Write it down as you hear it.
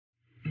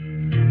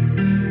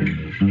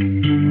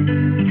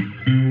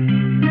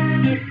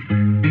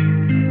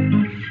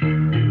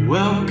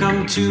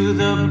to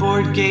the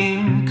Board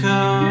Game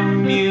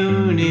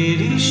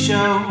Community Show.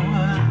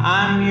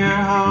 I'm your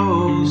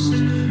host,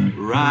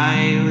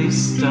 Riley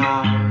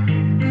Stark.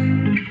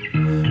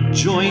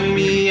 Join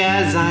me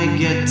as I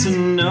get to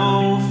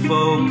know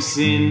folks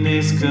in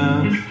this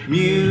community.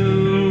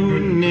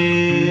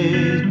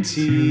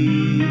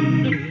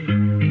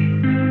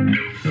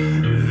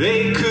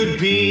 They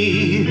could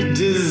be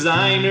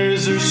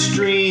designers or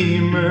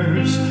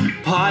streamers,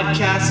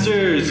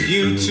 podcasters,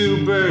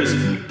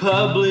 YouTubers,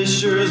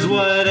 publishers,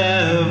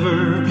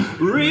 whatever.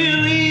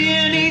 Really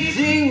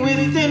anything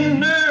with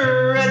an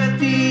 "er" at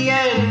the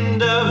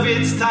end of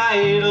its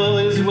title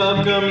is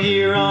welcome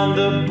here on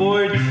the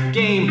Board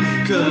Game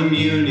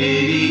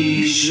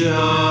Community Show.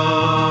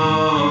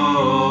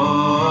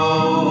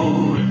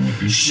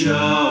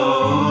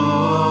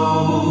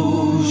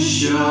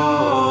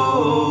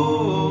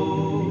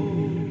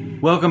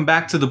 Welcome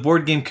back to the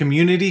Board Game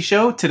Community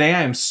Show. Today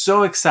I am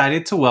so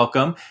excited to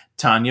welcome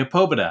Tanya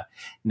Pobuda.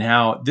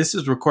 Now, this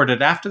is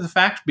recorded after the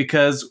fact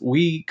because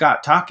we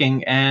got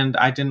talking and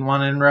I didn't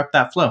want to interrupt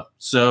that flow.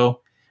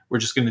 So we're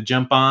just going to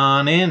jump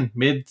on in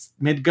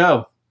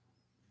mid-go.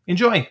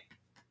 Enjoy.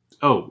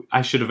 Oh,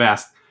 I should have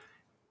asked.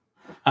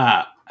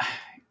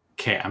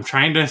 Okay, I'm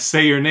trying to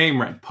say your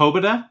name right.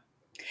 Pobuda?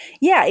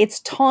 Yeah, it's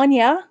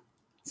Tanya.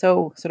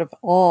 So sort of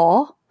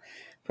aw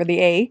for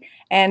the A.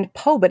 And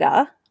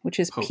Pobuda, which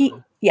is Pobuda. P.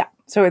 Yeah,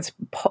 so it's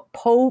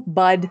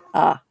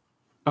Pobuda.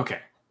 Okay.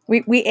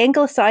 We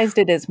anglicized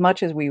it as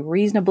much as we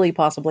reasonably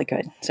possibly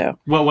could. So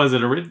what was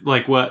it?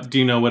 What do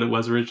you know what it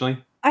was originally?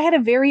 I had a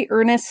very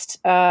earnest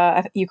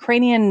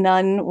Ukrainian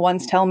nun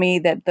once tell me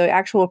that the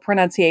actual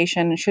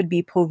pronunciation should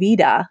be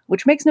Pobuda,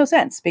 which makes no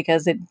sense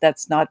because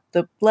that's not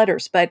the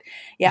letters. But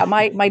yeah,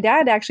 my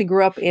dad actually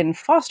grew up in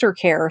foster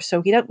care,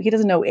 so he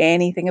doesn't know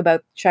anything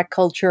about Czech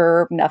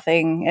culture,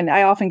 nothing. And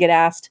I often get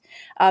asked.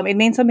 It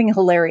means something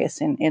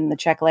hilarious in the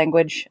Czech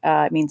language.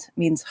 It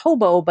means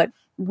hobo, but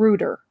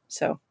ruder.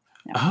 So.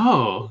 Yeah.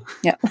 Oh.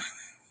 Yeah.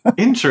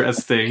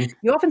 Interesting.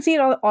 You often see it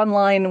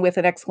online with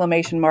an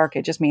exclamation mark.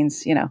 It just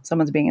means,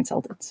 someone's being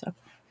insulted. So.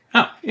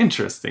 Oh,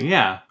 interesting.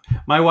 Yeah.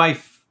 My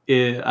wife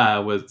she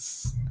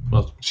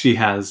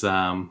has,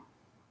 Armenian.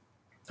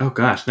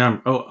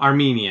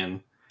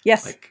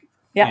 Yes.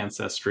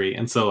 Ancestry.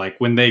 And so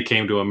when they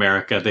came to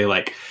America,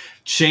 they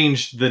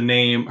changed the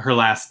name, her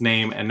last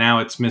name, and now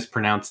it's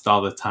mispronounced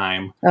all the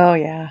time. Oh,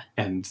 yeah.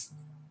 And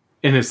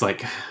it's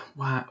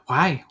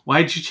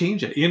why'd you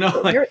change it?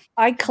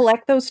 I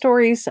collect those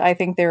stories. I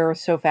think they're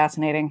so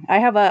fascinating. I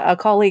have a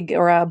colleague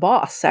or a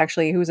boss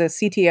actually, who's a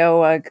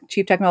CTO, a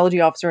chief technology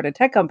officer at a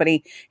tech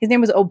company. His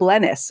name was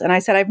O'Blennis. And I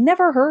said, I've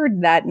never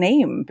heard that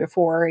name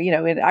before,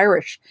 in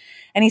Irish.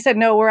 And he said,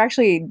 no, we're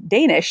actually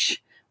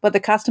Danish, but the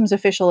customs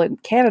official in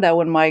Canada,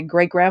 when my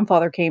great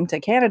grandfather came to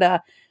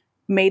Canada,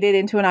 made it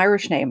into an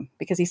Irish name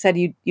because he said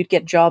you'd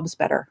get jobs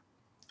better.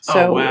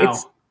 So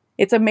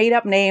it's a made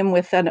up name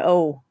with an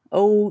O.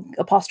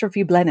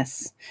 Apostrophe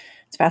Blennis.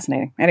 It's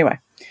fascinating. Anyway,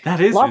 that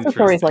is lots of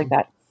stories like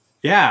that.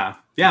 Yeah.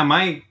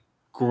 My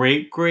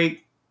great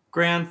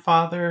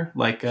grandfather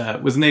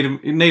was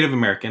Native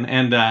American,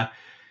 and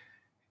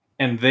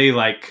they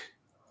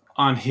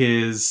on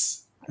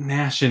his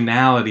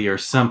nationality or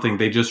something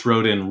they just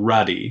wrote in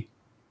Ruddy.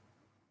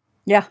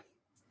 Yeah.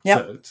 Yep.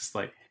 So it's just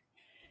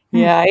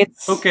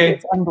it's okay.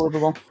 It's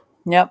unbelievable.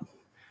 Yep.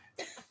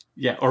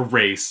 Yeah, or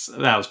race.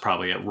 That was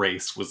probably it.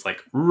 Race was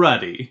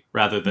Ruddy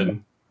rather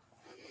than.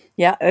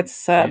 Yeah,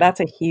 that's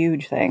a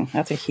huge thing.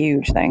 That's a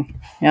huge thing.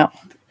 Yeah.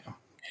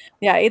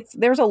 Yeah,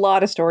 there's a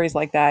lot of stories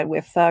like that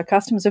with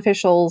customs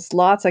officials,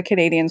 lots of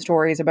Canadian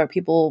stories about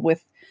people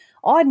with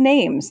odd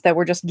names that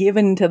were just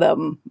given to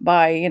them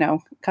by,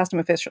 custom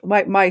officials.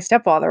 My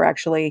stepfather,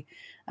 actually,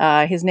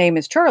 his name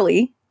is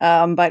Charlie,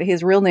 but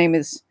his real name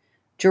is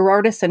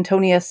Gerardus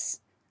Antonius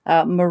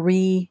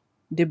Marie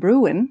de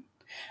Bruin.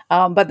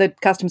 But the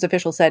customs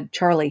official said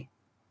Charlie.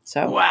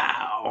 So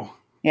wow.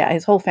 Yeah,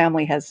 his whole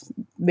family has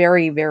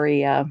very,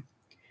 very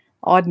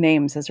odd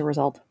names as a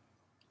result.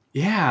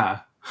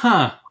 Yeah.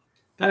 Huh.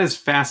 That is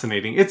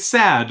fascinating. It's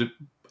sad. It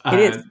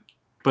is.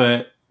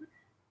 But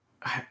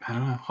I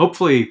don't know.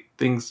 Hopefully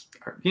things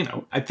are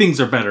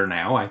better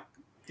now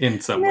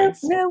in some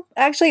ways. No,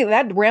 actually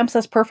that ramps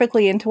us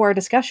perfectly into our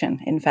discussion.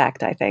 In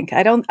fact, I think.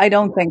 I don't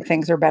think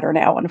things are better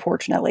now,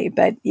 unfortunately.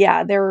 But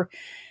yeah, there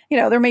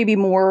may be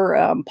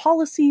more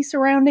policy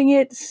surrounding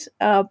it,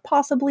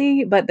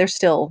 possibly, but there's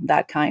still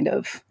that kind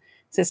of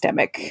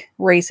systemic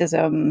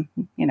racism,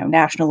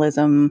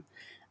 nationalism,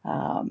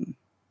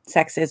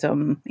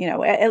 sexism,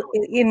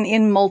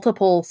 in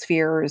multiple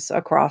spheres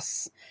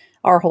across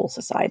our whole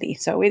society.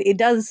 So it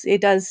does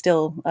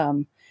still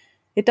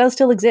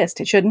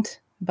exist. It shouldn't,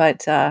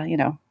 but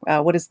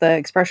what is the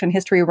expression?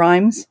 History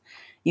rhymes.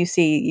 You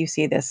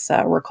see this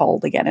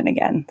recalled again and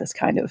again. This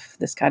kind of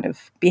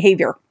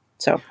behavior.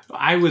 So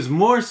I was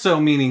more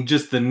so meaning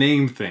just the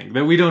name thing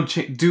that we don't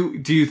change.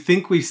 Do you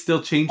think we still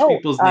change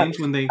people's names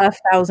when they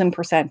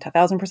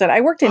 1,000%?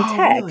 I worked in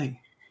tech. Really?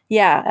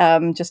 Yeah,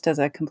 just as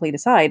a complete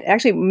aside,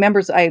 actually,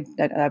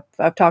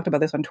 I've talked about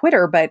this on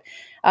Twitter, but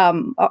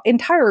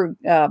entire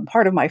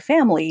part of my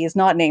family is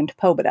not named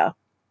Pobuda.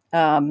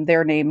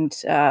 They're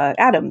named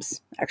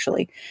Adams,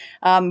 actually,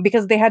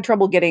 because they had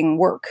trouble getting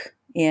work.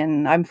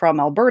 I'm from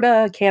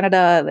Alberta,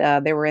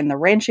 Canada. They were in the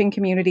ranching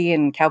community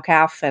in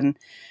cow-calf and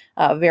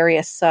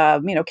various,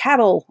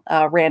 cattle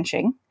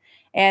ranching,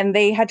 and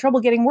they had trouble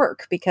getting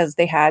work because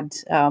they had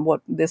what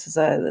this is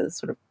a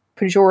sort of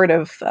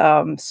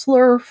pejorative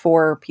slur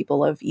for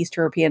people of East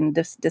European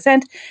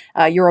descent.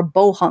 You're a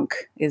bohunk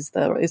is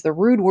the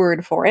rude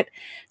word for it.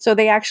 So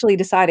they actually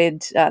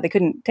decided they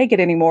couldn't take it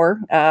anymore.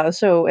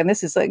 And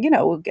this is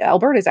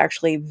Alberta is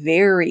actually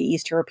very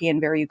East European,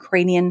 very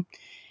Ukrainian.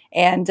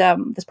 And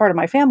this part of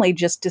my family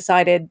just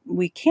decided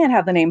we can't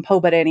have the name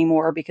Pobuda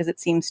anymore because it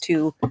seems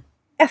too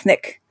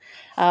ethnic.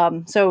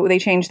 So they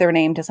changed their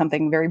name to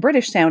something very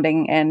British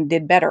sounding and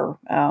did better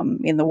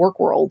in the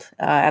work world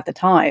at the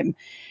time.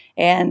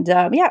 And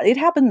it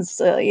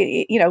happens,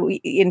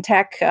 in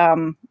tech.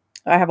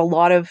 I have a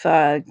lot of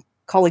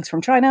colleagues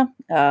from China,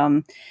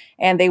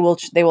 and they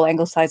will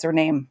anglicize their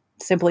name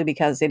simply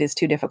because it is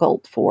too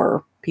difficult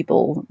for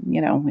people,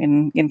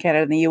 in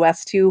Canada and the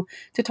US to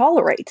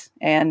tolerate.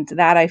 And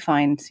that I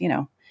find,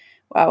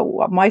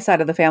 my side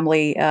of the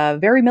family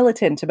very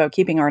militant about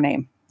keeping our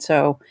name.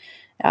 So,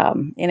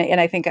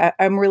 and I think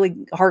I'm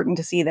really heartened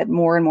to see that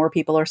more and more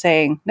people are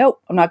saying, nope,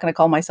 I'm not going to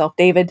call myself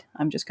David.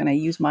 I'm just going to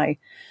use my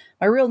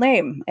real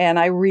name. And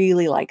I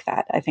really like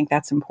that. I think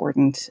that's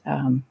important.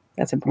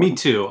 That's important. Me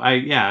too.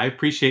 I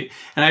appreciate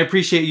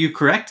you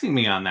correcting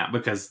me on that,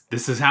 because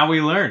this is how we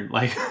learn.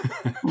 Like,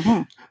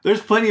 mm-hmm.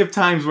 There's plenty of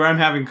times where I'm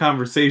having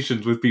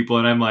conversations with people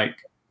and I'm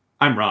like,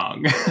 I'm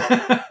wrong.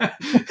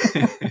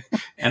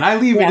 And I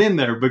leave it in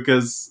there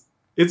because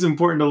it's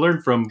important to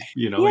learn from,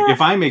 like, if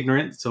I'm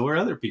ignorant, so are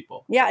other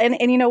people. Yeah.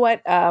 And you know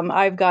what?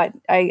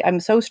 I'm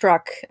so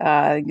struck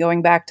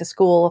going back to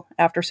school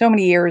after so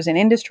many years in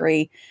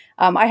industry.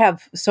 I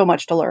have so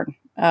much to learn.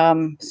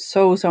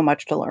 So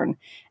much to learn,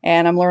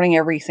 and I'm learning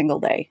every single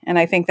day. And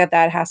I think that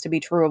has to be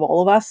true of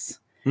all of us.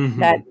 Mm-hmm.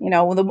 That,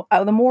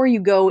 the more you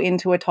go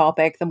into a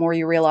topic, the more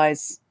you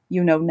realize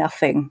you know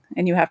nothing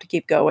and you have to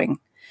keep going.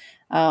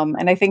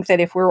 And I think that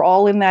if we're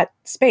all in that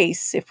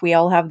space, if we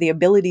all have the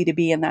ability to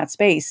be in that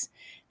space,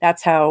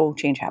 that's how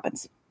change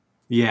happens.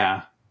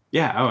 Yeah.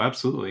 Yeah. Oh,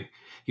 absolutely.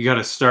 You got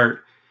to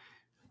start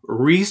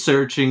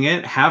researching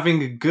it,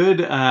 having a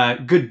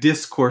good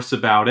discourse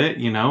about it,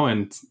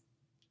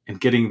 and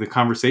getting the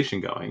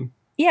conversation going.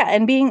 Yeah,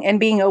 and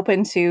being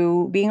open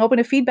to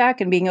feedback,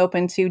 and being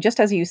open to, just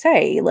as you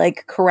say,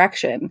 like,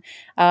 correction.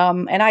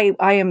 And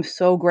I am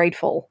so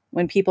grateful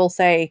when people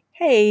say,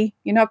 "Hey,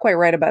 you're not quite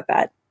right about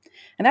that."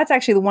 And that's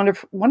actually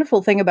the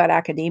wonderful thing about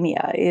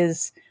academia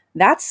is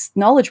that's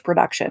knowledge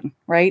production,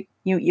 right?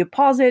 You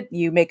pause it,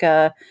 you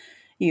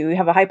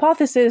have a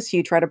hypothesis,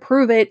 you try to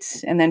prove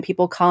it, and then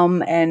people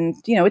come and,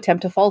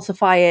 attempt to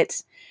falsify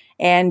it.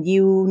 And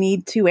you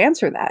need to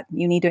answer that.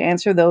 You need to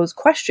answer those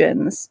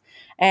questions.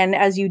 And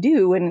as you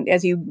do, and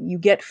as you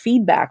get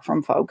feedback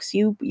from folks,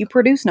 you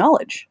produce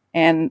knowledge.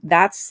 And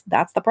that's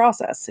the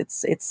process.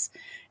 It's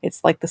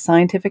like the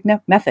scientific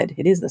method.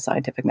 It is the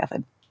scientific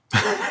method.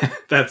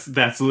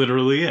 That's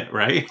literally it,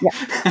 right?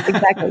 Yeah,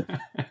 exactly.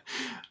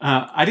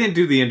 I didn't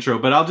do the intro,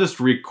 but I'll just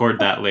record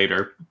that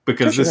later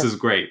because this is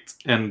great,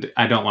 and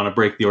I don't want to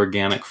break the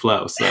organic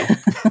flow. So,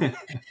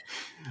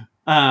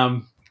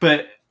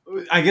 but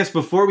I guess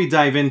before we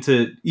dive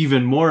into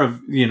even more of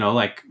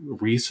like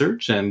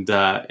research and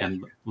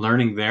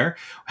learning there,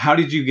 how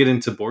did you get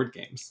into board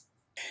games?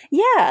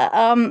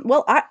 Yeah.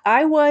 Well,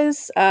 I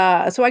was,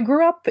 so I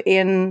grew up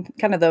in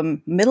kind of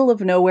the middle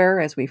of nowhere,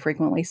 as we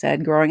frequently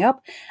said growing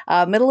up,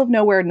 middle of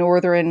nowhere,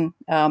 northern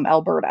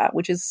Alberta,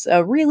 which is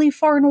really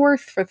far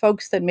north for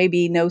folks that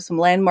maybe know some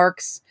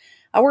landmarks.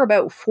 We're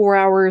about 4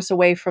 hours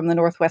away from the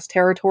Northwest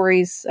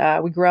Territories.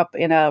 We grew up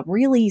in a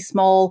really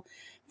small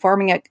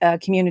farming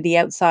community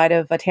outside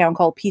of a town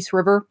called Peace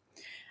River.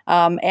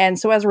 And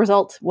so as a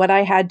result, what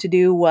I had to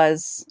do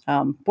was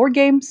board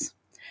games.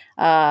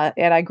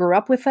 And I grew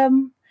up with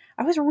them.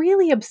 I was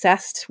really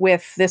obsessed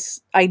with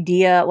this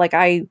idea. Like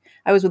I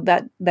was with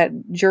that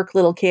jerk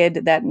little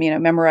kid that,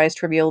 memorized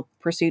Trivial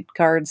Pursuit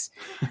cards.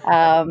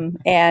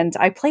 And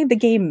I played the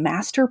game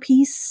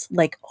Masterpiece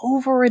like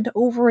over and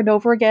over and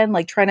over again,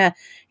 like trying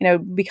to,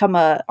 become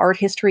a art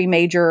history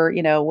major,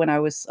 when I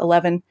was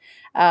 11,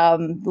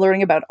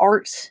 learning about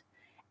art.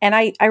 And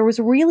I was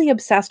really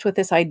obsessed with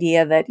this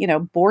idea that,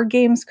 board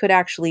games could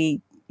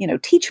actually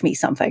teach me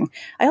something.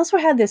 I also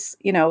had this,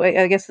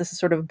 I guess this is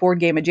sort of board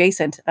game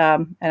adjacent.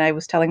 And I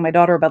was telling my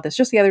daughter about this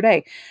just the other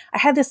day. I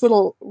had this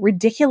little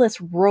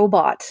ridiculous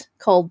robot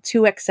called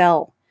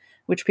 2XL,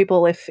 which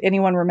people, if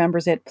anyone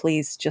remembers it,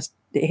 please just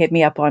hit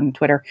me up on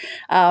Twitter.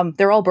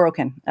 They're all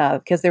broken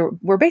because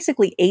were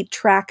basically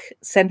 8-track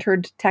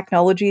centered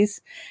technologies.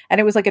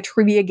 And it was like a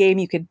trivia game.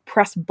 You could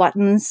press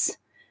buttons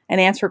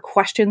and answer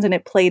questions. And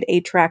it played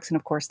 8 tracks, and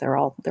of course they're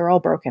all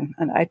broken.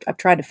 And I've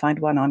tried to find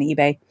one on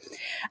eBay.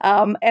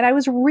 And I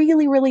was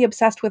really, really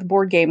obsessed with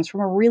board games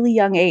from a really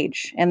young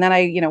age. And then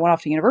I, went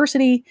off to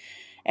university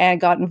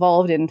and got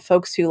involved in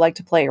folks who like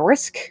to play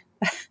Risk,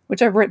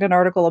 which I've written an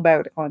article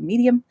about on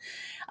Medium.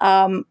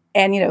 And,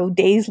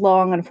 days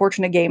long,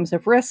 unfortunate games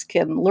of Risk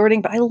and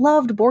learning. But I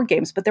loved board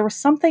games, but there was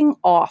something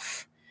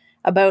off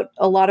about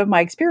a lot of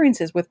my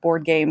experiences with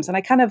board games. And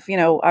I kind of,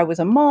 I was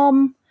a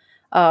mom.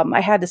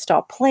 I had to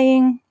stop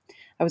playing.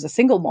 I was a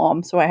single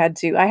mom, so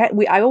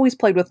I always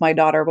played with my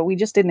daughter, but we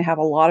just didn't have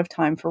a lot of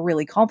time for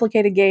really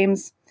complicated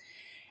games.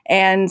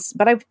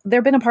 But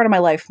they've been a part of my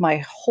life, my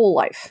whole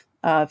life,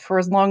 for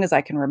as long as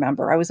I can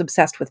remember. I was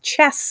obsessed with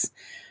chess,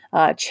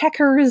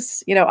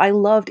 checkers. I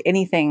loved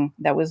anything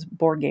that was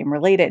board game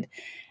related.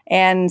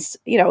 And,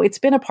 it's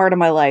been a part of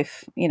my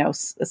life,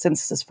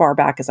 since as far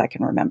back as I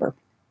can remember.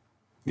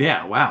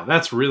 Yeah, wow,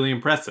 that's really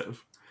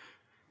impressive.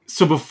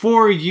 So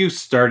before you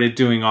started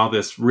doing all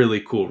this really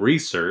cool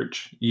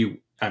research, you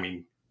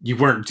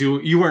weren't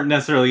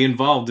necessarily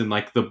involved in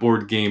like the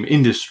board game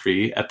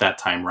industry at that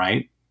time,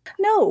 right?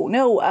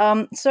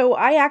 No. So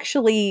I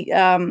actually,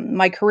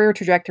 my career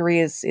trajectory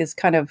is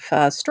kind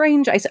of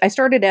strange. I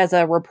started as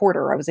a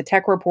reporter. I was a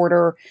tech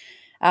reporter.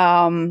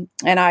 And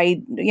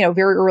I,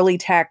 very early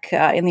tech,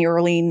 in the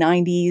early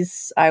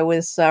 90s, I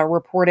was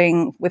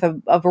reporting with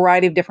a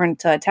variety of different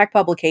tech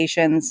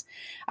publications.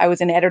 I was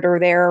an editor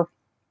there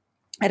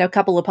at a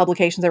couple of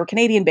publications that were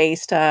Canadian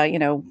based,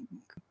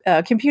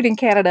 Computing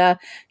Canada,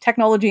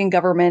 Technology and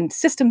Government,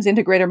 Systems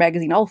Integrator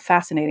Magazine, all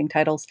fascinating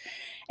titles.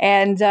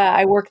 And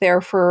I worked there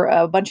for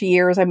a bunch of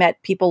years. I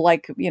met people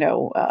like,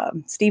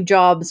 Steve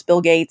Jobs,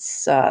 Bill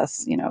Gates,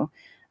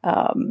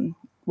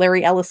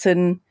 Larry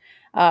Ellison,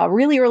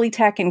 really early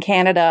tech in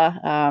Canada.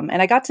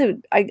 And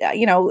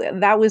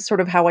that was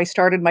sort of how I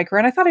started my career.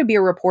 And I thought I'd be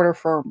a reporter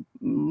for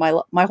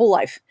my whole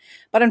life.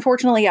 But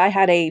unfortunately, I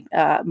had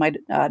my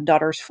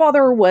daughter's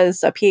father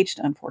was a PhD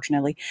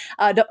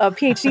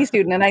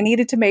student, and I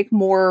needed to make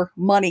more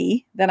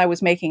money than I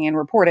was making in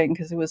reporting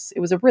because it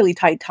was a really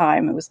tight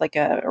time. It was like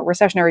a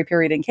recessionary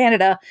period in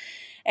Canada.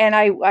 And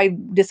I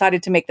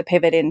decided to make the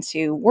pivot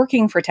into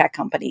working for tech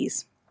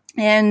companies.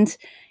 And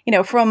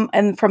from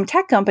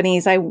tech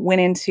companies, I went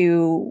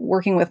into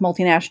working with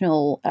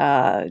multinational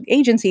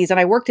agencies, and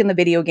I worked in the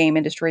video game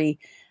industry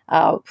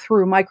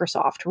through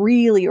Microsoft,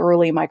 really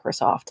early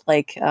Microsoft,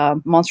 like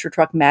Monster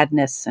Truck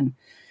Madness and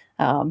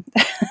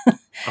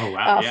Oh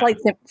wow!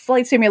 Yeah.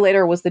 Flight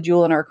Simulator was the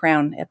jewel in our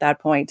crown at that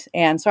point.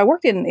 And so I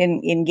worked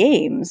in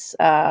games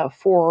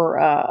for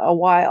a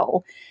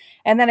while.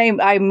 And then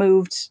I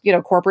moved,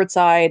 corporate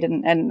side,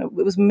 and it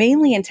was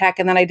mainly in tech.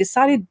 And then I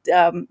decided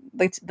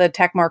the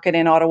tech market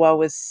in Ottawa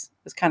was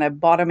kind of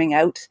bottoming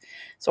out.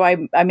 So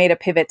I made a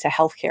pivot to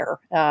healthcare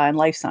and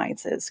life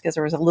sciences because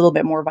there was a little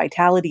bit more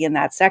vitality in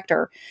that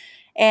sector.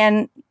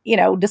 And,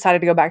 decided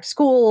to go back to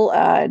school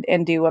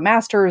and do a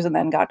master's, and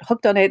then got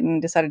hooked on it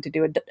and decided to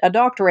do a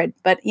doctorate.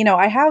 But,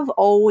 I have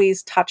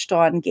always touched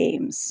on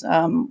games.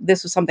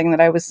 This was something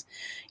that I was,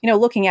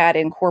 looking at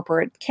in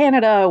corporate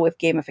Canada with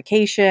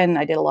gamification.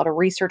 I did a lot of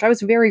research. I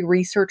was very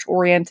research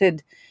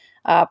oriented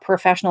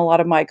professional. A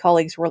lot of my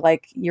colleagues were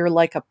like, "You're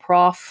like a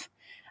prof."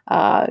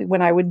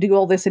 When I would do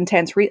all this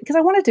intense because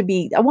I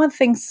want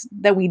things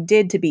that we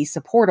did to be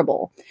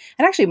supportable.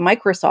 And actually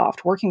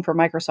working for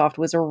Microsoft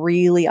was a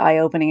really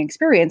eye-opening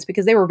experience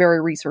because they were very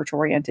research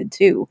oriented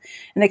too.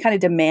 And they kind of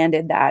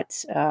demanded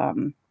that,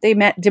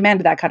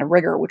 demanded that kind of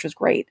rigor, which was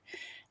great.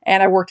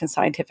 And I worked in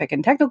scientific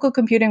and technical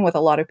computing with a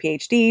lot of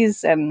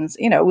PhDs. And,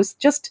 it was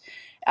just,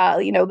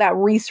 that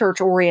research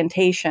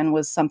orientation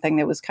was something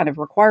that was kind of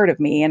required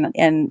of me. And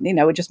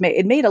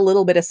it made a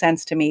little bit of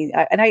sense to me.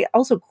 And I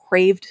also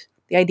craved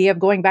the idea of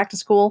going back to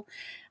school.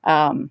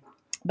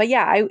 But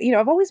yeah,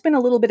 I've always been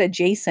a little bit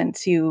adjacent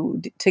to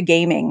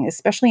gaming,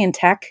 especially in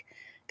tech,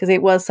 because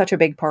it was such a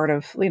big part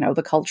of,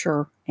 the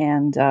culture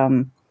and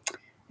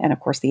of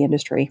course the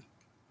industry.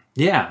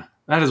 Yeah,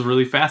 that is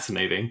really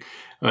fascinating.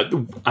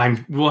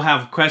 We'll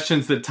have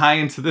questions that tie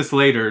into this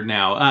later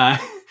now.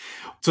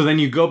 So then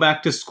you go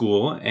back to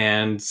school,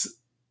 and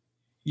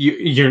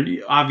you're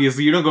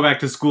obviously you don't go back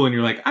to school and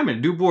you're like, I'm going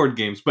to do board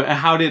games. But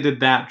how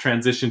did that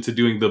transition to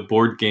doing the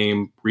board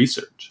game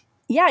research?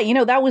 Yeah,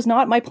 that was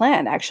not my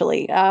plan,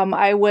 actually.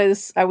 I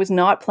was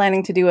not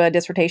planning to do a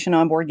dissertation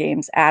on board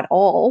games at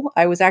all.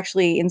 I was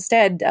actually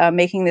instead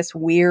making this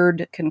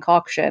weird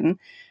concoction.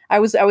 I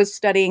was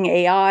studying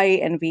AI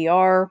and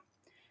VR.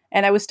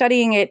 And I was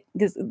studying it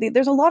because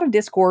there's a lot of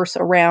discourse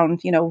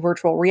around,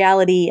 virtual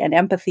reality and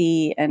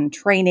empathy and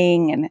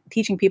training and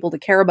teaching people to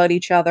care about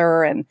each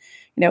other and,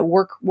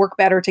 work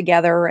better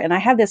together. And I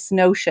had this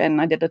notion,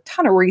 I did a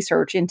ton of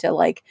research into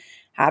like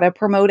how to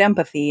promote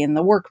empathy in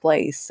the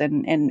workplace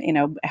and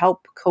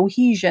help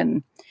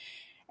cohesion.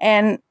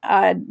 And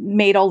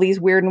made all these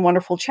weird and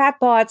wonderful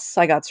chatbots.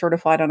 I got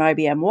certified on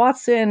IBM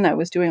Watson. I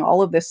was doing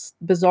all of this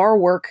bizarre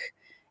work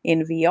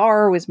in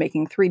VR, was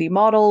making 3D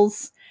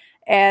models.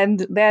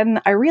 And then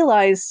I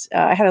realized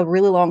I had a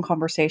really long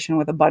conversation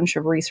with a bunch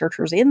of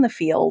researchers in the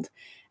field.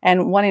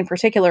 And one in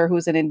particular,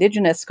 who's an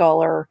indigenous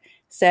scholar,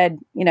 said,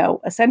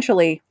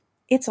 essentially,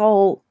 it's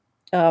all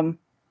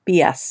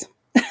BS.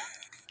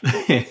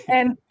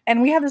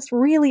 And we had this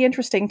really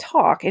interesting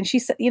talk, and she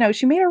said,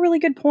 she made a really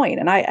good point,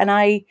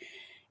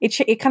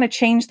 it kind of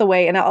changed the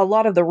way, and a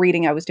lot of the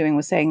reading I was doing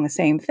was saying the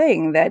same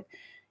thing, that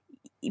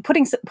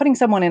putting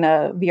someone in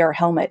a VR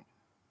helmet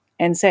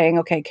and saying,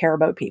 okay, care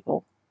about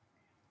people,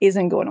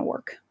 isn't going to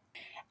work.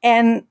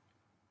 And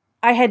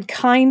I had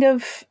kind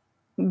of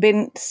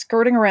been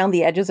skirting around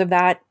the edges of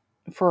that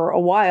for a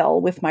while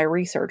with my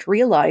research,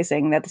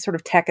 realizing that the sort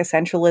of tech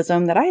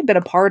essentialism that I had been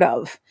a part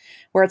of,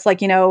 where it's like,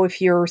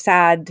 if you're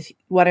sad,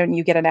 why don't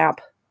you get an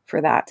app for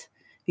that?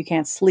 If you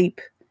can't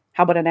sleep,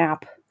 how about an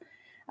app?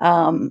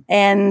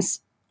 And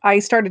I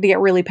started to get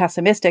really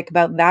pessimistic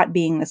about that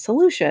being the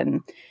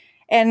solution.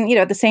 And,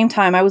 at the same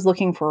time, I was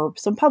looking for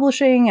some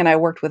publishing, and I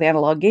worked with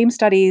Analog Game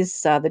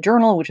Studies, the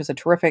journal, which is a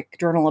terrific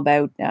journal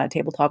about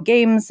tabletop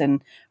games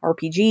and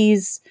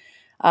RPGs.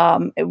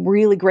 A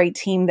really great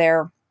team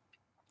there.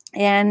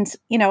 And,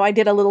 I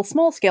did a little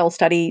small scale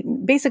study,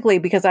 basically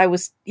because I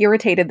was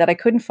irritated that I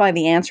couldn't find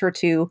the answer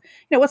to,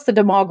 what's the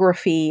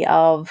demography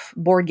of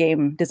board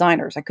game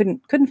designers? I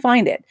couldn't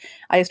find it.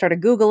 I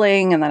started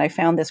Googling, and then I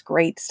found this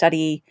great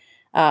study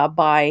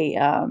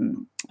by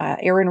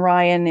Aaron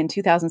Ryan in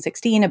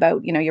 2016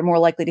 about, you're more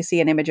likely to see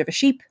an image of a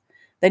sheep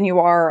than you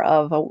are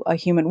of a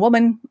human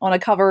woman on a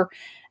cover.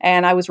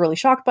 And I was really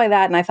shocked by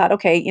that. And I thought,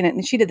 okay,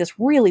 and she did this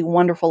really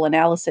wonderful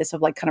analysis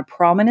of like kind of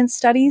prominence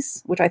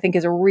studies, which I think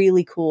is a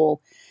really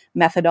cool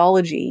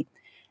methodology.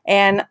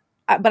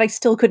 But I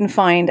still couldn't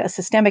find a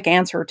systemic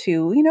answer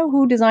to,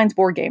 who designs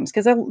board games,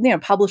 because,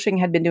 publishing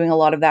had been doing a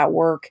lot of that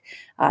work.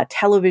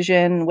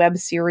 Television, web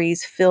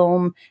series,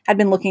 film had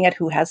been looking at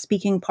who has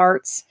speaking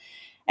parts.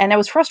 And I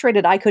was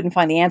frustrated I couldn't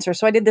find the answer.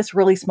 So I did this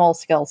really small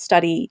scale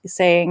study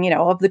saying,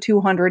 of the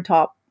 200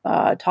 top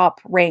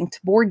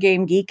ranked board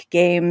game geek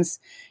games,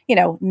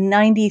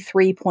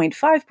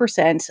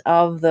 93.5%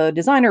 of the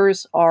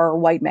designers are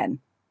white men.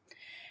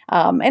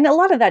 And a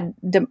lot of that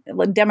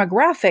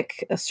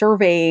demographic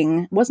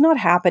surveying was not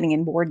happening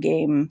in board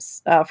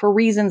games for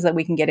reasons that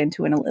we can get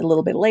into in a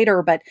little bit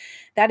later. But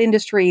that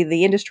industry,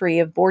 the industry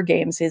of board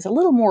games, is a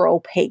little more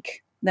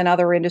opaque than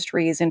other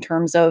industries in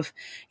terms of,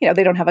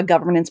 they don't have a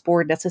governance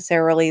board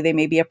necessarily. They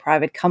may be a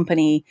private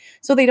company.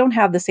 So they don't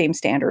have the same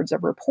standards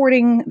of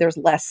reporting. There's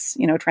less,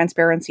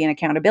 transparency and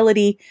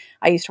accountability.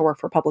 I used to work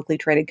for publicly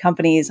traded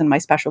companies, and my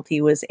specialty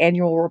was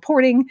annual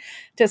reporting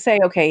to say,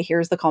 okay,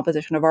 here's the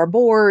composition of our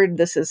board.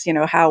 This is,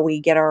 how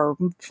we get our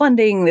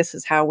funding. This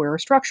is how we're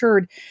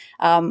structured.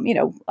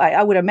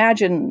 I would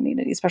imagine,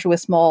 especially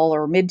with small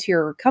or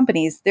mid-tier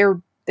companies, they're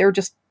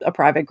just a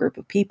private group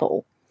of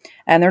people,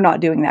 and they're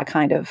not doing that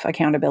kind of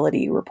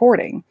accountability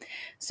reporting.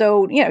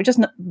 So, just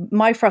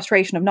my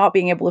frustration of not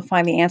being able to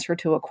find the answer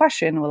to a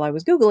question while I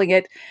was Googling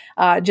it,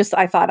 I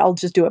thought I'll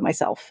just do it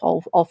myself.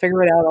 I'll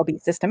figure it out. I'll be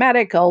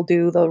systematic. I'll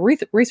do the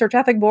research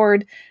ethic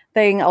board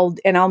thing.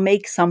 I'll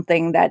make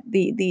something that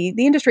the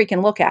industry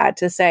can look at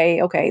to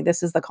say, okay,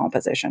 this is the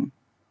composition.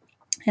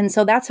 And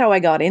so that's how I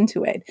got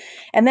into it.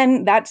 And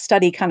then that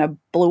study kind of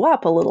blew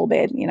up a little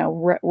bit,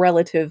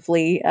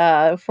 relatively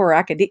for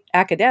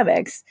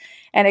academics.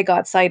 And it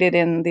got cited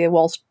in the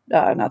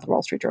not the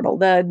Wall Street Journal,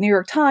 the New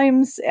York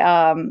Times.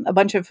 A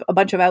bunch of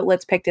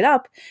outlets picked it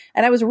up,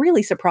 and I was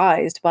really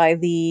surprised by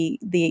the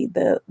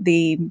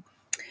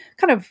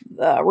kind of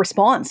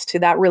response to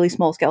that really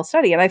small scale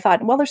study. And I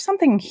thought, well, there's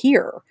something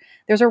here.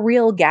 There's a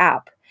real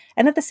gap.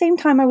 And at the same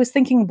time, I was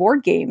thinking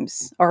board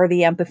games are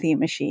the empathy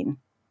machine.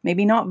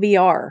 Maybe not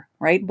VR,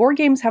 right? Board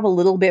games have a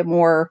little bit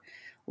more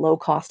low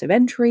cost of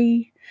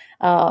entry,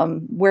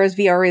 whereas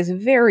VR is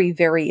very,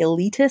 very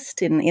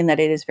elitist in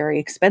that it is very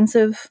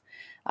expensive.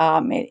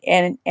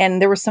 And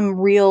there was some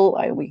real,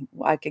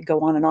 I could go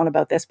on and on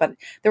about this, but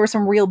there were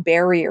some real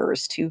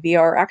barriers to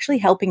VR actually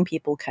helping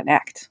people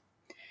connect.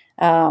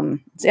 And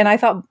I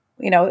thought,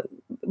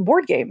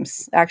 board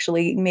games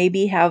actually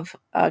maybe have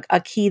a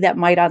key that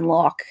might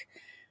unlock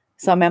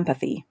some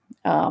empathy.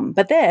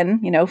 But then,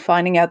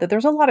 finding out that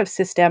there's a lot of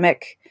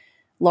systemic,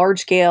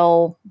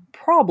 large-scale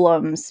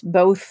problems,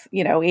 both,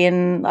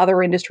 in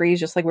other industries,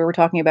 just like we were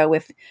talking about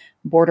with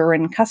border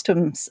and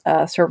customs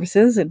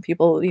services and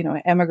people,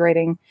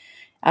 emigrating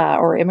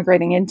or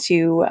immigrating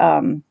into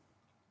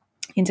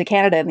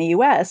Canada and the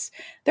U.S.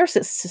 There's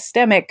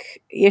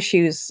systemic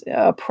issues,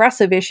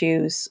 oppressive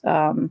issues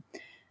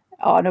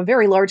on a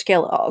very large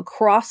scale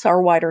across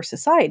our wider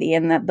society,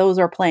 and that those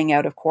are playing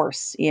out, of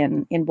course,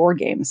 in board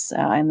games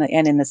and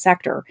in the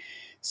sector.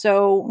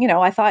 So,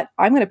 I thought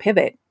I'm going to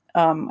pivot.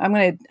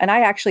 And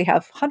I actually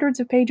have hundreds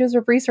of pages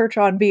of research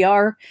on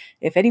VR.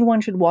 If anyone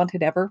should want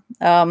it ever,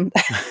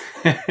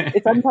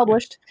 it's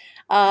unpublished.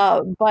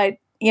 But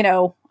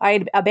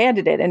I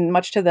abandoned it, and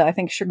much to the, I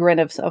think, chagrin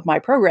of my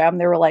program,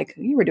 they were like,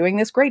 "You were doing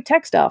this great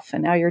tech stuff,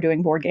 and now you're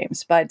doing board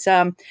games." But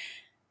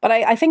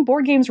I think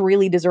board games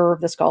really deserve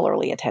the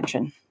scholarly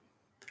attention.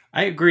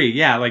 I agree.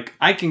 Yeah, like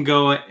I can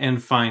go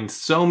and find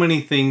so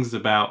many things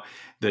about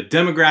the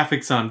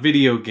demographics on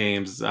video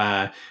games,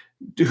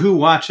 who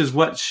watches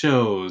what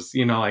shows,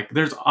 like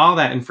there's all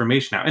that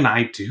information out. And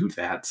I do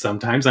that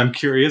sometimes. I'm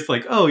curious,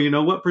 like, oh,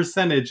 what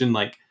percentage and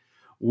like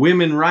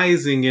women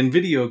rising in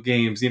video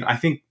games. I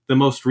think the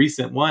most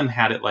recent one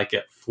had it like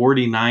at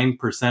 49%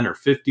 or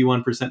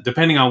 51%,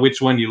 depending on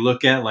which one you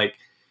look at. Like,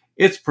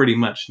 it's pretty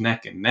much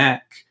neck and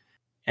neck.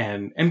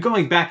 And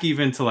going back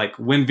even to like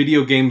when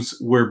video games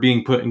were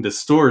being put into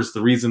stores,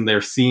 the reason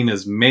they're seen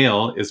as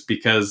male is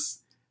because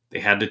they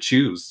had to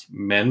choose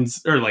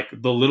men's or like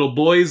the little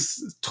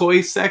boys'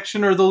 toy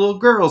section or the little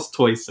girls'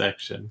 toy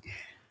section.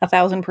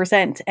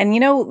 1,000%.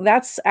 And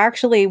that's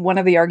actually one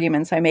of the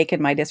arguments I make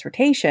in my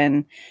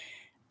dissertation.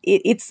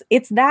 It's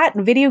that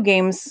video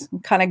games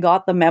kind of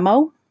got the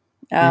memo,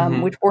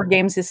 which board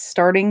games is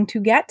starting to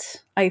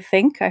get, I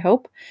think, I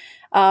hope,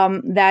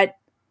 that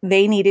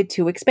they needed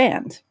to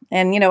expand.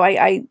 And,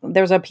 I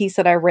there's a piece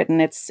that I've written,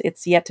 it's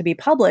yet to be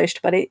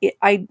published, but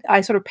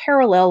I sort of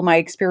parallel my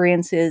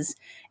experiences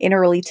in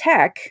early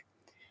tech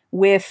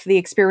with the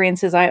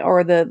experiences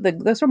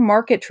the sort of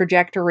market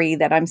trajectory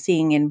that I'm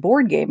seeing in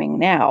board gaming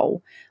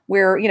now,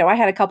 where, I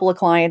had a couple of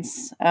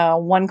clients.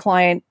 One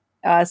client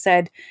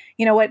said,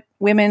 you know what,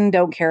 women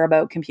don't care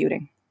about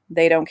computing.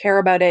 They don't care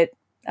about it.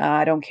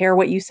 I don't care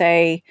what you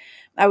say.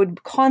 I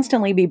would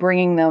constantly be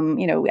bringing them,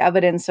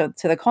 evidence to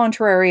the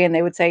contrary. And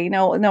they would say,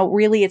 no,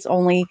 really, it's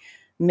only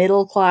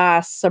middle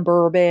class,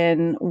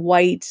 suburban,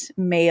 white,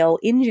 male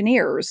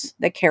engineers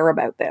that care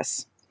about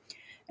this.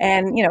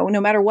 And,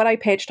 no matter what I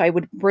pitched, I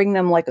would bring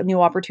them like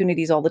new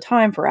opportunities all the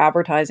time for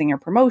advertising or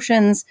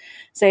promotions,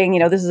 saying,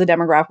 this is a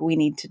demographic we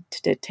need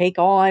to take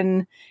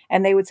on.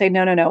 And they would say,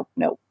 no,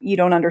 you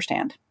don't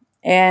understand.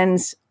 And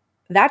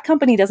that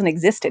company doesn't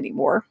exist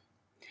anymore.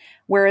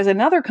 Whereas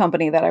another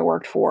company that I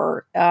worked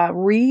for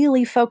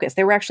really focused.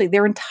 They were actually,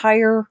 their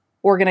entire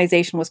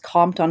organization was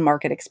comped on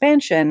market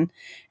expansion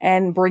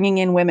and bringing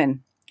in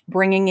women,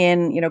 bringing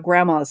in,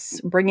 grandmas,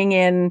 bringing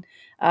in,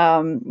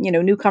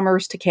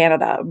 newcomers to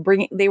Canada.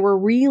 They were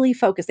really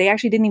focused. They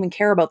actually didn't even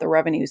care about the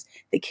revenues.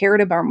 They cared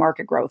about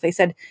market growth. They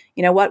said,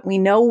 you know what, we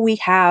know we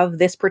have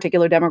this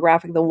particular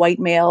demographic, the white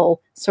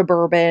male,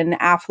 suburban,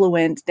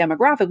 affluent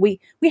demographic.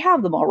 We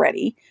have them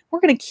already. We're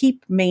going to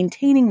keep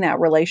maintaining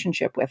that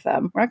relationship with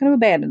them. We're not going to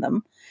abandon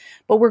them,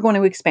 but we're going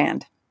to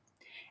expand.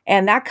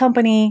 And that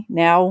company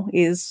now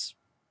is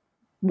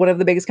one of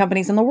the biggest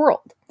companies in the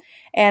world.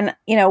 And,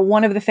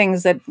 one of the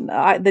things that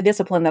the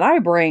discipline that I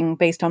bring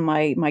based on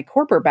my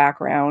corporate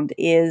background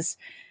is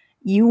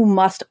you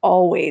must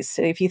always,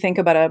 if you think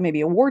about maybe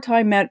a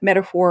wartime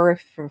metaphor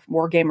for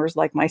war gamers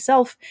like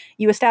myself,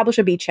 you establish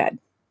a beachhead,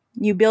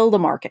 you build a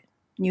market,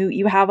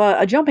 you have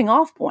a jumping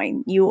off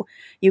point, you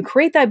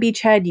create that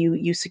beachhead,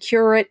 you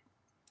secure it,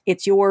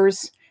 it's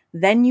yours,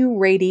 then you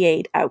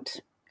radiate out.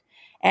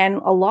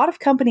 And a lot of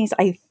companies,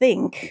 I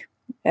think,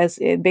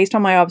 based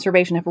on my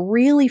observation, have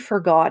really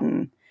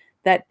forgotten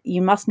that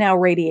you must now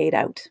radiate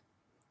out.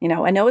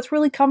 I know it's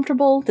really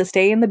comfortable to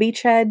stay in the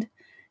beachhead.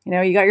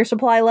 You got your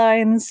supply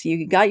lines,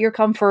 you got your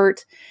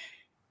comfort,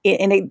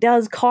 and it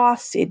does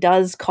cost. It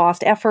does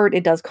cost effort.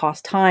 It does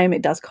cost time.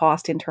 It does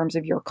cost in terms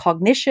of your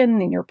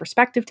cognition and your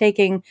perspective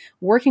taking,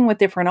 working with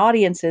different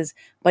audiences.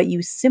 But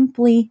you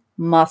simply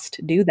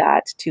must do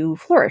that to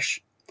flourish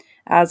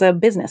as a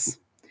business.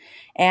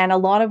 And a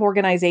lot of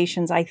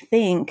organizations, I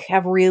think,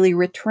 have really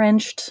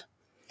retrenched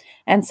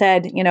and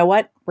said, you know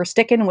what, we're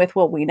sticking with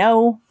what we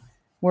know.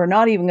 We're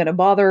not even going to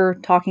bother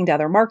talking to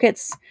other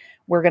markets.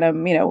 We're going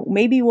to,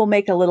 maybe we'll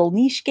make a little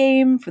niche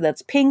game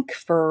that's pink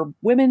for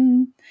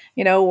women,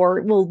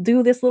 or we'll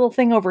do this little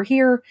thing over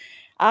here.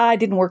 It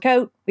didn't work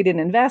out. We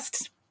didn't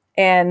invest,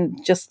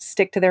 and just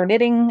stick to their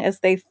knitting as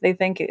they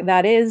think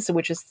that is,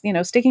 which is,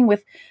 sticking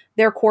with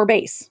their core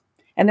base.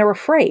 And they're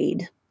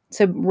afraid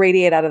to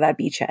radiate out of that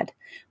beachhead.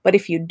 But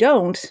if you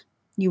don't,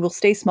 you will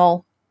stay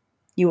small.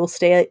 You will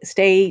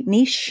stay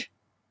niche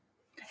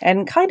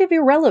and kind of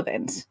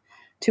irrelevant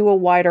to a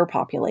wider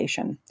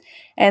population.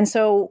 And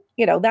so,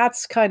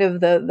 that's kind of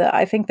the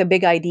I think the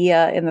big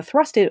idea and the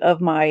thrust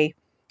of my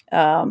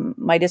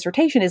my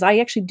dissertation is I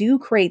actually do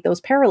create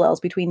those parallels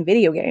between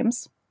video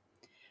games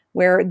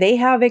where they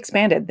have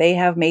expanded, they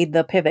have made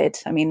the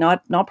pivot. I mean,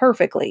 not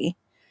perfectly,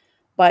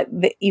 but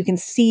you can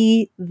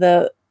see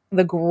the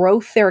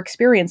growth they're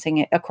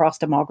experiencing across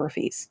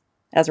demographies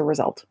as a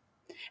result.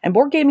 And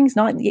board gaming's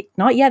not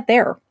yet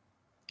there.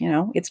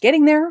 It's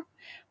getting there,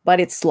 but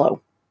it's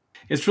slow.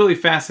 It's really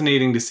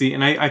fascinating to see.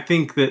 And I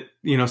think that,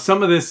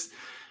 some of this,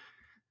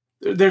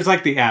 there's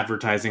like the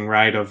advertising,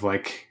 right? Of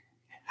like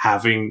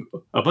having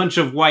a bunch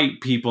of white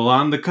people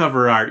on the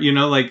cover art,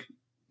 like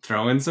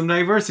throw in some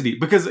diversity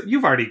because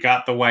you've already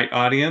got the white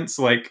audience.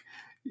 Like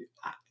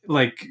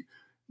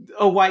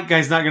a white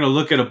guy's not going to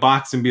look at a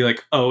box and be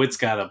like, oh, it's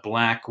got a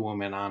black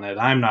woman on it.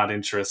 I'm not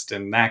interested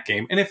in that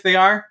game. And if they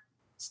are,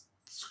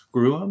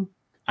 screw them.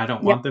 I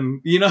don't want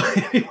them,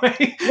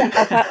 anyway. Yeah,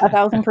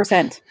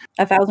 1,000%.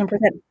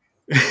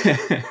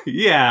 1,000%.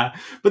 Yeah.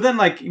 But then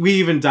like we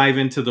even dive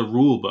into the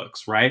rule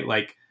books, right?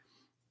 Like,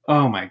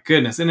 oh my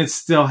goodness. And it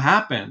still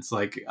happens.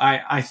 Like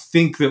I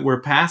think that we're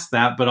past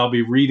that, but I'll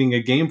be reading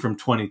a game from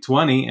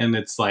 2020 and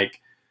it's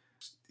like,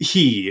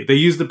 he. They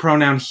use the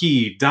pronoun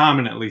he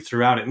dominantly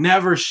throughout it.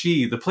 Never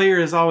she. The player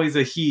is always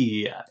a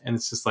he. And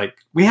it's just like,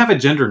 we have a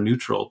gender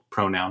neutral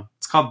pronoun.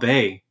 It's called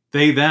they.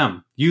 They,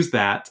 them. Use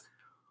that.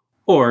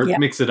 Or Yeah.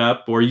 mix it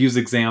up, or use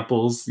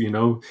examples,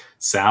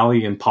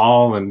 Sally and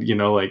Paul, and,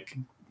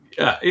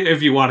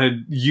 if you want to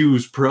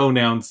use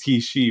pronouns he,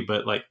 she,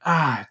 but it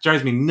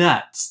drives me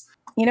nuts.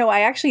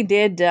 I actually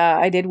did,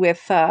 I did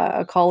with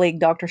a colleague,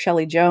 Dr.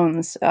 Shelley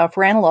Jones,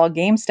 for Analog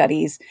Game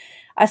Studies,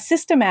 a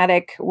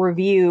systematic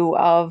review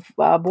of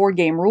board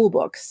game rule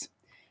books.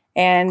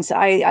 And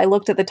I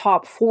looked at the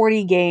top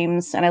 40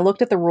 games and I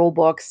looked at the rule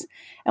books.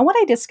 And what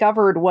I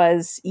discovered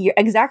was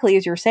exactly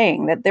as you're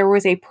saying, that there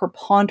was a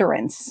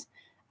preponderance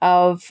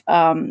of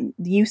the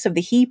use of the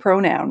he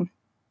pronoun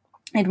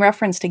in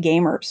reference to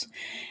gamers.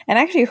 And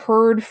I actually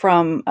heard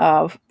from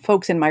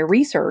folks in my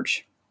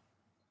research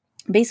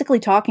basically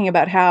talking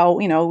about how,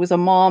 it was a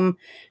mom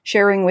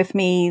sharing with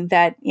me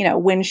that,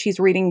 when she's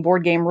reading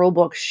board game rule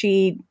books,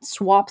 she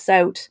swaps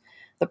out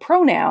the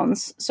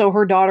pronouns so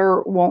her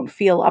daughter won't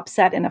feel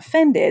upset and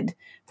offended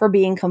for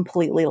being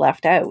completely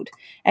left out.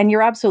 And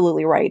you're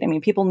absolutely right. I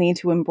mean, people need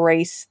to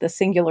embrace the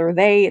singular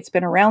they. It's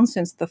been around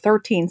since the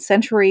 13th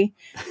century.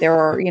 There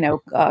are,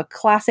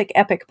 classic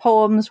epic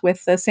poems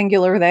with the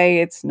singular they.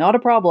 It's not a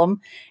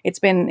problem. It's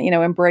been,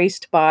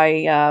 embraced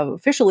by,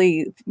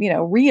 officially,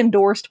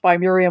 re-endorsed by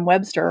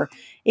Merriam-Webster.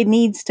 It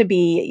needs to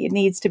be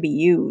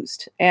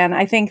used. And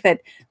I think that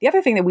the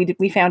other thing that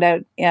we found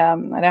out,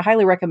 and I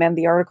highly recommend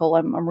the article.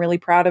 I'm really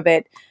proud of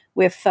it,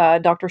 with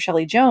Dr.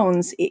 Shelley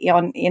Jones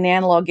in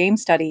Analog Game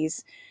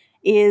Studies,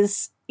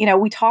 is,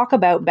 we talk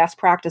about best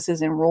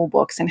practices in rule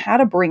books and how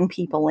to bring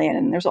people in.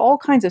 And there's all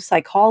kinds of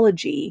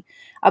psychology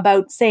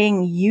about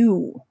saying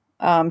you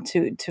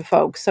to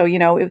folks. So,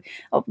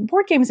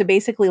 board games are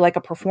basically like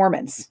a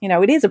performance.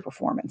 It is a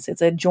performance.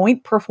 It's a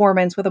joint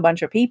performance with a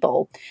bunch of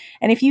people.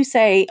 And if you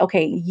say,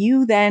 okay,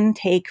 you then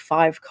take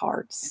 5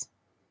 cards,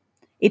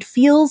 it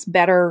feels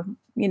better,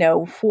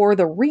 for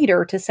the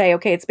reader to say,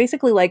 okay, it's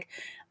basically like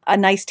a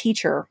nice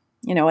teacher,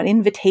 an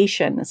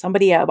invitation,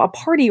 somebody, a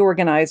party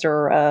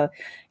organizer, a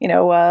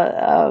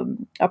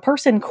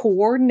person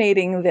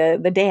coordinating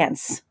the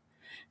dance,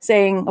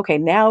 saying, okay,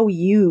 now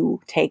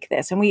you take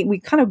this. And we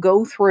kind of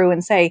go through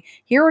and say,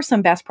 here are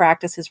some best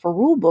practices for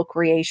rule book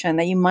creation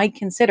that you might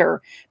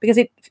consider, because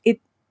it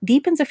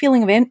deepens a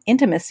feeling of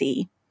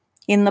intimacy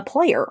in the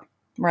player,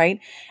 right?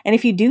 And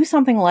if you do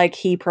something like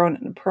he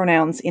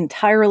pronouns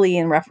entirely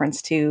in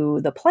reference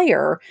to the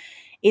player,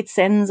 it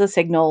sends a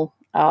signal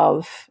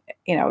of,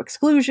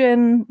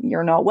 exclusion.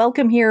 You're not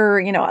welcome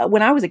here.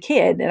 When I was a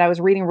kid and I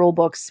was reading rule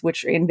books,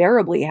 which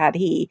invariably had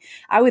he,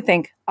 I would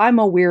think, I'm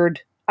a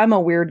weird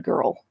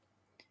girl.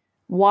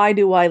 Why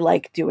do I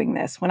like doing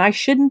this when I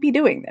shouldn't be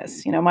doing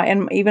this?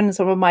 And even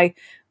some of my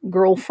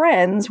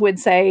girlfriends would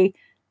say,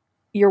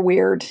 you're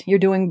weird. You're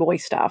doing boy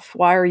stuff.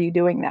 Why are you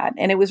doing that?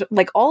 And it was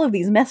like all of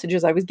these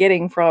messages I was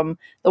getting from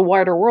the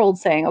wider world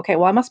saying, okay,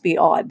 well, I must be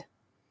odd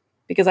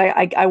because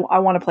I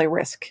want to play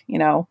Risk.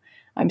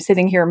 I'm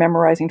sitting here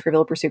memorizing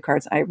Trivial Pursuit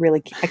cards. I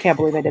can't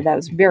believe I did that. It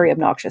was very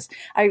obnoxious.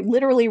 I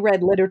literally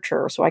read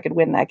literature so I could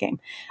win that game.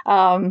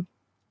 And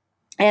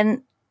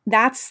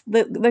that's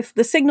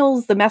the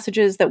signals, the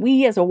messages that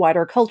we as a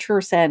wider culture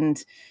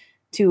send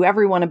to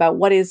everyone about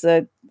what is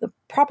the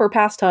proper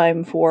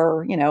pastime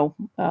for,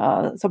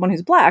 someone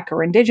who's Black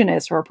or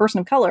Indigenous or a person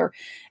of color,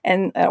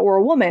 and or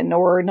a woman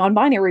or a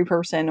non-binary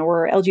person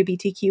or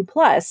LGBTQ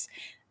plus.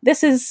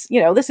 This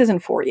isn't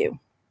for you.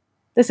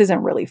 This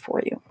isn't really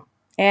for you.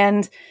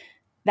 And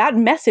that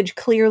message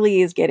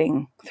clearly is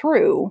getting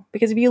through,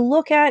 because if you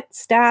look at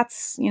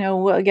stats,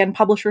 again,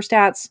 publisher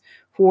stats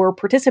for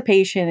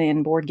participation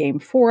in board game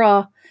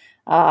fora,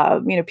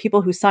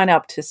 people who sign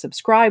up to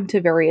subscribe to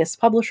various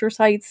publisher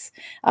sites.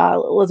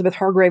 Elizabeth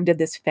Hargrave did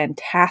this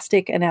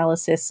fantastic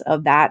analysis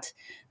of that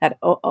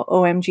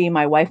OMG,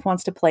 my wife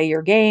wants to play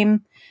your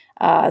game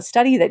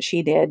study that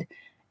she did.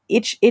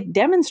 It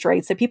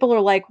demonstrates that people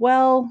are like,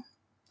 well,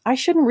 I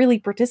shouldn't really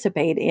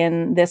participate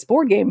in this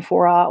board game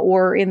fora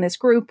or in this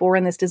group or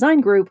in this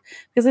design group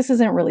because this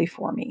isn't really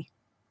for me.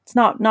 It's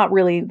not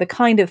really the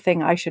kind of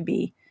thing I should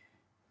be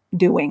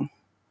doing,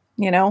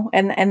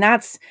 and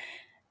that's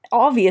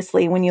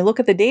obviously when you look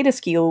at the data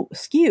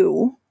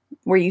skew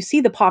where you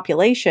see the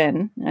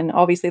population, and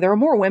obviously there are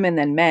more women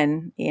than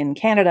men in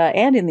Canada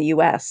and in the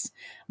US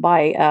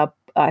by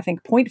I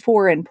think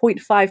 0.4 and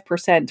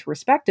 0.5%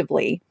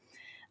 respectively.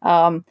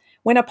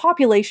 When a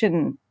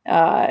population,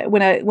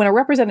 when a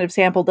representative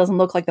sample doesn't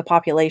look like the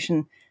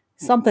population,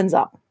 something's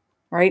up,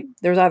 right?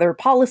 There's either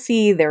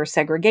policy, there's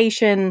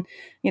segregation,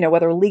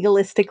 whether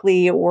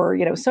legalistically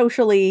or,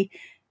 socially.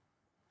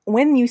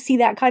 When you see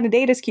that kind of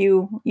data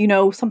skew,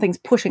 something's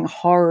pushing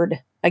hard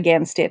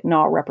against it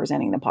not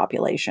representing the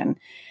population.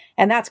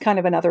 And that's kind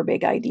of another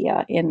big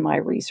idea in my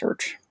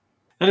research.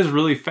 That is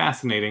really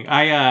fascinating.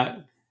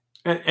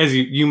 As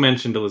you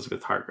mentioned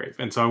Elizabeth Hargrave,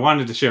 and so I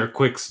wanted to share a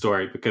quick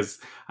story because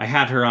I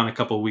had her on a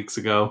couple of weeks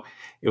ago.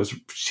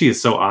 She is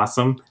so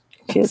awesome.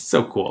 She is.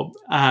 So cool.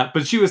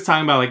 But she was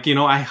talking about, like,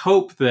 I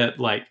hope that,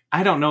 like,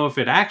 I don't know if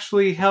it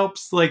actually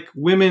helps, like,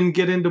 women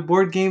get into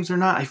board games or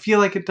not. I feel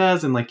like it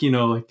does. And, like,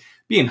 like,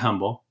 being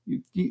humble,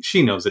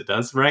 she knows it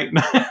does, right?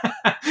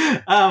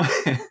 um,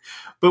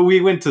 but we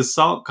went to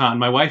SaltCon,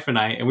 my wife and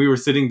I, and we were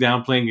sitting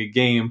down playing a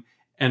game,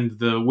 and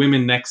the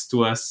women next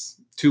to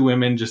us, two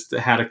women, just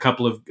had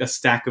a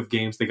stack of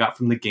games they got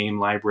from the game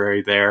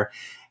library there,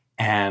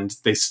 and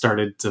they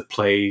started to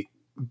play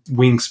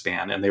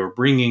Wingspan, and they were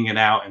bringing it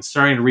out and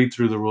starting to read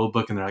through the rule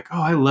book, and they're like,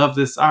 oh, I love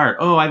this art,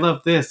 oh, I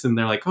love this, and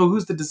they're like, oh,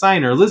 who's the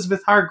designer?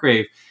 Elizabeth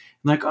Hargrave.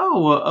 And like,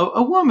 oh,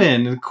 a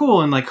woman, and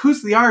cool, and like,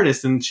 who's the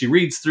artist? And she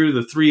reads through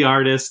the three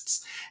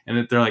artists,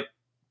 and they're like,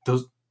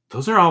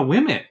 those are all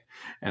women.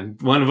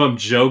 And one of them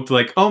joked,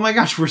 like, oh my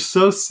gosh, we're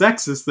so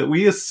sexist that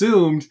we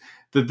assumed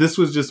that this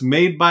was just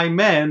made by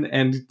men,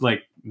 and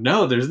like,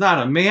 no, there's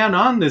not a man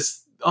on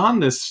this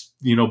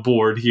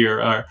board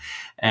here.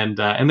 And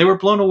they were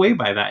blown away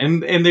by that,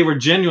 and they were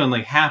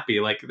genuinely happy.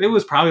 Like, it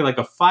was probably like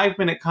a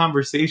 5-minute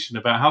conversation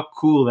about how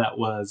cool that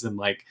was,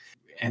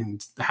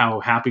 and how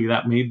happy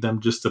that made them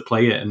just to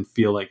play it and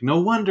feel like, no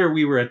wonder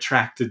we were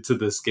attracted to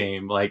this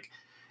game. Like,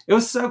 it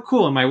was so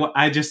cool. And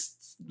I just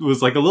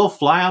was like a little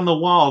fly on the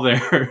wall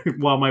there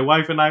while my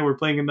wife and I were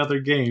playing another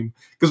game,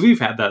 because we've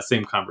had that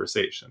same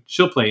conversation.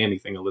 She'll play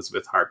anything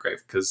Elizabeth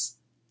Hargrave because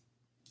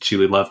she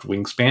loved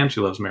Wingspan.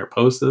 She loves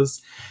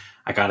Mariposas.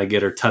 I got to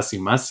get her Tussie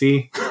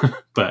Mussy.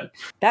 But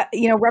that,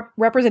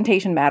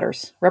 representation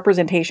matters.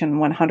 Representation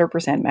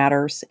 100%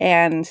 matters.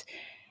 And,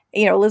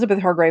 Elizabeth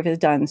Hargrave has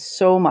done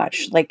so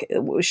much. Like,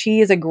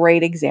 she is a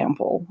great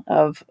example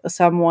of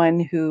someone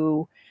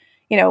who,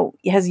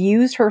 has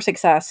used her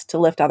success to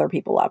lift other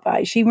people up.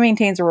 She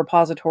maintains a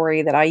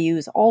repository that I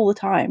use all the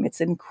time.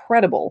 It's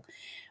incredible,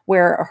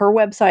 where her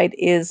website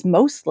is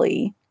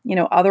mostly,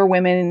 other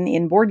women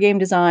in board game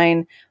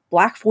design,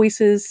 Black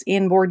voices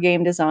in board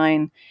game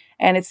design.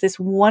 And it's this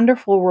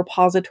wonderful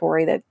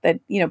repository that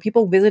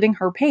people visiting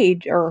her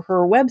page or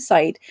her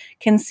website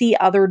can see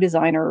other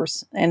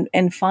designers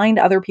and find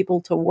other people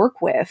to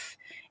work with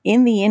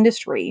in the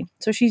industry.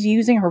 So she's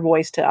using her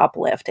voice to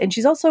uplift. And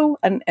she's also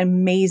an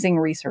amazing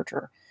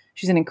researcher.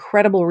 She's an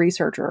incredible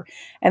researcher.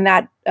 And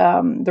that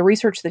the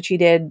research that she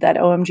did, that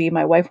OMG,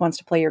 My Wife Wants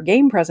to Play Your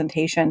Game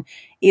presentation,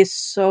 is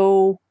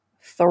so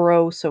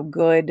thorough, so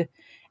good.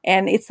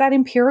 And it's that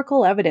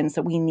empirical evidence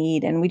that we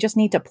need. And we just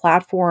need to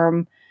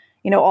platform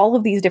all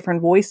of these different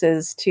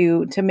voices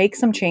to make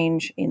some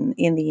change in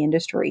the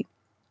industry.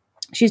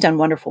 She's done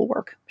wonderful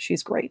work.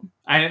 She's great.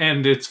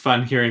 And it's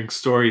fun hearing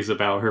stories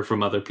about her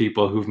from other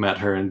people who've met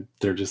her, and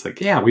they're just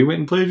like, yeah, we went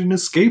and played an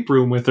escape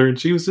room with her, and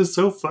she was just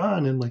so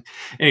fun. And like,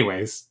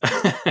 anyways,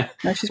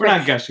 no, we're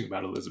not gushing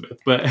about Elizabeth,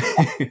 but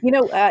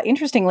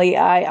interestingly,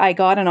 I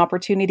got an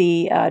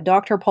opportunity.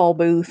 Dr. Paul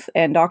Booth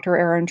and Dr.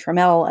 Aaron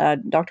Trammell.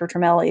 Dr.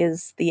 Trammell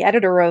is the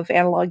editor of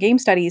Analog Game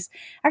Studies.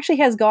 Actually,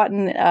 has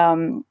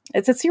gotten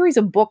it's a series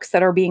of books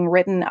that are being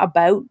written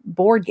about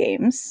board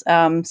games.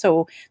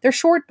 So they're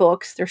short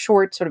books. They're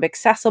short, sort of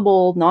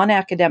accessible,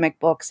 non-academic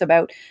books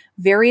about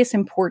various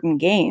important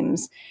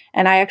games.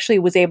 And I actually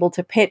was able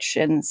to pitch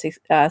and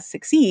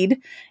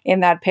succeed in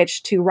that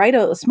pitch to write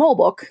a small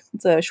book.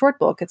 It's a short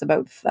book. It's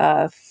about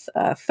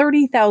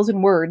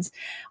 30,000 words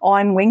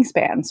on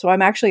Wingspan. So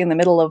I'm actually in the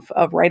middle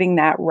of writing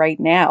that right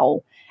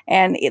now.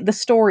 And the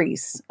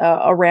stories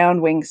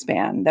around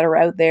Wingspan that are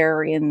out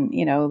there in,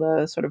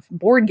 the sort of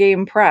board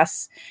game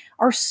press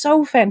are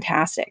so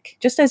fantastic.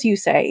 Just as you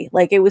say,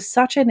 like, it was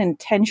such an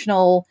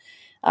intentional,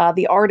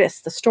 the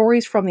artists, the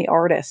stories from the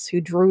artists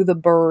who drew the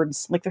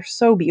birds, like, they're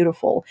so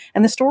beautiful.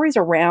 And the stories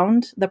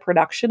around the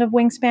production of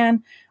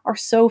Wingspan are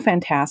so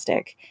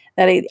fantastic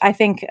that I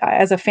think,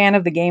 as a fan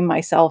of the game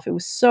myself, it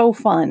was so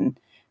fun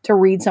to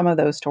read some of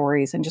those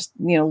stories and just,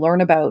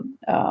 learn about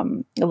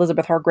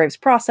Elizabeth Hargrave's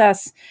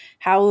process,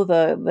 how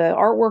the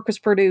artwork was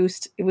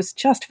produced. It was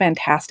just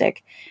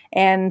fantastic.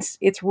 And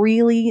it's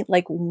really,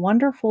 like,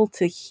 wonderful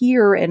to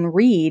hear and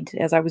read,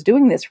 as I was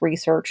doing this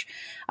research,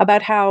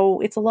 about how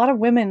it's a lot of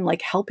women,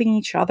 like, helping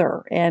each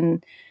other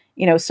and,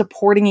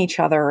 supporting each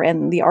other,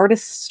 and the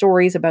artist's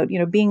stories about,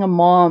 being a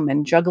mom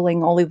and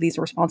juggling all of these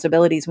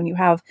responsibilities when you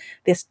have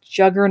this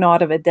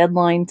juggernaut of a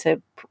deadline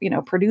to,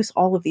 produce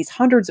all of these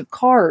hundreds of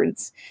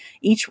cards.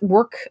 Each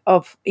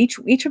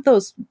of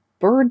those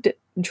bird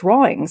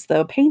drawings,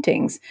 the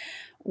paintings,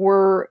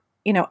 were,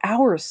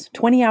 hours,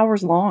 20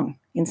 hours long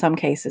in some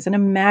cases. And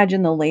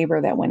imagine the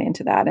labor that went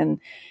into that. And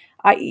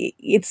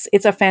it's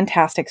a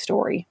fantastic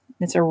story.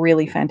 It's a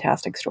really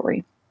fantastic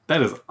story.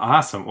 That is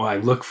awesome. Well, I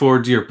look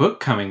forward to your book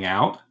coming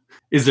out.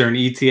 Is there an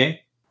ETA?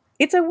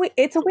 It's a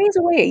ways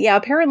away. Yeah,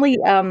 apparently,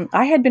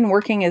 I had been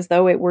working as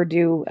though it were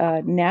due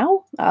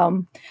now,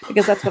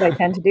 because that's what I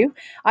tend to do.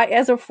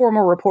 As a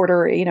former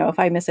reporter, if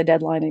I miss a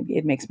deadline,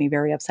 it makes me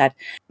very upset.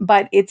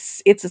 But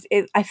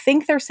I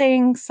think they're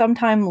saying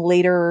sometime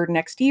later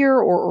next year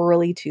or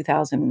early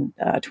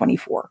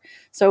 2024.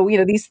 So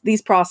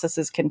these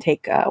processes can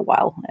take a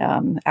while.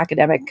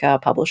 Academic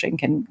publishing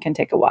can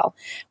take a while,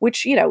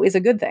 which is a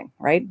good thing,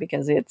 right?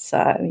 Because it's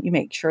you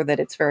make sure that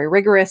it's very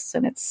rigorous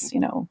and it's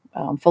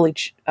fully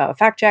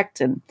fact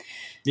checked and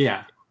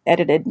Yeah.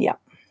 edited. Yeah.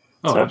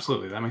 Oh, So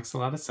absolutely. That makes a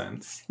lot of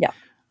sense. yeah.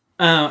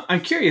 I'm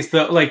curious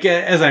though, like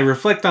as I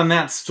reflect on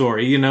that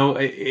story,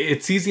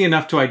 it's easy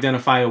enough to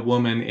identify a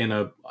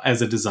woman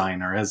as a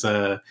designer, as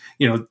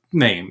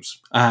names.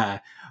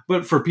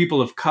 But for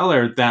people of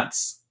color,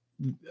 that's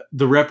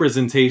the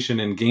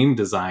representation in game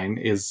design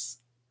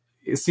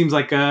it seems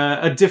like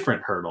a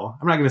different hurdle.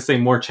 I'm not going to say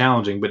more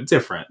challenging, but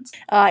different.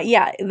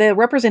 Yeah, the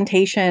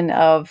representation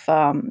of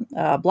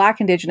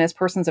Black, Indigenous,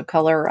 persons of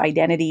color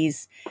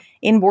identities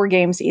in board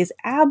games is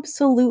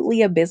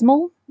absolutely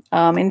abysmal.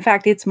 In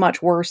fact, it's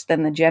much worse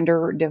than the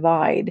gender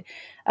divide.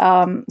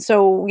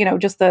 So,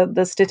 just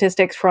the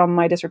statistics from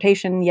my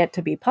dissertation yet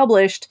to be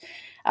published.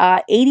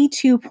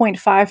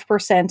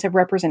 82.5% of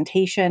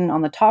representation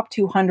on the top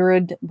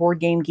 200 Board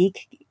Game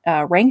Geek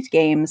ranked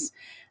games.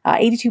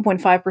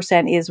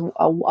 82.5% is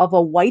of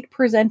a white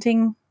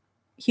presenting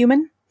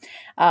human.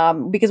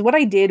 Because what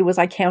I did was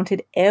I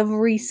counted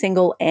every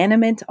single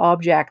animate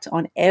object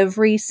on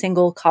every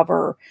single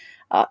cover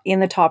in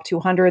the top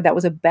 200. That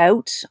was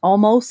about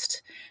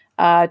almost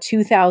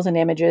 2,000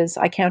 images.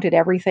 I counted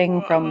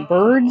everything from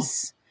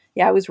birds.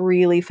 Yeah, it was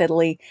really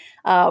fiddly.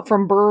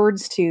 From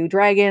birds to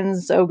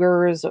dragons,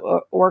 ogres,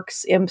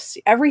 orcs, imps,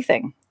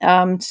 everything.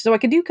 So I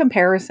could do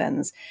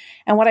comparisons.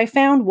 And what I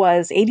found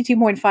was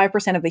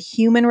 82.5% of the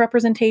human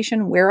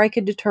representation where I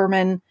could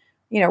determine,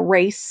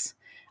 race,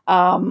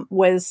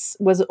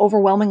 was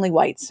overwhelmingly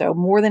white, so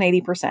more than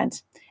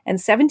 80%. And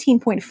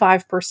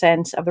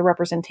 17.5% of the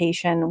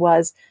representation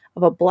was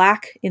of a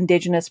Black,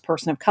 Indigenous,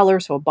 person of color,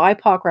 so a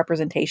BIPOC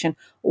representation,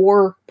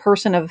 or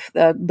person of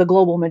the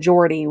global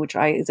majority, which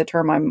is a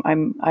term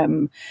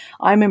I'm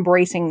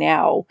embracing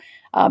now.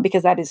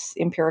 Because that is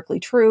empirically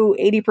true.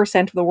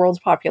 80% of the world's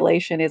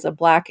population is a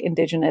Black,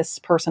 Indigenous,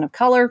 person of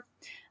color.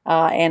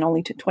 And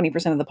only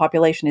 20% of the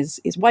population is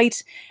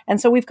white.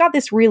 And so we've got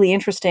this really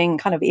interesting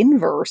kind of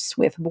inverse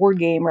with board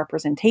game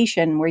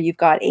representation where you've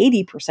got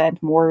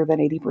 80%, more than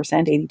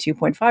 80%,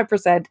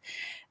 82.5%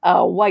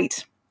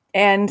 white.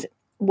 And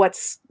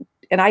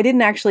I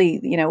didn't actually,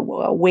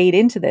 wade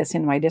into this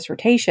in my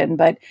dissertation,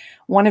 but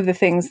one of the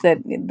things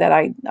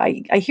that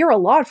I hear a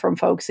lot from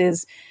folks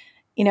is,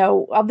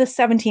 of the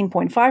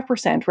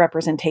 17.5%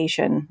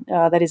 representation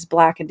that is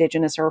Black,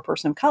 Indigenous, or a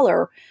person of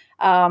color,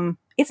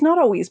 it's not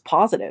always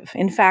positive.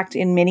 In fact,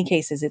 in many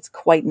cases, it's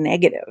quite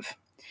negative.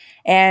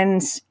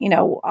 And,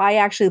 I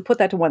actually put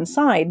that to one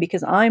side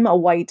because I'm a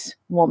white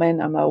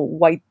woman. I'm a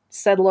white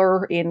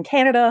settler in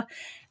Canada.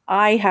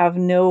 I have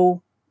I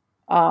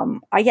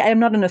am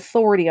not an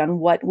authority on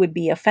what would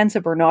be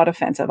offensive or not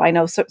offensive. I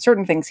know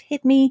certain things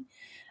hit me.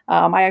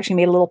 I actually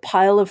made a little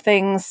pile of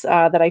things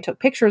that I took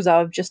pictures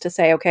of just to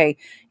say, okay,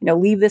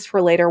 leave this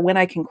for later when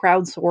I can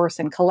crowdsource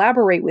and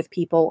collaborate with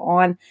people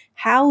on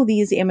how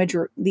these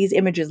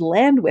images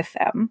land with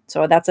them.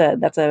 So that's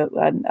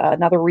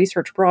another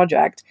research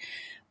project.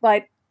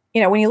 But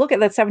when you look at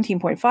that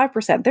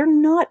 17.5%, they're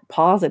not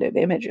positive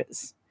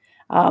images.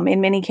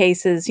 In many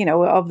cases,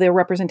 of the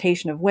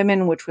representation of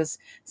women, which was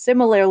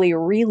similarly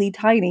really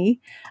tiny,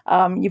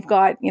 you've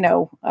got,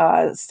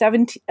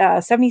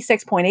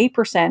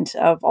 76.8%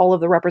 of all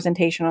of the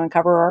representation on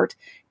cover art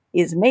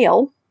is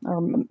male,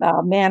 or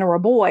a man or a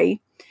boy,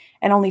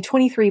 and only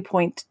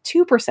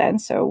 23.2%,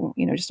 so,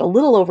 just a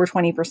little over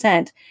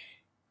 20%,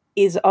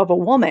 is of a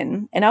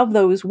woman. And of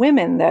those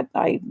women that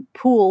I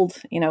pooled,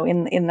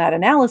 in that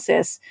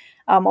analysis,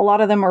 a lot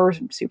of them are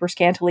super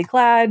scantily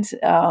clad.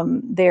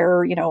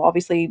 They're,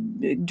 obviously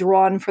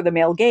drawn for the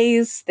male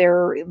gaze.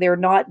 They're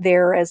not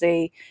there as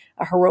a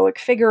heroic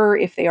figure.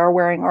 If they are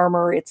wearing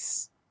armor,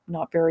 it's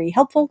not very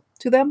helpful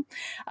to them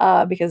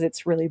because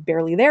it's really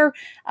barely there.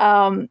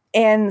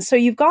 And so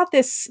you've got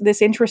this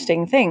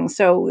interesting thing.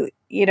 So,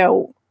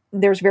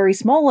 there's very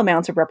small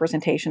amounts of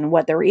representation.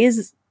 What there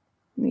is,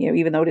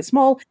 even though it is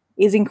small,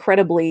 is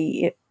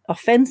incredibly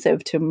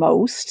offensive to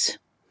most.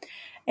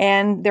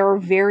 And there are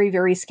very,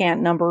 very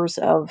scant numbers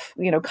of,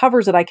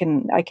 covers that I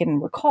can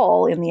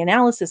recall in the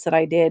analysis that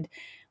I did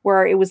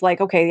where it was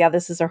like, okay, yeah,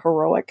 this is a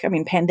heroic. I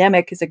mean,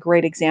 Pandemic is a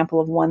great example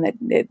of one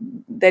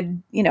that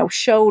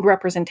showed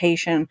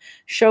representation,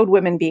 showed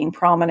women being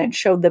prominent,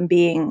 showed them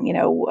being,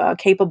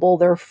 capable,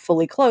 they're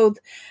fully clothed,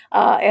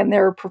 and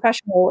they're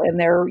professional and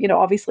they're,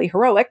 obviously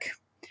heroic.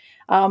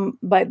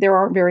 But there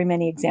aren't very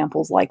many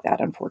examples like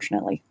that,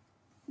 unfortunately.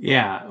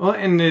 Yeah. Well,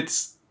 and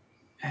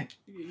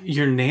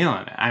you're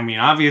nailing it. I mean,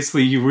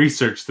 obviously you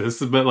researched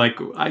this, but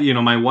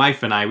my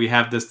wife and I, we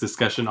have this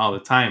discussion all the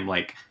time.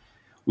 Like,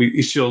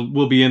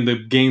 we'll be in the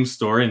game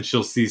store and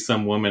she'll see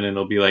some woman and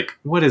it'll be like,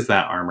 what is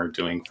that armor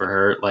doing for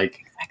her?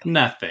 Like, Exactly.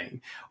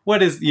 nothing.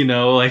 What is,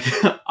 like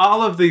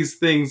all of these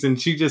things. And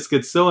she just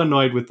gets so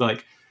annoyed with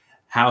like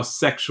how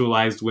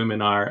sexualized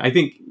women are. I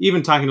think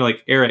even talking to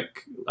like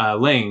Eric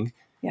Lang,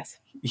 Yes.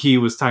 he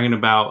was talking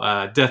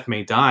about Death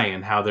May Die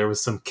and how there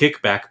was some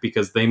kickback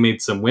because they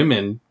made some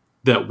women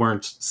that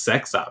weren't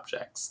sex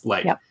objects,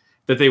 like Yep.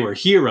 that they were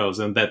heroes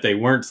and that they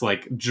weren't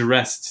like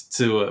dressed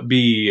to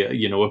be,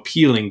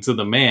 appealing to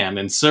the man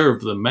and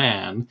serve the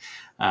man.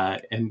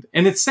 And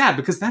it's sad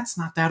because that's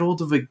not that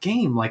old of a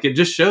game. Like it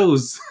just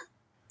shows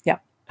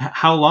Yep.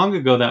 how long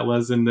ago that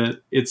was, and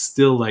that it's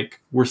still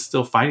like we're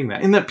still fighting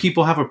that, and that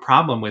people have a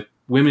problem with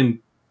women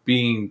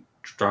being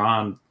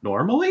drawn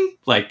normally.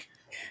 Like,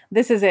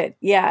 This is it.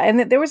 Yeah.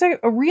 And there was a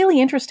really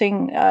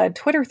interesting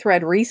Twitter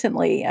thread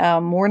recently.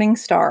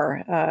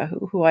 Morningstar,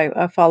 who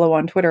I follow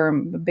on Twitter,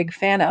 I'm a big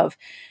fan of.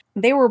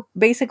 They were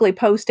basically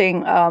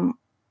posting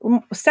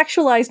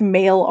sexualized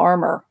male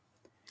armor.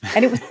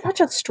 And it was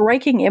such a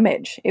striking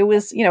image. It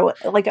was,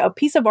 like a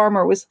piece of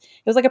armor it was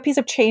like a piece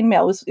of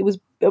chainmail. It was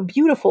a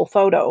beautiful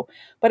photo,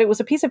 but it was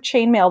a piece of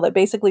chainmail that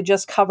basically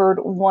just covered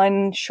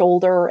one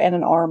shoulder and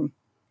an arm,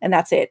 and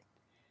that's it.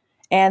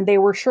 And they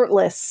were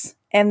shirtless,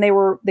 and they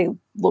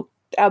looked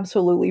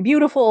absolutely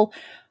beautiful,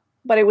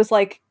 but it was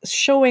like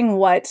showing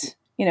what,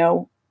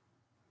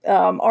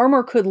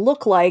 armor could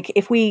look like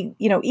if we,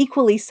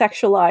 equally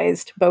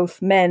sexualized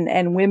both men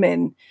and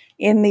women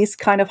in these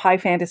kind of high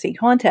fantasy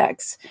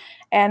contexts.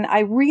 And I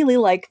really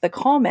like the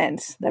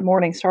comment that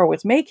Morningstar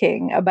was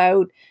making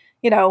about,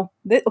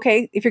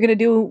 okay, if you're going to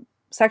do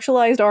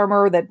sexualized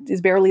armor that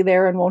is barely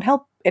there and won't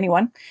help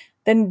anyone,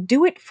 then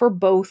do it for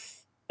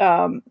both,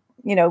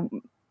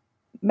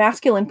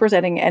 masculine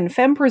presenting and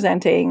femme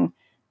presenting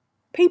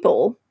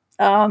people,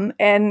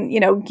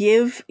 and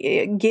give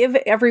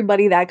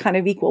everybody that kind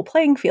of equal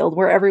playing field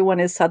where everyone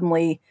is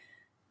suddenly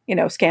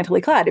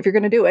scantily clad. If you're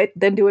going to do it,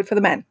 then do it for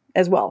the men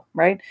as well,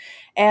 right?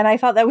 And I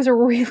thought that was a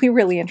really,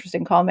 really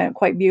interesting comment,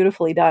 quite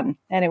beautifully done,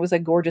 and it was a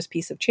gorgeous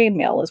piece of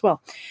chainmail as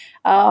well.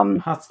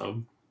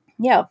 awesome.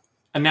 Yeah.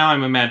 And now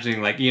I'm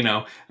imagining like,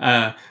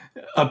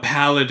 a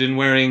paladin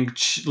wearing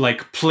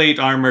like plate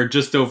armor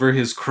just over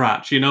his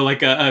crotch,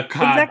 like a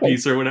cod Exactly.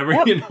 piece or whatever,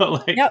 Yep.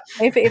 like. Yep.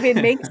 If it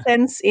makes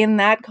sense in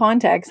that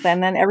context,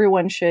 then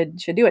everyone should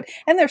do it.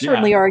 And there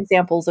certainly are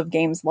examples of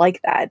games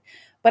like that.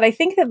 But I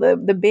think that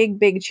the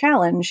big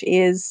challenge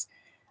is,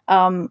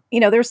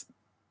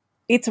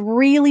 it's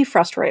really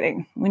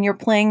frustrating when you're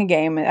playing a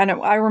game. And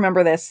I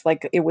remember this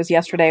like it was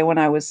yesterday when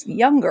I was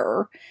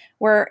younger,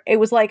 where it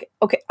was like,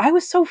 okay, I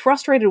was so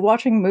frustrated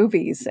watching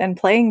movies and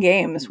playing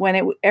games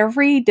when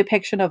every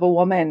depiction of a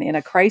woman in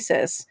a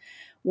crisis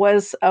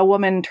was a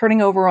woman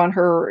turning over on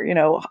her,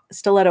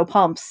 stiletto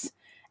pumps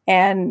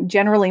and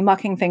generally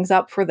mucking things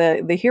up for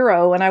the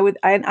hero. And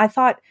I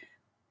thought,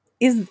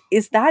 is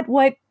that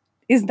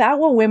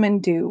what women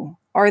do?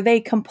 Are they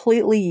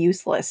completely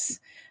useless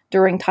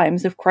during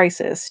times of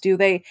crisis? Do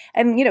they?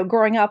 And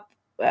growing up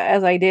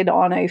as I did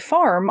on a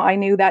farm, I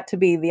knew that to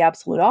be the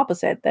absolute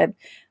opposite. That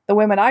the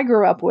women I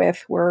grew up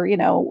with were,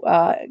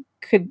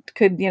 could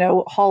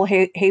haul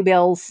hay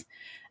bales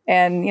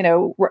and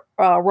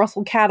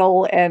rustle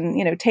cattle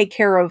and take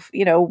care of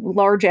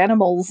large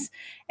animals,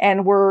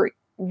 and were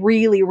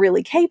really,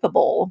 really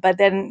capable. But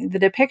then the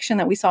depiction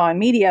that we saw in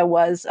media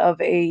was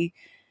of a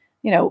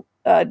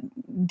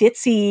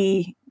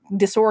ditzy,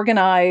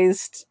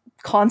 disorganized,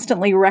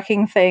 constantly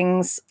wrecking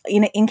things,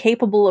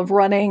 incapable of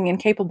running,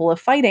 incapable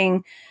of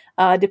fighting,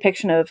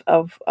 depiction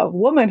of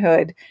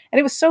womanhood. And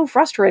it was so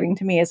frustrating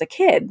to me as a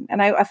kid.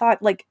 And I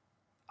thought, like,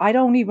 I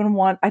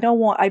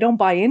don't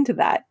buy into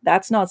that.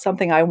 That's not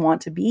something I want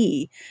to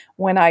be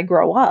when I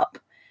grow up.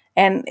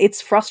 And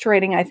it's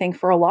frustrating, I think,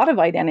 for a lot of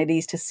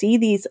identities to see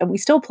these. We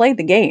still play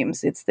the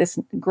games. It's this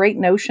great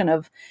notion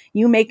of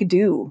you make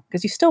do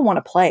because you still want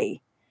to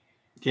play.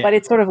 Yeah. But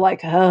it's sort of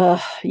like,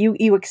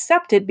 you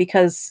accept it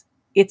because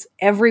it's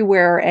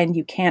everywhere and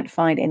you can't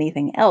find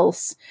anything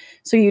else.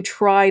 So you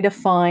try to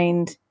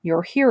find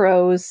your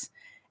heroes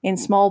in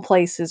small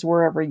places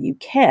wherever you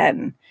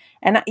can.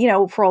 And,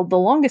 for the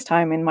longest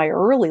time in my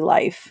early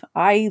life,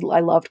 I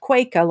loved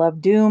Quake. I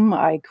loved Doom.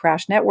 I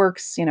crashed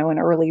networks, in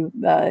early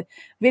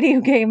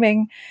video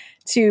gaming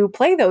to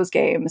play those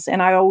games.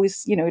 And I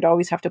always, you'd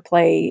always have to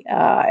play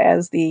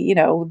as the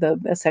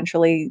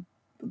essentially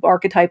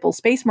archetypal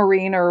space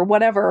marine or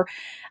whatever.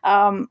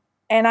 And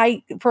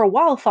I, for a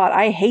while, thought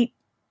I hate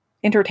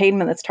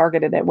entertainment that's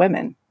targeted at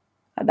women.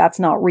 That's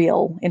not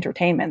real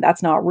entertainment.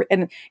 That's not,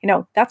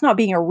 that's not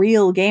being a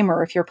real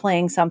gamer if you're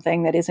playing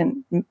something that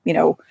isn't,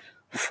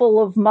 full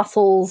of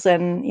muscles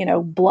and,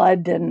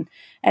 blood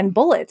and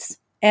bullets.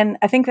 And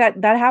I think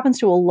that happens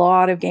to a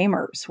lot of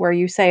gamers where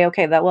you say,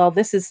 okay,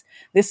 this is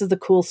the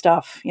cool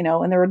stuff,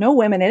 and there are no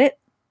women in it,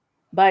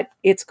 but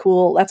it's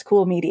cool. That's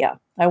cool media.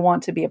 I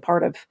want to be a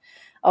part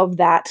of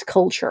that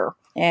culture.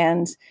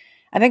 And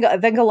I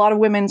think a lot of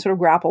women sort of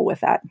grapple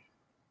with that.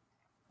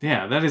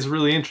 Yeah, that is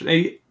really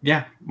interesting.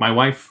 Yeah, my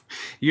wife,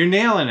 you're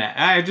nailing it.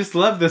 I just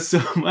love this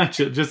so much.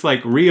 It just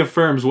like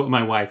reaffirms what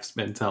my wife's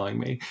been telling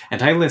me.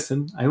 And I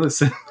listen.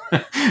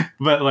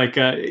 But like,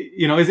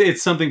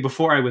 it's something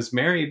before I was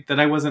married that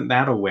I wasn't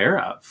that aware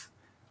of.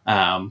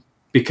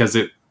 Because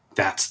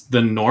that's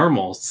the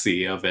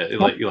normalcy of it.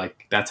 Yep.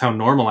 Like that's how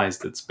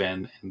normalized it's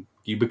been. And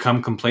you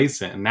become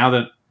complacent. And now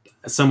that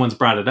someone's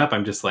brought it up,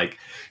 I'm just like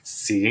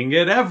seeing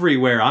it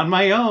everywhere on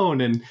my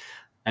own.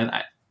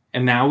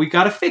 And now we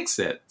got to fix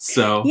it.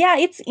 So Yeah,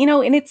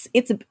 and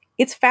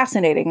it's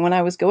fascinating. When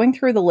I was going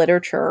through the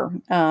literature,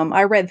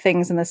 I read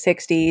things in the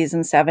 60s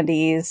and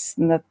 70s,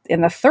 in the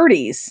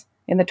 30s,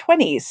 in the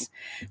 20s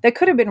that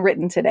could have been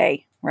written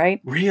today,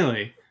 right?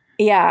 really,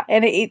 Yeah,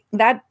 and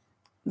that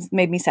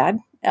made me sad.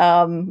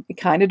 It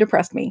kind of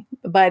depressed me.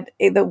 But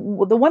the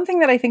one thing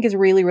that I think is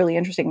really, really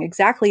interesting,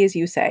 exactly as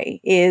you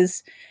say,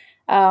 is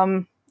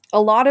a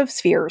lot of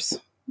spheres.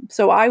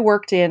 So I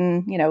worked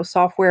in,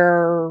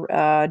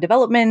 software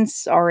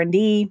developments,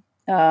 R&D.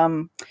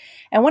 And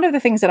one of the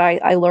things that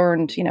I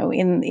learned,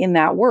 in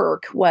that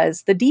work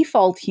was the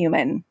default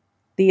human,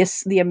 the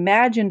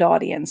imagined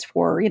audience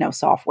for,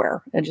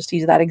 software, and just to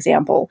use that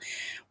example,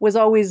 was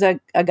always a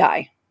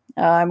guy.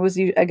 Was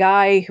a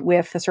guy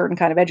with a certain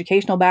kind of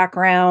educational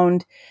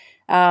background.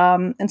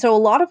 And so a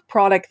lot of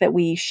product that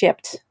we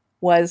shipped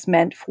was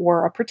meant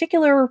for a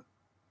particular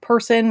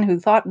person who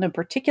thought in a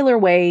particular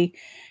way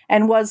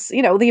and was,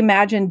 the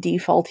imagined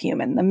default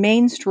human, the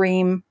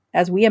mainstream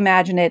as we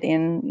imagine it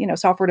in,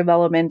 software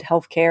development,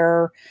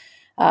 healthcare,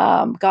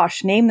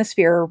 name the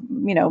sphere,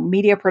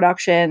 media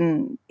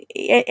production,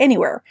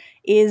 anywhere,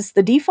 is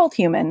the default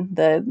human,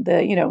 the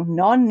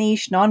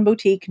non-niche,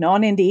 non-boutique,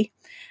 non-indie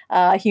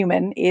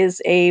human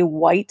is a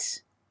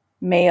white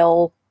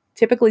male,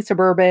 typically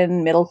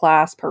suburban,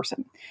 middle-class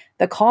person.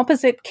 The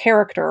composite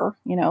character,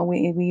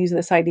 we use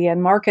this idea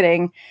in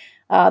marketing,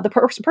 the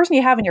person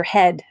you have in your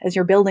head as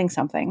you're building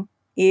something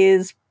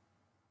is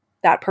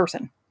that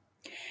person.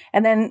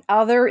 And then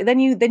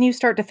you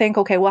start to think,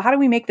 okay, well, how do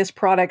we make this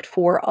product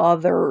for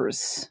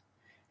others?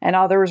 And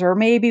others, or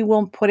maybe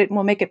we'll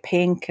make it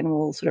pink and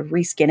we'll sort of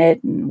reskin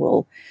it and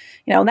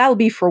and that'll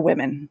be for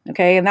women.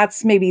 Okay. And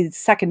that's maybe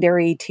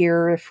secondary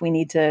tier if we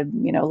need to,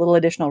 a little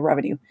additional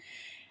revenue.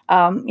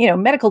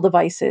 Medical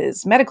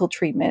devices, medical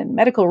treatment,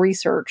 medical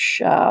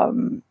research,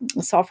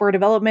 software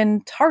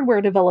development,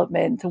 hardware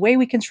development, the way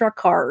we construct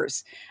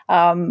cars,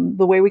 the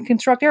way we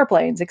construct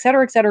airplanes, et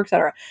cetera, et cetera, et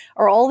cetera,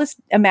 are all this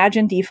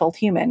imagined default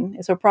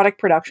human. So product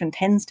production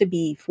tends to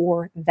be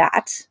for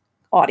that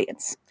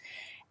audience.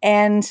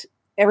 And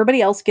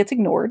everybody else gets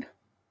ignored,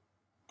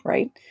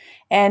 right?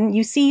 And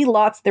you see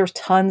there's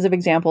tons of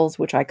examples,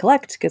 which I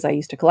collect because I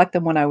used to collect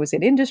them when I was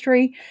in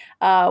industry,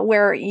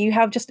 where you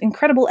have just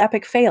incredible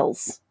epic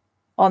fails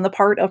on the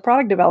part of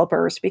product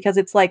developers because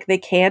it's like they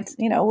can't,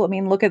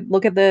 look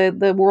at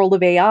the world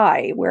of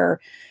AI where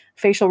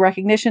facial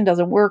recognition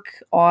doesn't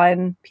work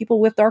on people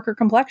with darker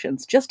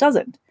complexions, just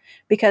doesn't,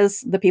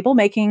 because the people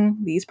making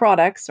these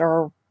products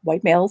are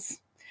white males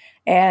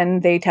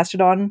and they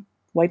tested on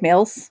white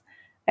males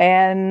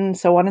and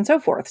so on and so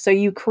forth. So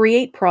you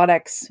create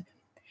products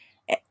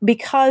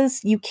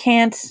because you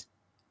can't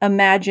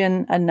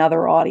imagine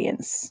another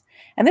audience.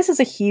 And this is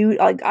a huge,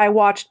 I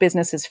watched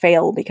businesses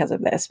fail because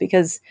of this,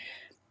 because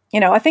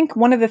I think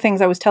one of the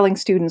things I was telling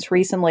students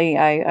recently,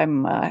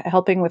 I'm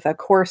helping with a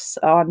course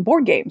on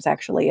board games,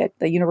 actually, at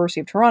the University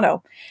of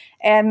Toronto.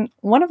 And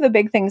one of the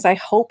big things I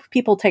hope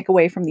people take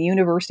away from the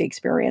university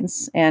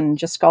experience and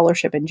just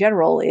scholarship in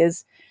general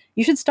is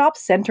you should stop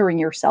centering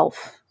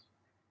yourself.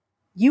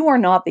 You are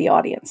not the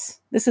audience.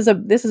 This is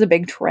a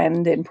big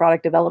trend in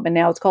product development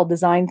now. It's called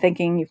design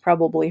thinking. You've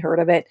probably heard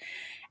of it.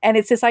 And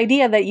it's this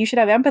idea that you should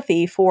have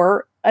empathy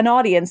for an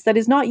audience that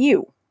is not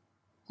you,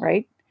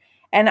 right?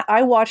 And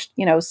I watched,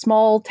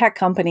 small tech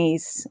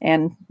companies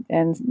and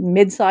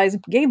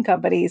mid-sized game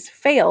companies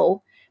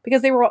fail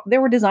because they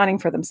were designing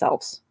for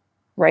themselves,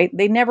 right?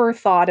 They never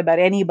thought about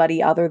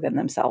anybody other than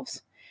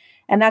themselves.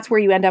 And that's where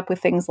you end up with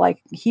things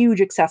like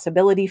huge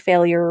accessibility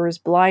failures,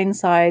 blind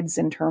sides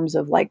in terms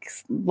of like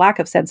lack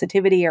of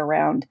sensitivity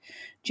around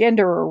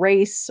gender or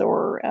race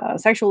or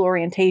sexual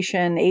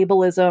orientation,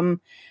 ableism.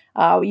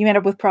 You end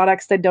up with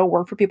products that don't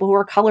work for people who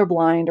are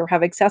colorblind or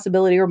have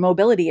accessibility or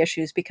mobility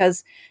issues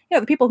because,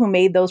 the people who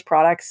made those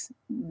products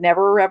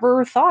never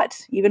ever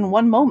thought even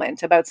one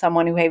moment about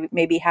someone who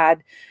maybe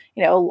had,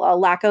 a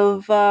lack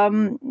of,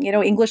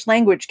 English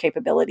language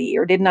capability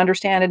or didn't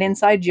understand an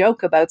inside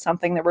joke about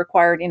something that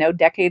required,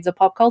 decades of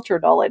pop culture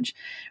knowledge,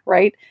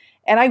 right?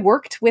 And I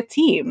worked with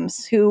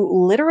teams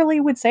who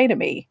literally would say to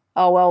me,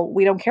 oh, well,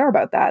 we don't care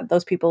about that.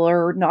 Those people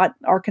are not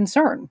our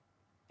concern.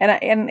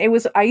 And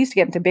I used to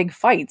get into big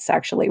fights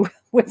actually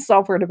with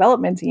software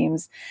development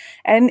teams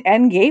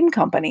and game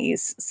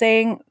companies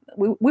saying,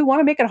 we want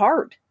to make it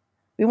hard.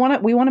 We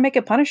want to make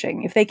it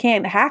punishing. If they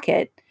can't hack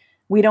it,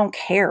 we don't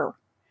care.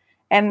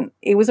 And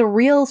it was a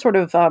real sort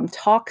of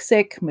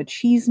toxic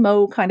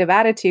machismo kind of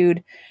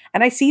attitude.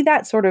 And I see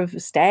that sort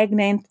of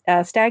stagnating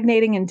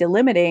and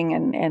delimiting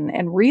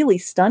and really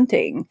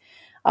stunting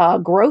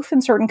growth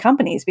in certain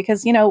companies.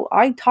 Because,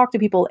 I talk to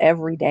people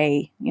every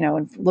day,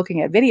 and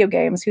looking at video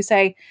games who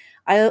say,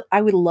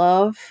 I would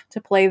love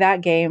to play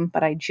that game,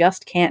 but I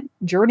just can't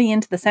journey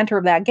into the center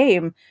of that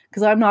game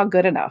because I'm not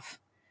good enough.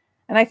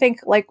 And I think,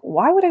 like,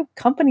 why would a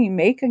company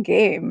make a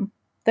game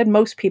that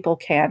most people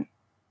can't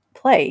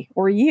play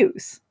or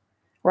use?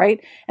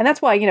 Right. And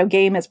that's why,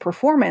 game as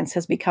performance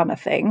has become a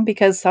thing,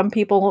 because some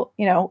people,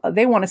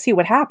 they want to see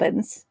what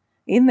happens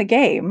in the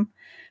game,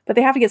 but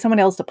they have to get someone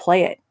else to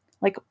play it.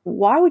 Like,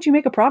 why would you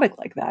make a product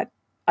like that?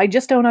 I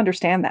just don't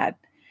understand that.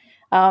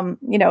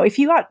 If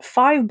you got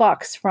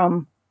 $5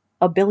 from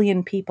a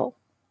billion people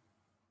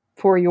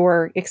for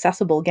your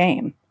accessible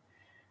game,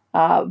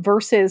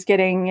 versus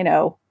getting,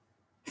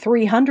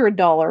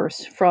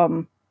 $300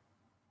 from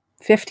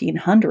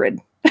 1,500,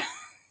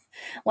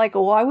 like,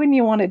 why wouldn't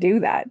you want to do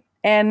that?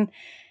 And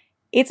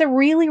it's a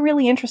really,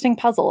 really interesting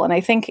puzzle. And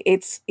I think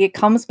it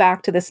comes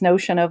back to this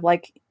notion of,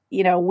 like,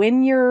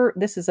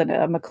 this is a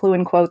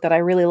McLuhan quote that I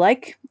really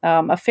like.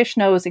 A fish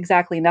knows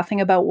exactly nothing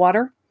about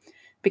water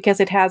because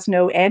it has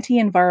no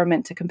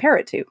anti-environment to compare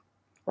it to,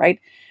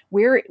 right?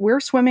 We're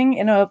swimming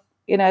in the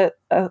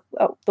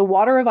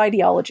water of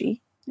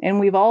ideology, and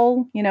we've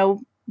all,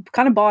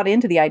 kind of bought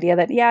into the idea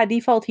that, yeah,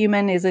 default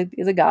human is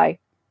a guy.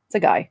 It's a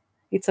guy.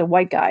 It's a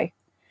white guy.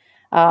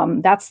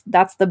 That's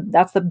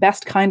the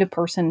best kind of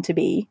person to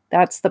be.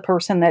 That's the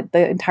person that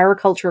the entire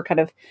culture kind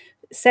of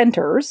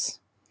centers.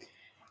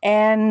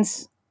 And,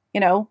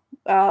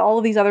 all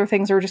of these other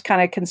things are just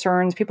kind of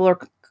concerns.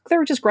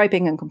 They're just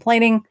griping and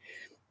complaining.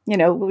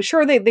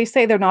 Sure, they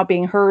say they're not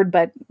being heard,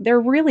 but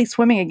they're really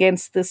swimming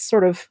against this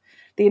sort of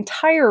the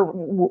entire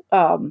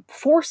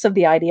force of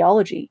the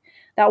ideology,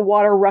 that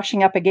water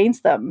rushing up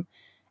against them.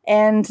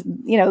 And,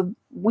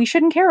 we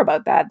shouldn't care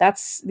about that.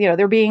 That's,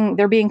 they're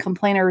being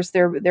complainers.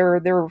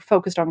 They're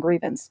focused on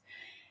grievance.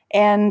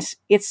 And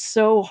it's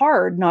so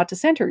hard not to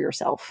center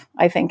yourself.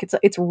 I think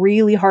it's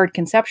really hard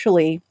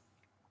conceptually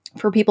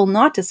for people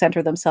not to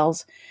center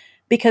themselves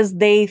because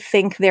they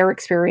think their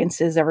experience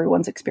is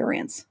everyone's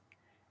experience.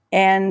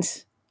 And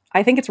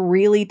I think it's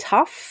really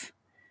tough.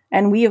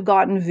 And we have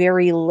gotten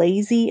very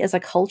lazy as a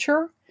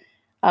culture.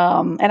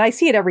 And I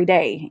see it every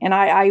day. And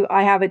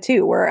I have it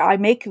too, where I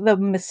make the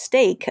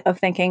mistake of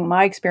thinking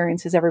my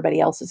experience is everybody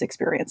else's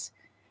experience.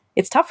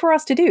 It's tough for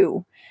us to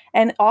do.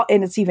 And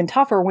it's even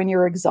tougher when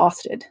you're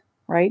exhausted,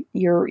 right?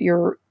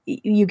 You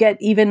get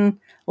even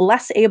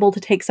less able to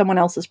take someone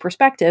else's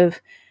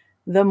perspective.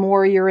 The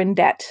more you're in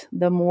debt,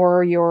 the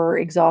more you're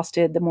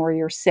exhausted, the more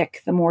you're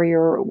sick, the more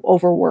you're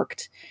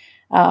overworked.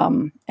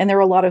 And there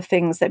are a lot of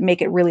things that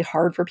make it really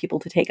hard for people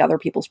to take other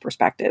people's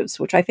perspectives,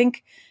 which I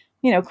think,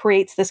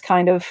 creates this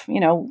kind of,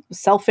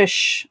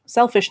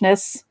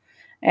 selfishness,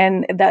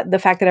 and that the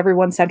fact that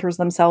everyone centers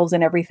themselves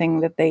in everything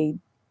that they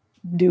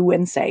do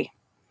and say.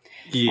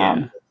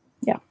 Yeah.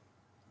 Yeah.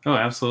 Oh,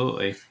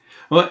 absolutely.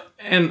 Well,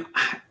 and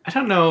I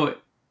don't know,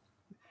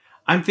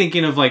 I'm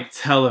thinking of like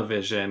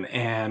television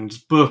and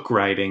book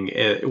writing.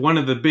 One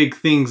of the big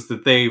things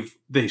that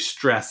they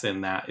stress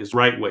in that is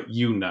write what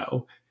you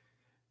know.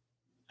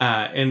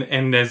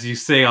 And as you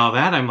say all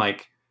that, I'm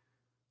like,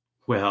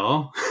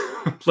 well,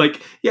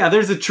 like, yeah,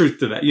 there's a truth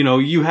to that.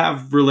 You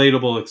have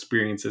relatable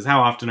experiences.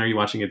 How often are you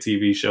watching a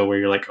TV show where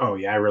you're like, oh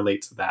yeah, I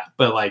relate to that?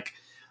 But like,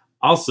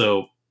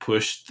 also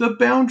push the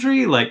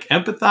boundary, like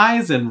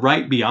empathize and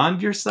write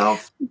beyond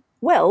yourself.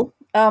 Well,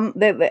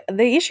 the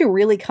issue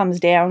really comes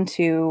down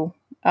to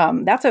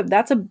that's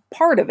a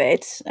part of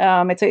it.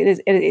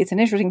 It's an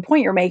interesting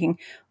point you're making.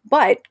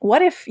 But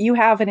what if you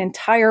have an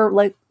entire,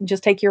 like,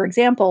 just take your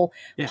example,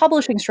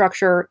 publishing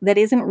structure that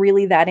isn't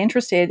really that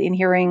interested in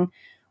hearing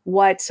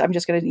what, I'm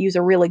just going to use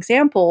a real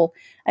example,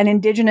 an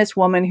Indigenous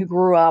woman who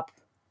grew up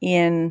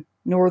in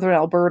northern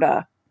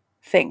Alberta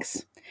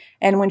thinks.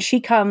 And when she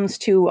comes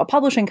to a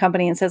publishing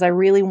company and says, I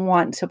really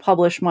want to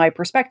publish my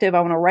perspective,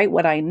 I want to write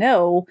what I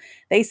know,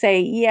 they say,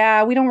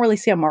 yeah, we don't really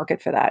see a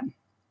market for that.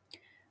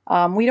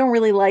 We don't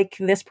really like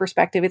this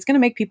perspective. It's going to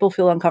make people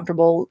feel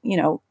uncomfortable,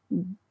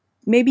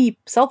 maybe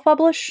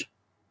self-publish,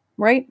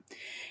 right?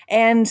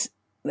 And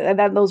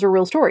those are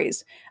real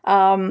stories.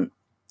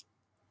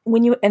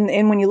 When you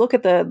look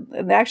at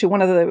actually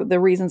one of the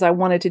reasons I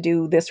wanted to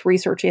do this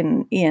research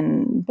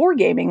in board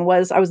gaming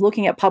was I was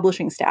looking at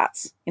publishing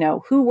stats.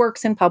 Who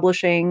works in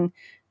publishing?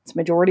 It's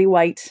majority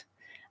white,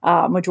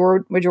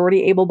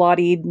 majority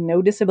able-bodied,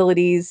 no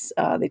disabilities.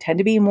 They tend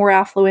to be more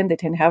affluent. They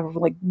tend to have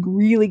like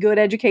really good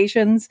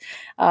educations,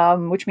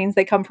 which means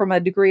they come from a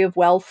degree of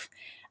wealth.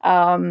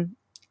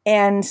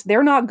 And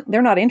they're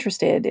not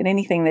interested in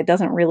anything that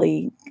doesn't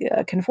really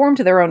conform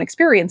to their own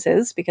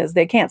experiences because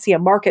they can't see a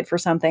market for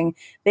something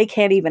they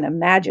can't even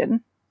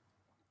imagine.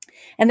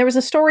 And there was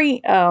a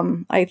story,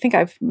 I think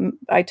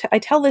I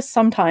tell this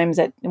sometimes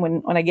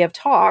when I give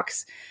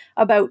talks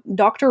about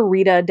Dr.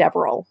 Rita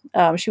Deverell.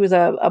 She was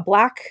a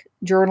Black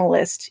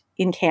journalist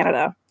in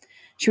Canada.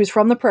 She was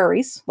from the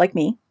prairies, like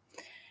me,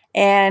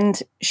 and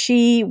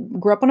she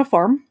grew up on a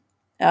farm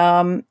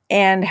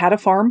and had a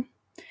farm,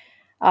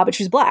 but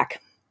she was Black.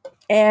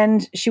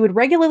 And she would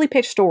regularly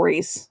pitch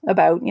stories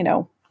about,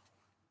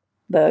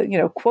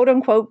 the, quote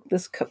unquote,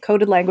 this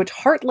coded language,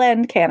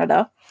 Heartland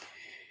Canada.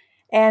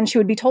 And she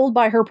would be told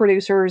by her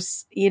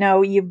producers,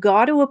 you've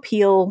got to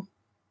appeal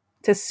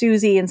to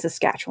Susie in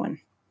Saskatchewan.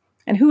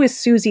 And who is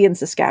Susie in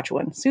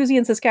Saskatchewan? Susie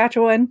in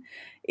Saskatchewan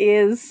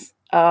is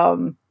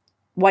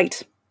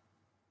white.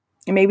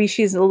 And maybe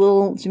she's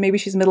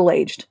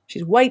middle-aged.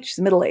 She's white, she's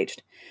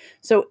middle-aged.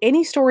 So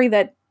any story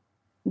that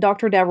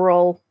Dr.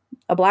 Deverell,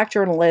 a Black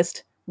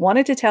journalist,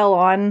 wanted to tell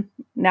on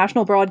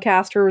national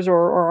broadcasters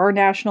or our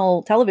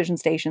national television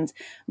stations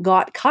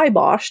got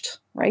kiboshed,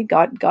 right?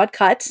 Got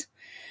cut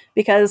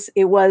because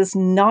it was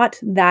not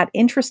that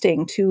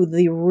interesting to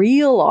the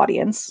real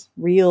audience,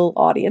 real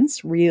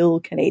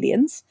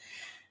Canadians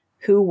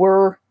who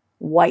were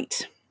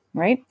white,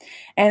 right?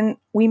 And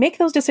we make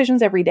those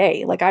decisions every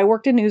day. Like I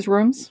worked in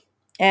newsrooms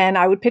and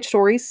I would pitch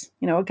stories,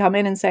 I'd come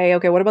in and say,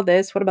 okay, what about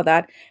this? What about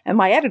that? And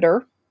my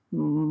editor,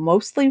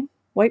 mostly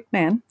white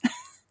man,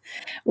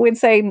 would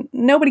say,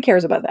 nobody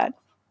cares about that.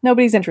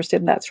 Nobody's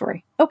interested in that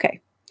story. Okay.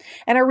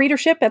 And our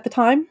readership at the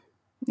time,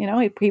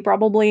 he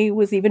probably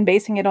was even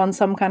basing it on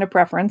some kind of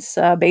preference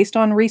based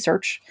on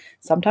research.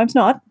 Sometimes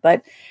not,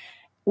 but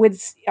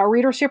our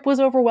readership was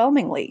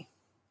overwhelmingly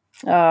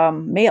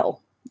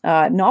male,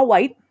 not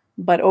white,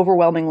 but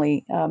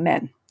overwhelmingly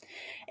men.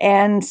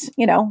 And,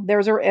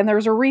 there's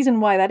a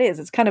reason why that is.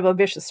 It's kind of a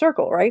vicious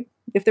circle, right?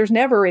 If there's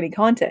never any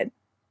content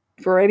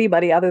for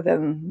anybody other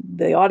than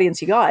the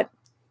audience you got,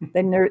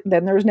 then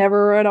there's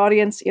never an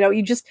audience.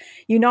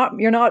 You're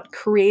not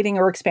creating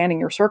or expanding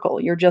your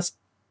circle. You're just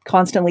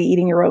constantly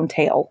eating your own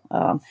tail.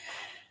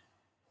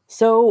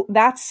 So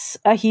that's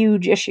a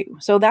huge issue.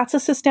 So that's a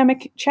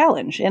systemic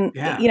challenge. And,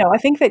 I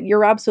think that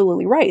you're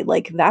absolutely right.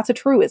 Like that's a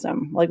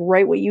truism, like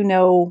write what you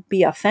know,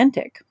 be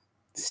authentic,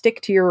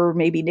 stick to your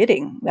maybe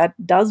knitting. That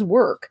does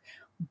work.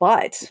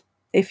 But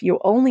if you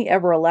only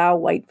ever allow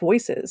white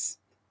voices,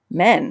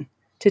 men,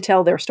 to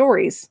tell their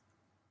stories,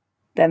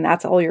 then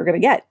that's all you're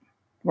going to get.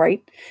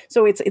 Right.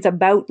 So it's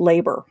about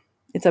labor.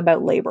 It's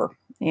about labor,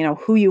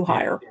 who you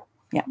hire.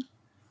 Yeah.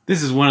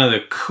 This is one of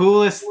the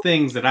coolest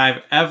things that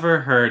I've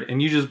ever heard.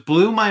 And you just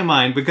blew my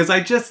mind because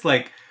I just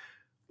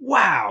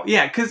wow.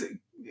 Yeah. Because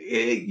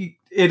it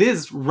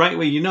is right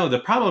way.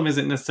 The problem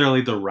isn't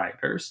necessarily the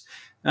writers,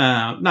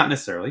 not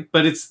necessarily,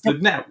 but it's the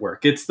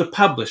network. It's the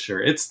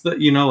publisher. It's the,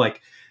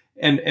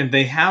 and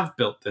they have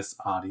built this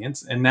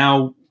audience. And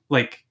now,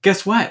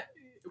 guess what?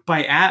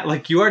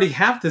 You already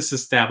have this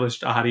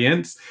established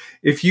audience.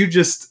 If you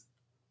just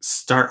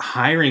start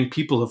hiring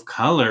people of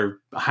color,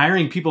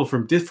 hiring people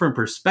from different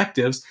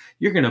perspectives,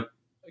 you're going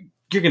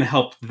to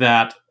help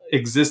that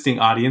existing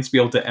audience be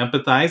able to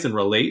empathize and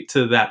relate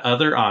to that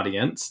other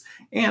audience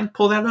and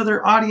pull that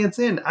other audience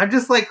in. I'm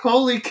just like,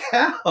 holy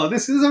cow,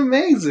 this is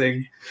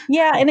amazing.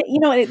 Yeah. And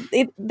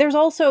there's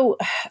also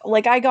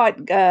I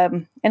got,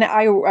 and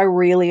I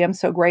really am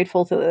so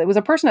grateful it was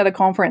a person at a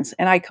conference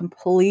and I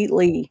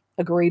completely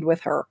agreed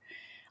with her.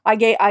 I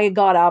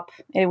got up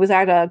and it was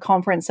at a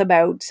conference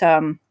about,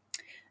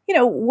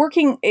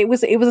 working. It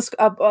was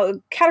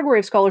a category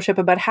of scholarship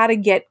about how to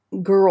get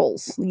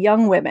girls,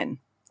 young women,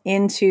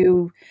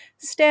 into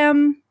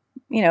STEM.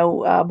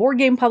 Board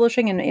game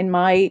publishing in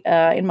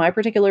my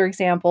particular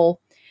example.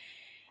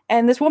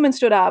 And this woman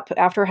stood up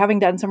after having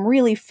done some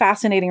really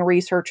fascinating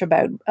research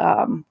about,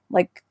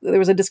 there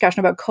was a discussion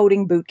about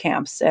coding boot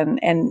camps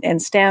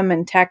and STEM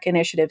and tech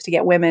initiatives to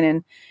get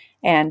women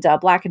and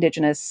Black,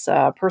 Indigenous,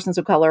 persons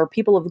of color,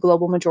 people of the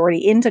global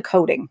majority into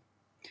coding.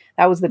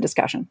 That was the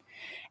discussion.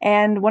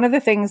 And one of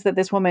the things that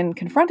this woman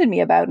confronted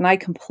me about, and I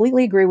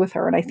completely agree with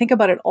her, and I think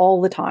about it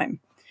all the time.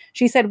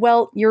 She said,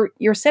 well,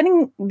 you're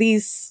sending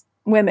these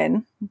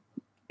women,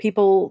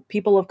 people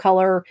of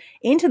color,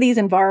 into these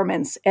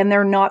environments, and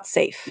they're not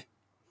safe.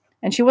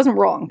 And she wasn't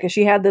wrong because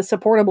she had the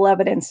supportable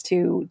evidence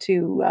to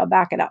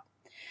back it up.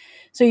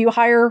 So you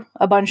hire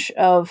a bunch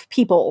of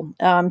people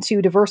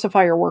to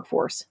diversify your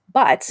workforce,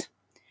 but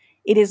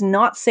it is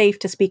not safe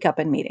to speak up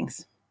in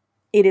meetings.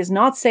 It is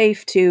not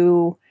safe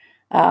to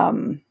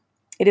bring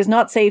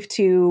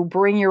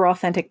your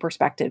authentic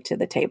perspective to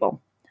the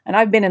table. And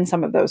I've been in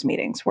some of those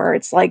meetings where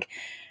it's like,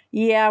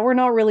 yeah, we're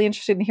not really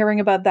interested in hearing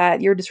about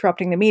that. You're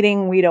disrupting the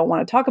meeting. We don't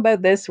want to talk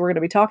about this. We're going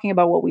to be talking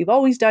about what we've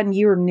always done.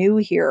 You're new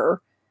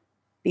here.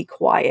 Be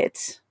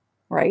quiet,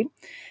 right?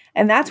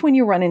 And that's when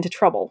you run into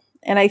trouble.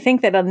 And I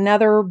think that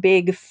another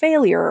big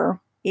failure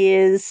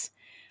is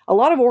a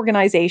lot of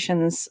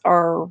organizations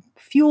are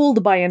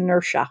fueled by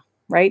inertia,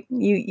 right?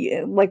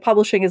 You like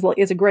publishing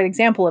is a great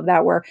example of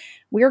that, where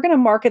we're going to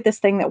market this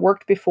thing that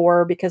worked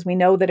before because we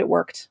know that it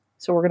worked.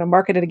 So we're going to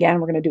market it again.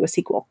 We're going to do a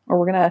sequel, or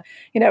we're going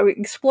to,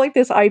 exploit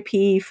this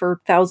IP for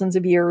thousands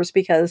of years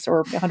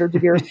or hundreds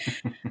of years.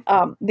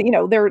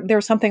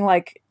 There's something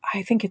like,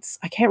 I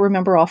can't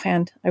remember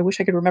offhand. I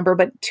wish I could remember,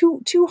 but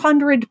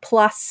 200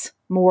 plus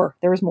more.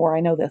 There is more.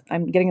 I know that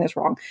I'm getting this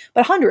wrong,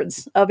 but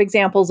hundreds of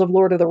examples of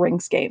Lord of the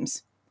Rings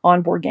games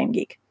on Board Game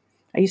Geek.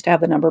 I used to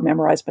have the number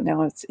memorized, but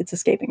now it's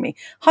escaping me.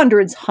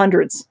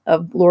 Hundreds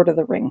of Lord of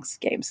the Rings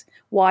games.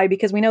 Why?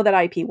 Because we know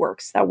that IP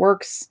works. That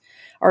works.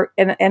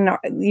 And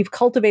you've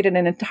cultivated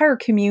an entire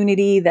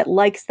community that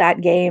likes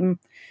that game.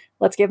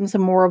 Let's give them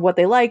some more of what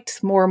they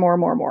liked.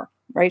 More,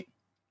 right?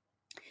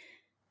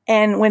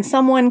 And when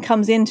someone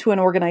comes into an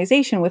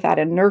organization with that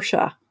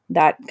inertia,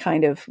 that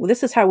kind of, well,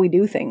 this is how we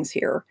do things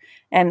here.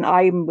 And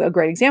I'm a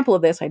great example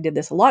of this. I did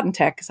this a lot in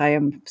tech because I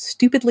am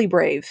stupidly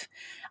brave.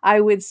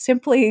 I would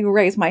simply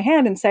raise my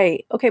hand and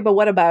say, okay, but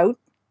what about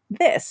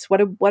this? Why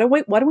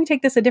don't we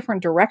take this a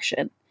different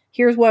direction?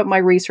 Here's what my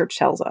research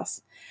tells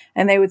us.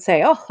 And they would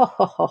say,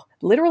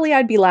 literally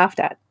I'd be laughed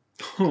at.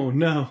 Oh,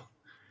 no.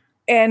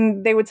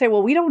 And they would say,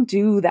 well, we don't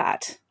do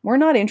that. We're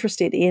not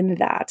interested in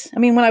that. I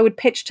mean, when I would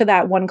pitch to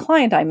that one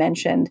client I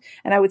mentioned,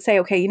 and I would say,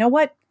 okay, you know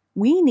what?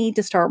 We need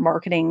to start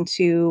marketing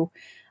to,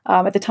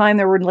 at the time,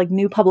 there were like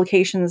new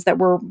publications that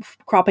were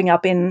cropping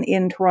up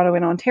in Toronto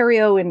and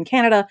Ontario and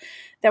Canada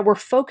that were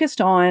focused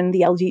on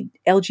the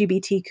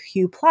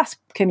LGBTQ plus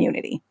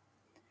community.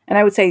 And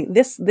I would say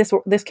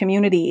this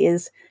community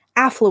is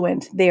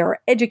affluent. They are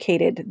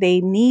educated.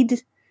 They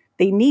need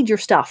your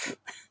stuff.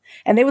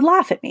 And they would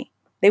laugh at me.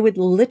 They would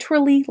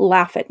literally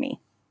laugh at me.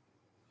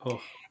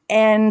 Oh.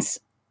 And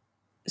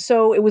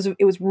so it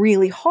was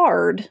really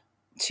hard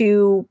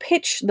to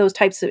pitch those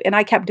types of, and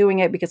I kept doing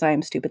it because I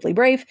am stupidly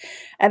brave.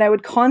 And I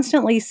would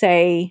constantly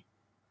say,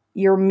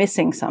 you're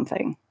missing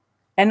something.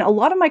 And a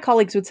lot of my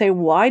colleagues would say,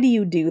 why do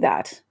you do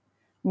that?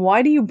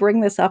 Why do you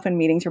bring this up in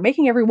meetings? You're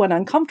making everyone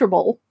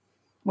uncomfortable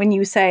when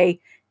you say,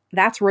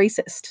 that's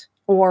racist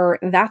or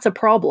that's a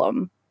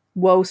problem.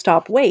 Whoa,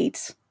 stop,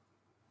 wait.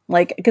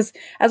 Like, because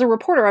as a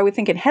reporter, I would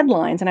think in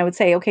headlines and I would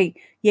say, okay,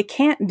 you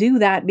can't do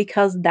that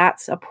because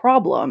that's a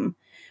problem.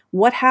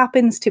 What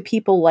happens to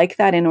people like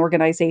that in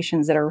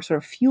organizations that are sort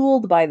of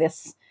fueled by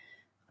this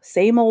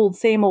same old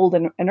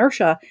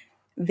inertia?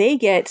 They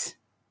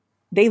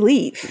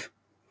leave,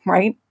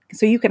 right?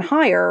 So you can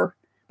hire,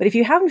 but if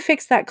you haven't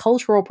fixed that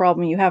cultural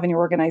problem you have in your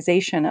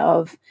organization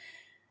of,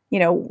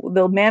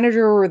 the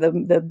manager or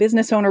the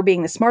business owner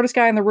being the smartest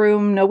guy in the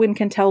room, no one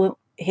can tell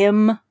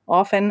him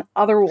often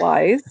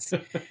otherwise,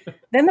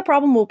 then the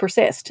problem will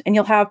persist. And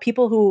you'll have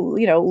people who,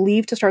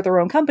 leave to start their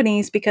own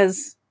companies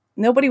because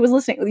nobody was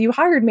listening. You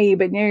hired me,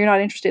 but you're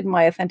not interested in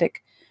my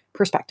authentic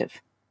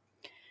perspective.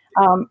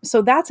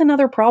 So that's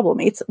another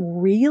problem. It's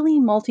really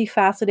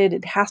multifaceted.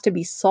 It has to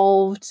be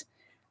solved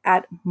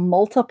at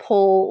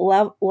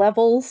multiple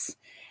levels.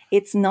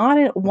 It's not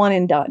a one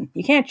and done.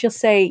 You can't just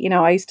say,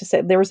 I used to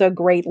say, there was a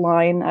great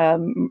line,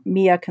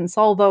 Mia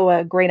Consalvo,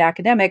 a great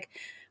academic,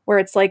 where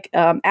it's like,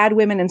 add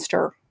women and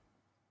stir.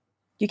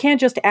 You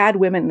can't just add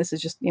women. This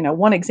is just,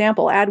 one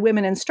example, add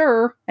women and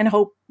stir and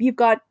hope you've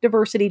got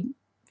diversity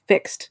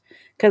fixed,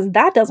 because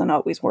that doesn't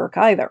always work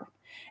either.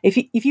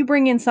 If you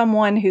bring in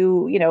someone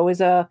who,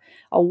 is a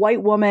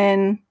white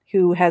woman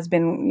who has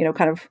been,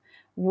 kind of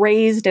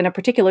raised in a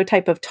particular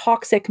type of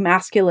toxic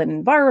masculine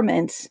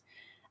environment,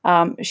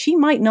 she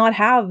might not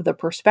have the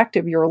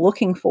perspective you're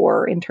looking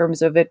for in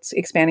terms of it's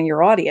expanding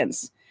your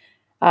audience,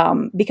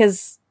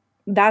 because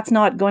that's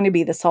not going to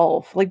be the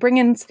solve. Like, bring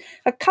in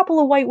a couple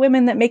of white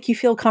women that make you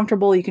feel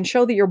comfortable. You can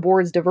show that your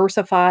board's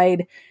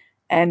diversified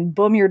and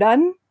boom, you're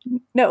done.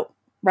 No,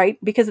 right?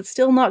 Because it's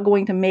still not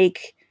going to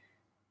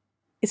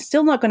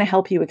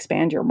help you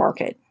expand your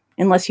market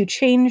unless you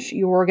change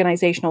your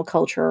organizational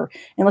culture,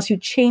 unless you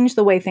change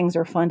the way things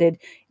are funded,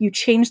 you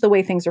change the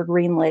way things are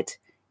greenlit,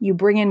 you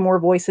bring in more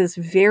voices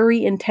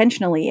very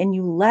intentionally, and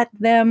you let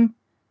them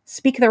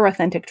speak their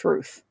authentic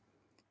truth.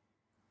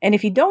 And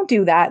if you don't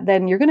do that,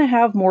 then you're going to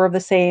have more of the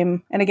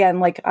same. And again,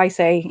 like I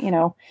say,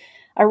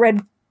 I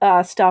read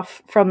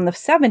stuff from the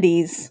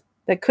 70s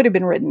that could have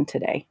been written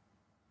today.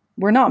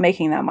 We're not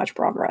making that much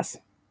progress,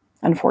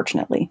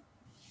 unfortunately.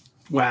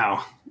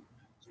 Wow.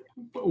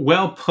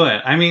 Well put.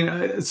 I mean,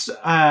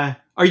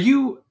 are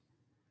you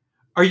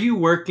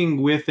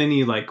working with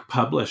any like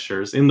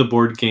publishers in the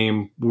board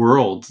game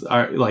world?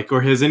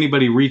 Or has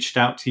anybody reached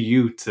out to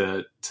you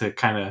to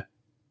kind of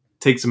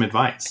take some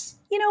advice?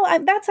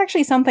 That's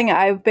actually something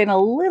I've been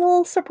a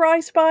little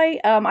surprised by.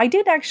 I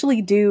did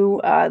actually do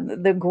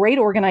the great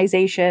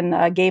organization,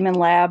 Game and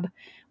Lab,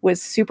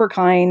 was super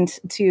kind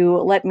to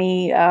let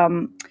me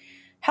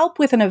help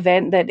with an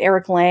event that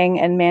Eric Lang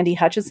and Mandy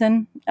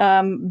Hutchison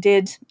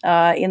did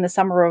in the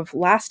summer of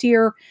last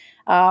year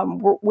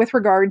with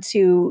regard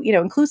to,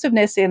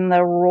 inclusiveness in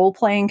the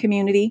role-playing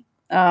community.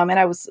 And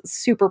I was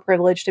super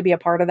privileged to be a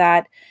part of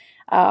that.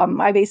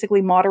 I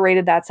basically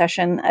moderated that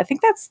session. I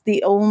think that's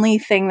the only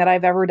thing that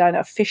I've ever done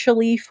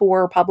officially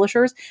for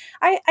publishers.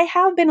 I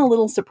have been a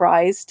little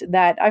surprised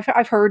that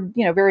I've heard,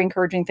 very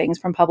encouraging things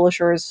from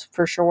publishers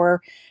for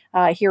sure.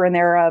 Here and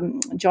there,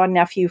 John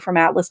Nephew from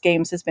Atlas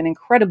Games has been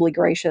incredibly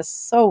gracious.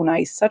 So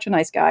nice, such a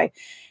nice guy.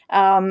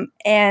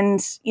 And,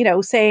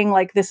 saying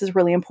like, this is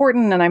really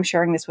important and I'm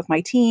sharing this with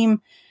my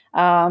team.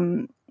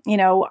 I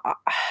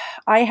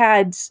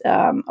had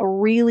a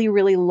really,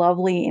 really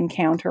lovely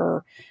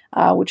encounter,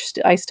 which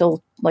I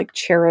still like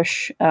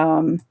cherish,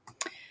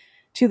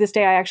 to this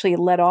day, I actually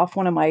led off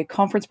one of my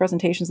conference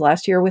presentations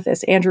last year with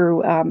this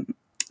Andrew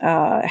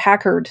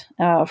Hackard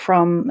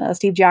from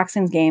Steve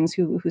Jackson's games,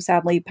 who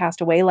sadly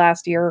passed away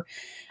last year,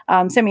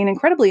 sent me an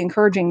incredibly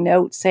encouraging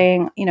note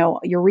saying,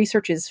 your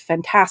research is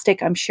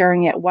fantastic. I'm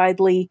sharing it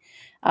widely.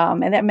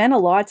 And that meant a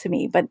lot to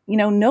me. But,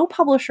 no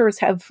publishers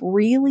have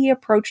really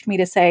approached me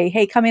to say,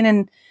 hey, come in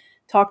and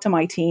talk to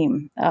my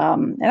team.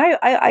 And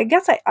I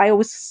guess I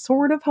was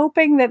sort of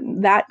hoping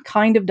that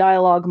kind of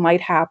dialogue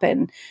might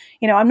happen.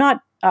 I'm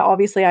not,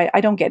 obviously,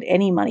 I don't get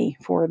any money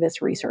for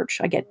this research.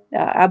 I get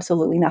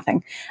absolutely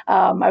nothing.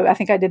 I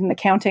think I did an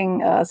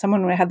accounting.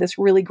 Someone had this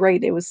really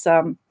great, it was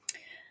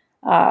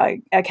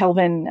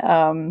Kelvin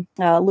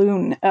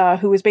Loon,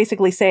 who was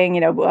basically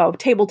saying,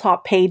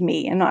 Tabletop paid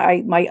me. And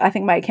I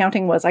think my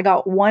accounting was, I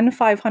got one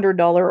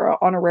 $500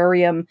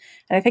 honorarium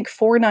and I think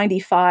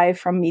 $4.95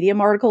 from Medium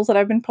articles that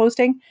I've been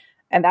posting.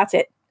 And that's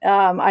it.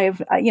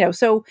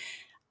 So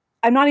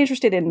I'm not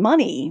interested in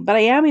money, but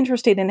I am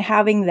interested in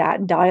having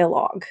that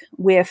dialogue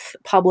with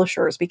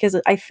publishers, because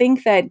I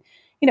think that,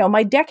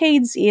 my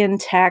decades in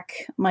tech,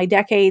 my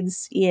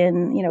decades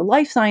in,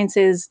 life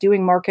sciences,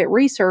 doing market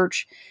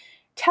research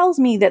tells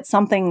me that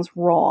something's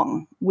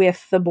wrong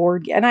with the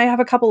board. And I have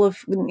a couple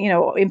of,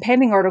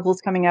 impending articles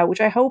coming out,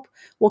 which I hope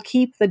will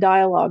keep the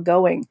dialogue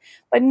going.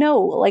 But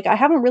no, I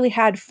haven't really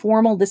had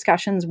formal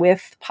discussions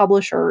with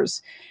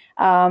publishers.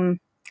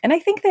 And I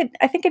think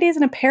it is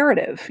an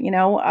imperative,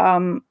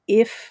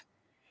 if,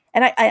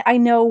 and I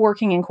know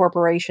working in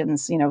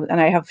corporations,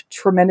 and I have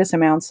tremendous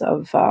amounts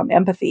of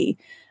empathy.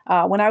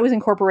 When I was in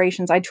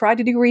corporations, I tried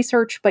to do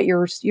research, but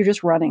you're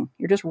just running.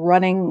 You're just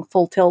running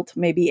full tilt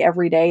maybe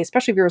every day,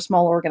 especially if you're a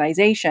small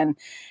organization,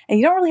 and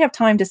you don't really have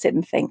time to sit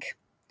and think,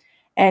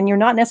 and you're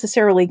not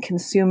necessarily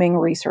consuming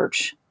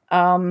research.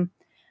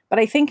 But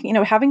I think,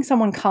 having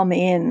someone come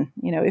in,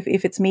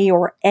 if it's me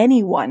or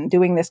anyone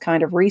doing this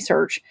kind of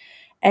research,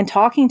 and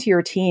talking to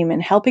your team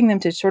and helping them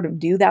to sort of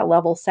do that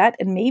level set,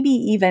 and maybe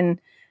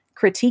even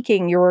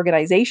critiquing your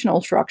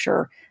organizational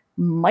structure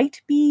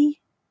might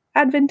be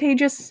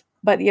advantageous.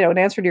 But, in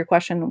answer to your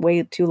question,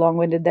 way too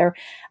long-winded there,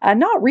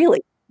 not really.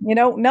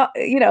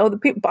 The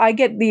people, I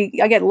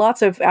get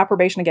lots of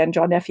approbation. Again,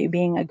 John Nephew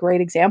being a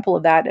great example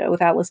of that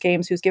with Atlas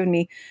Games, who's given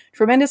me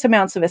tremendous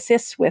amounts of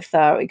assists with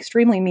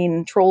extremely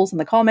mean trolls in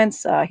the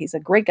comments. He's a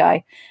great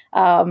guy.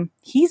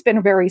 He's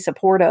been very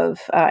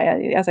supportive.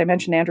 As I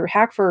mentioned, Andrew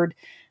Hackford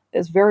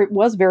was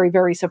very,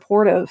 very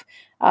supportive.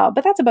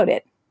 But that's about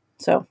it.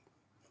 So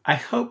I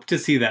hope to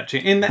see that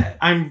change. And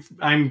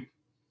I'm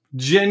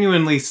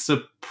genuinely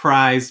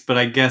surprised, but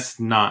I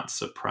guess not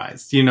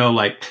surprised.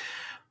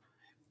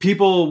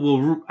 People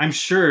will, I'm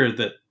sure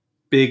that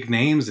big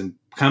names and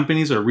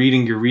companies are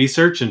reading your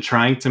research and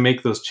trying to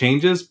make those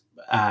changes,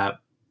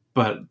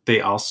 but they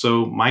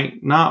also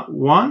might not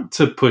want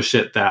to push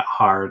it that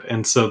hard.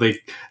 And so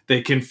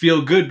they can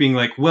feel good being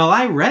like, well,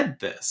 I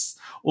read this.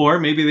 Or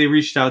maybe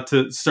they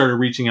started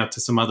reaching out to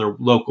some other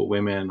local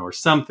women or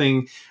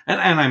something. And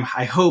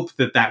I hope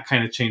that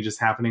kind of change is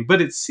happening.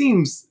 But it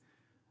seems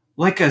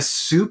like a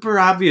super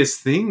obvious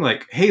thing.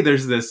 Like, hey,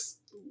 there's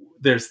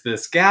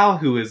this gal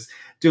who is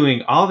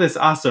doing all this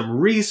awesome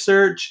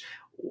research.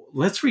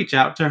 Let's reach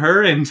out to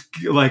her and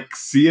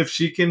see if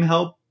she can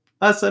help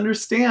us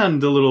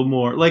understand a little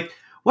more.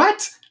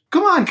 What?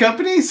 Come on,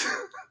 companies.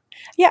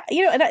 Yeah,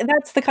 and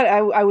that's the kind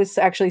of, I was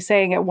actually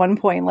saying at one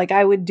point,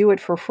 I would do it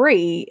for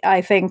free,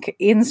 I think,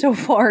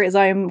 insofar as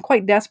I'm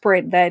quite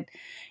desperate that,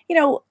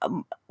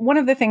 one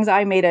of the things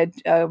I made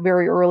a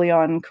very early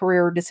on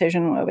career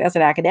decision as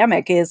an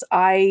academic is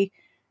I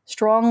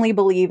strongly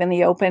believe in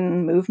the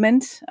open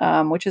movement,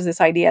 which is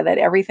this idea that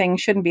everything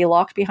shouldn't be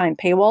locked behind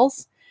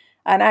paywalls.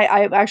 And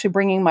I'm actually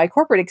bringing my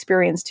corporate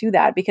experience to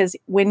that, because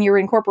when you're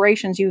in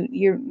corporations,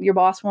 your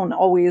boss won't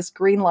always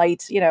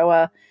greenlight,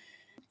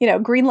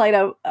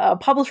 a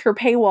publisher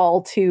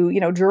paywall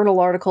to, journal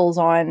articles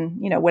on,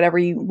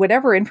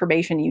 whatever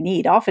information you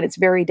need. Often it's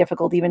very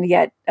difficult even to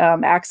get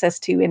access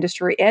to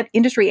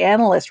industry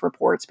analyst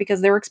reports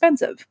because they're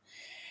expensive.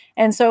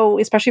 And so,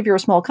 especially if you're a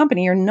small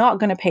company, you're not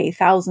going to pay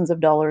thousands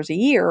of dollars a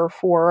year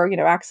for,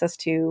 access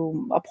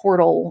to a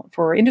portal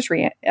for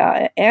industry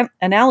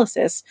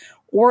analysis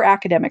or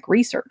academic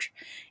research.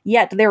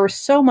 Yet there was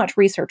so much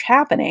research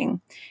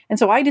happening. And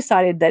so I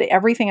decided that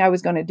everything I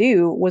was going to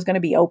do was going to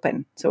be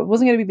open. So it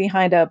wasn't going to be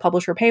behind a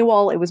publisher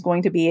paywall. It was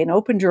going to be in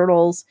open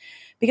journals,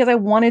 because I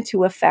wanted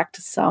to affect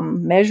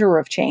some measure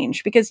of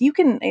change. Because you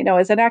can,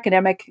 as an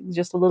academic,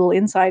 just a little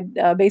inside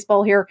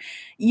baseball here,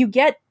 you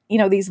get,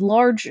 these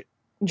large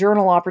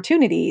journal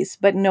opportunities,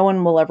 but no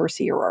one will ever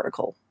see your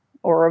article,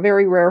 or a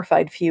very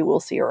rarefied few will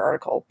see your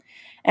article.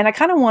 And I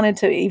kind of wanted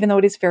to, even though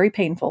it is very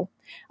painful,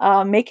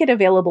 make it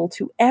available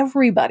to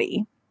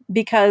everybody,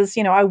 because,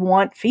 I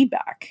want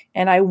feedback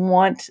and I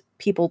want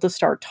people to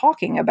start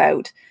talking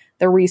about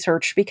the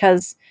research,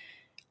 because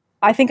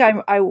I think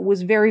I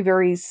was very,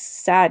 very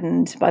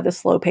saddened by the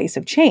slow pace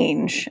of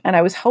change. And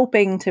I was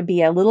hoping to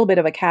be a little bit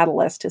of a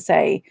catalyst to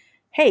say,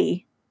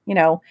 hey,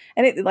 and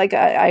it,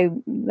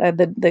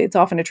 it's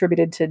often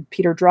attributed to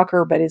Peter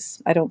Drucker, but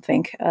I don't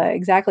think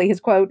exactly his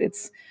quote.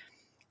 It's,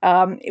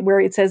 where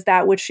it says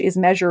that which is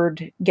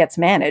measured gets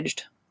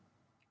managed.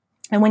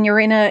 And when you're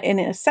in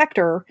a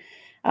sector,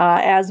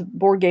 as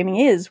board gaming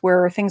is,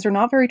 where things are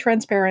not very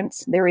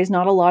transparent, there is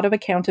not a lot of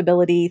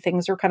accountability.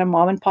 Things are kind of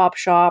mom and pop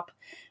shop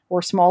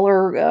or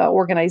smaller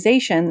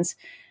organizations.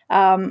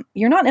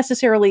 You're not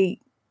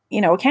necessarily,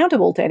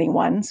 accountable to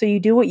anyone. So you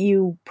do what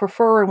you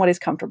prefer and what is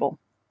comfortable.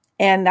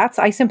 And that's,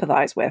 I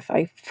sympathize with.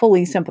 I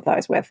fully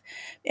sympathize with.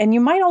 And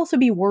you might also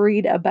be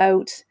worried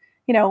about,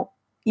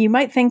 you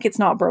might think it's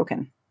not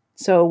broken.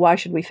 So why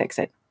should we fix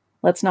it?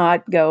 Let's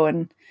not go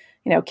and,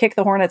 kick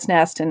the hornet's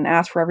nest and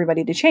ask for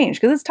everybody to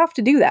change, because it's tough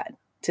to do that.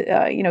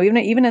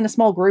 Even in a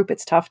small group,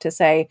 it's tough to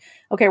say,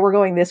 okay, we're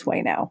going this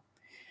way now.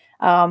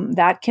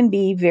 That can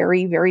be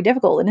very, very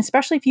difficult. And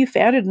especially if you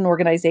founded an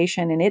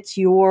organization and it's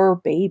your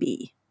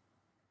baby.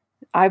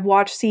 I've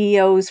watched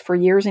CEOs for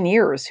years and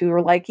years who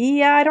are like,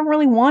 yeah, I don't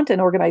really want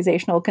an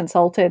organizational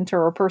consultant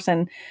or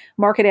a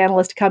market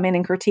analyst to come in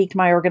and critique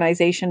my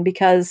organization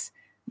because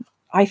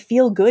I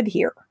feel good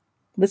here.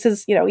 This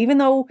is, even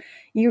though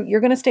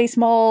you're going to stay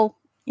small,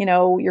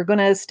 you're going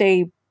to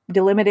stay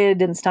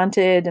delimited and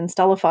stunted and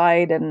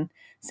stultified and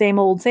same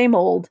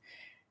old.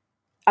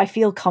 I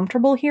feel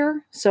comfortable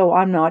here, so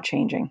I'm not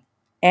changing.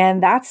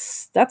 And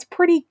that's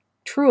pretty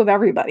true of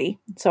everybody.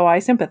 So I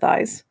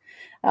sympathize.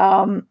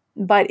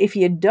 But if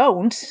you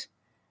don't,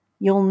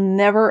 you'll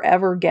never,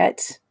 ever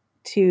get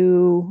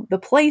to the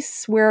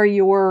place where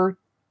you're,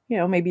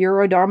 maybe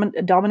you're a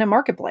dominant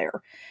market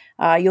player.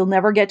 You'll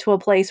never get to a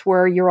place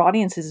where your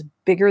audience is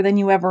bigger than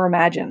you ever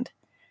imagined.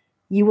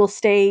 You will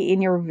stay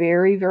in your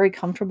very, very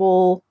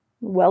comfortable,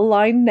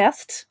 well-lined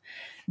nest,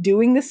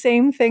 doing the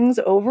same things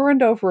over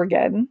and over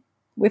again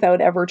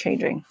without ever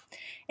changing.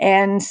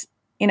 And,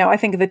 I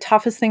think the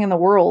toughest thing in the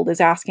world is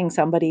asking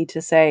somebody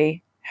to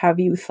say, have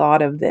you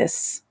thought of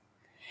this?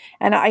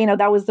 And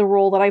that was the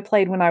role that I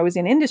played when I was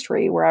in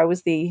industry, where I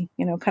was the,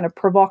 kind of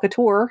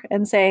provocateur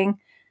and saying,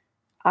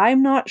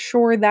 I'm not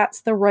sure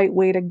that's the right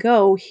way to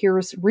go.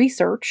 Here's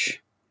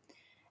research.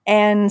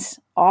 And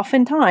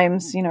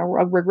oftentimes,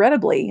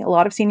 regrettably, a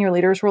lot of senior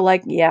leaders were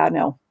like, yeah,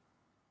 no,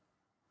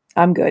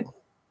 I'm good.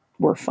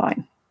 We're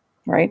fine.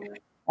 Right.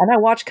 And I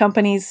watched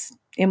companies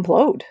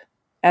implode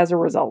as a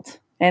result.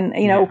 And,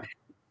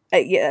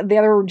 the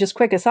other just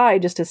quick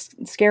aside, just to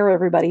scare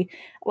everybody,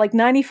 like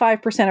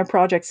 95% of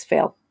projects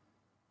fail.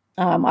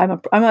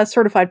 I'm a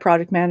certified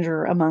project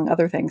manager, among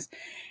other things.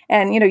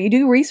 And, you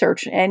do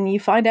research and you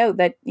find out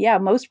that,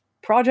 most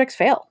projects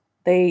fail.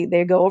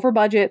 They go over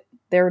budget.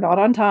 They're not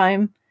on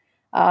time.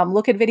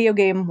 Look at video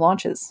game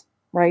launches,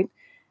 right?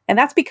 And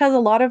that's because a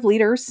lot of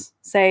leaders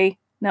say,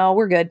 no,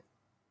 we're good.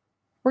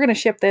 We're going to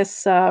ship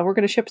this. We're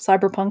going to ship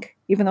Cyberpunk,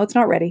 even though it's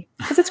not ready,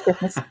 because it's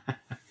Christmas.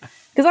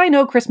 Because I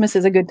know Christmas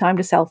is a good time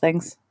to sell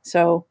things.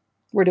 So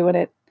we're doing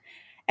it.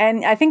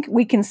 And I think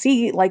we can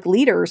see, like,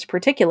 leaders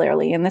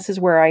particularly, and this is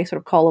where I sort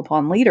of call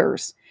upon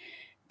leaders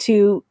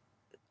to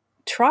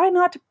try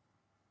not to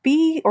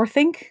be or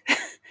think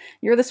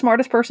you're the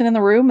smartest person in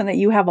the room and that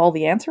you have all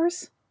the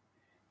answers.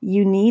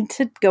 You need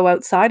to go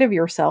outside of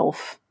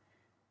yourself,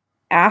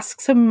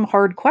 ask some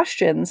hard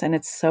questions, and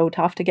it's so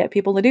tough to get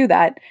people to do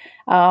that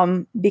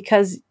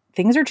because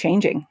things are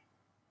changing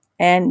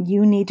and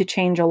you need to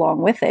change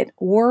along with it,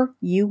 or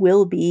you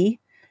will be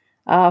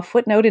a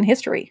footnote in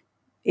history,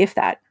 if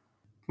that.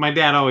 My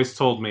dad always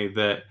told me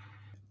that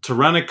to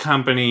run a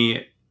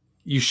company,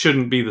 you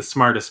shouldn't be the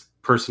smartest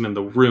person in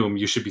the room.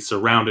 You should be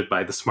surrounded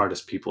by the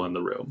smartest people in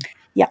the room.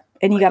 Yeah.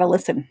 And you got to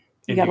listen.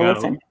 You got to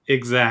listen.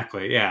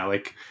 Exactly. Yeah.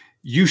 Like,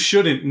 you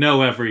shouldn't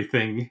know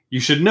everything.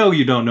 You should know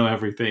you don't know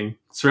everything.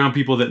 Surround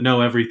people that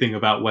know everything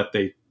about what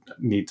they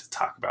need to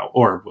talk about,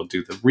 or will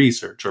do the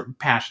research, or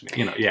passionate,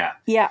 Yeah.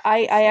 Yeah.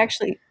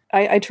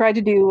 I tried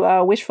to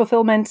do wish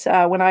fulfillment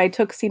when I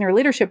took senior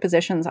leadership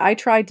positions. I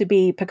tried to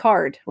be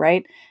Picard,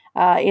 right?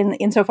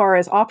 Insofar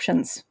as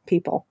options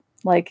people,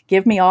 like,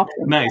 give me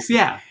options. Nice.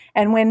 Yeah.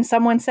 And when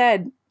someone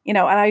said, and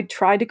I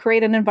tried to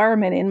create an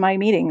environment in my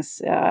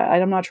meetings,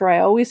 I'm not sure I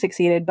always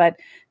succeeded, but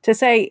to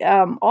say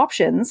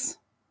options,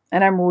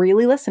 and I'm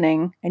really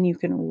listening, and you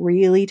can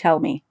really tell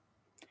me.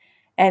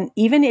 And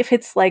even if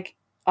it's like,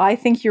 I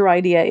think your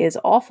idea is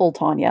awful,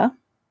 Tanya,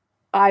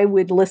 I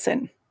would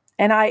listen.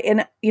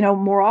 And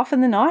more often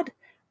than not,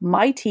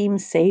 my team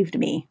saved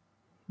me,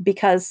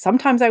 because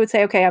sometimes I would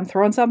say, okay, I'm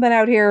throwing something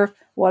out here.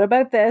 What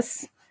about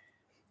this?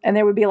 And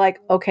they would be like,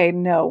 okay,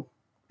 no,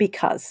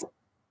 because,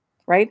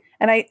 right?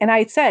 And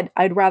I said,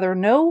 I'd rather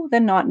know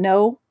than not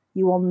know.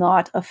 You will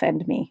not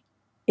offend me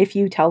if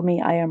you tell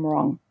me I am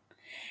wrong.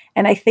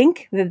 And I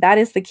think that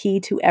is the key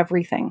to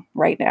everything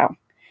right now.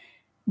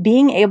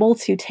 Being able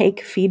to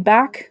take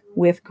feedback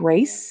with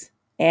grace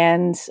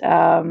and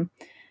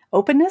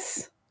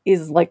openness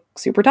is, like,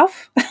 super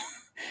tough.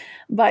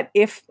 But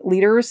if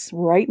leaders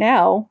right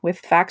now, with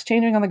facts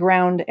changing on the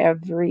ground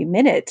every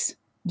minute,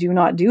 do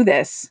not do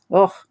this,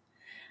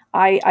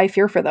 I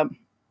fear for them.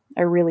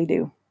 I really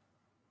do.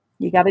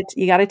 You got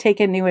to take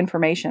in new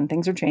information.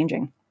 Things are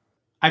changing.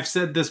 I've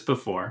said this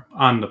before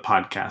on the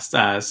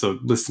podcast, so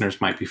listeners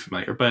might be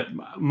familiar, but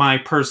my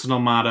personal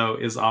motto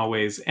is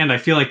always, and I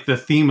feel like the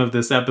theme of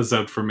this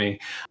episode for me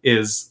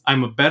is,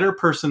 I'm a better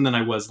person than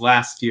I was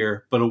last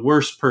year, but a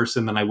worse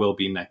person than I will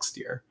be next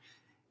year.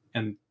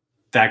 And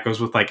that goes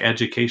with like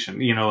education,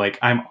 like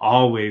I'm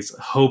always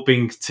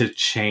hoping to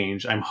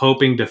change. I'm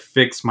hoping to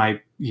fix my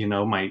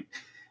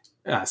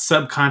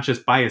subconscious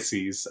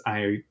biases.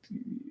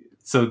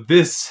 So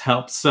this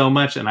helps so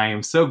much, and I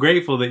am so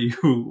grateful that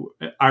you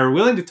are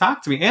willing to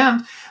talk to me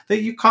and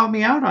that you call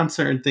me out on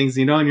certain things,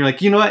 and you're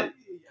like, you know what?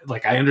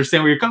 Like, I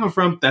understand where you're coming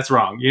from. That's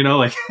wrong,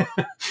 like,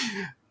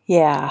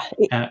 yeah.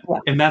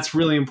 And that's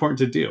really important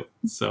to do.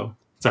 So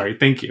sorry.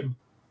 Thank you.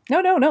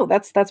 No.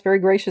 That's very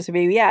gracious of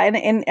you. Yeah.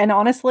 And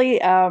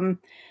honestly,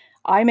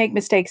 I make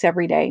mistakes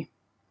every day,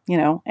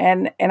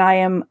 and I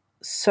am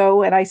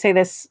so, and I say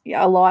this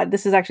a lot.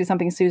 This is actually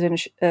something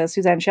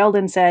Suzanne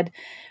Sheldon said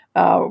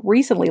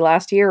recently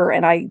last year,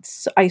 and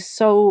I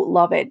so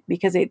love it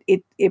because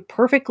it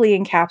perfectly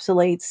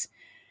encapsulates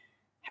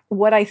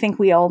what I think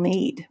we all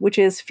need, which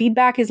is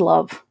feedback is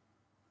love,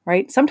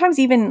 right? Sometimes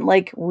even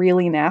like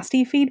really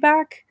nasty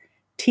feedback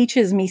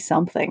teaches me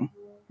something,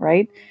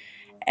 right?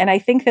 And I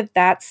think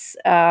that's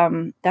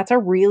a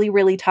really,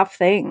 really tough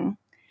thing.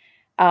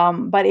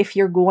 But if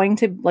you're going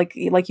to, like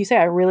you say,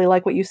 I really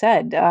like what you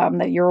said,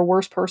 that you're a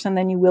worse person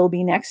than you will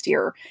be next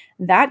year.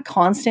 That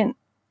constant,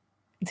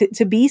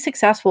 to be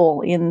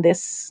successful in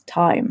this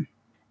time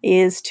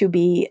is to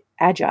be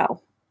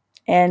agile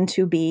and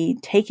to be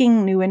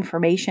taking new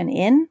information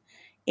in,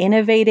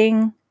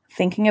 innovating,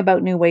 thinking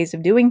about new ways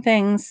of doing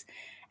things,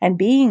 and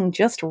being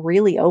just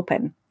really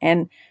open.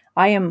 And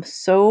I am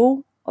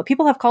so,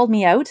 people have called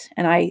me out,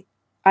 and I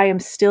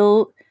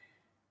still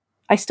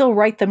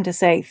write them to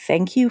say,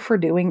 thank you for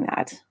doing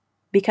that,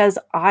 because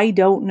I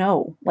don't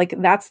know. Like,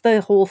 that's the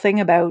whole thing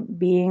about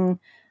being,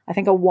 I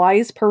think, a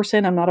wise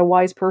person. I'm not a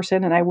wise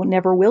person, and I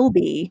never will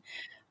be.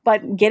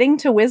 But getting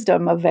to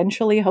wisdom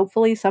eventually,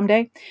 hopefully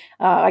someday,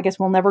 I guess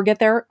we'll never get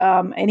there,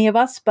 any of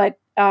us, but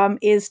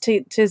is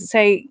to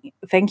say,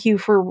 thank you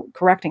for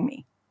correcting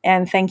me.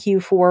 And thank you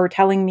for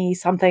telling me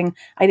something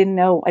I didn't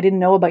know. I didn't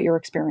know about your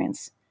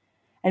experience.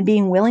 And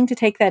being willing to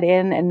take that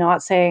in and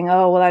not saying,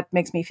 oh, well, that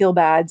makes me feel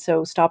bad,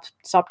 so stop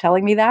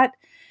telling me that.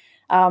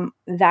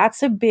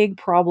 That's a big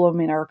problem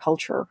in our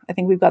culture. I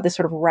think we've got this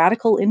sort of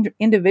radical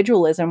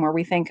individualism where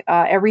we think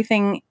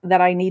everything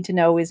that I need to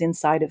know is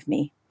inside of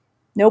me.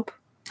 Nope.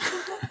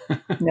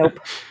 Nope.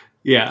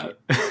 Yeah.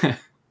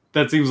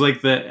 That seems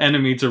like the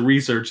enemy to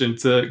research and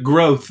to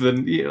growth.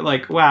 And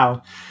like,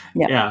 wow.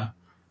 Yeah.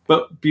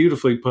 But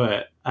beautifully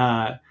put.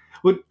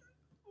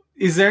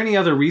 Is there any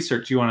other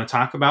research you want to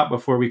talk about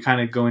before we kind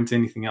of go into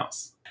anything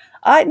else?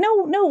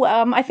 No.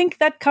 I think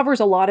that covers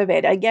a lot of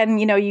it. Again,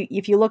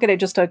 if you look at it,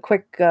 just a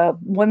quick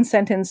one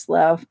sentence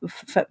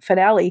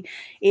finale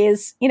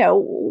is,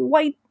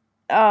 white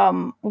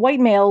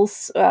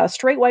males,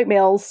 straight white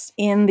males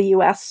in the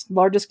U.S.,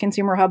 largest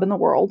consumer hub in the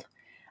world,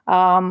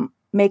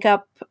 make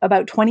up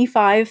about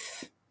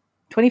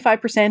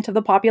 25% of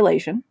the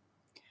population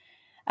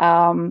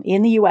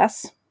in the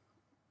U.S.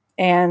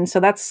 And so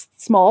that's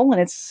small,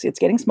 and it's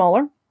getting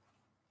smaller.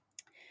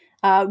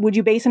 Would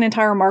you base an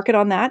entire market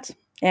on that?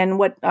 And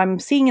what I'm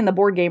seeing in the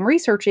board game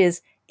research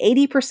is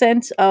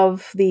 80%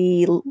 of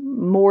the,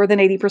 more than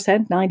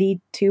 80%,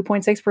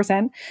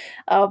 92.6%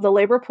 of the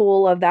labor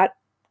pool of that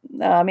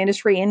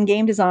industry in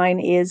game design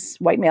is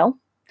white male.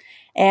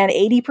 And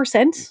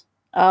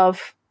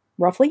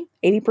roughly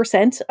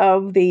 80%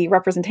 of the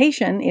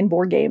representation in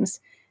board games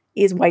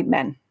is white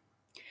men.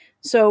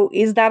 So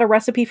is that a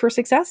recipe for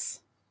success?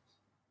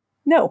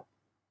 No,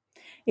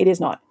 it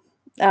is not.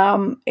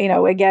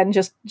 Again,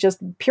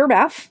 just pure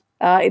math.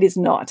 It is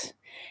not.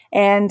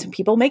 And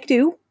people make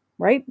do,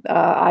 right?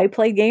 I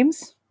play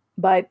games,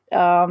 but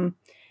if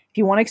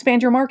you want to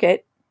expand your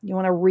market, you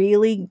want to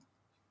really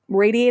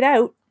radiate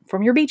out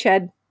from your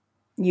beachhead,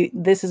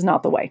 this is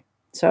not the way.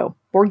 So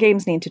board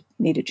games need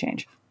to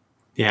change.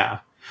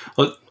 Yeah.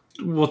 Well,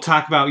 we'll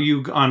talk about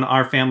you on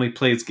Our Family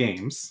Plays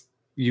Games.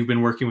 You've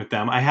been working with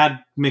them. I had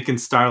Mick and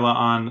Starla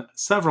on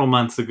several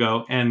months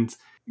ago, and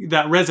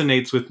that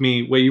resonates with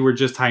me, what you were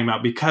just talking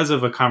about, because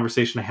of a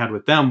conversation I had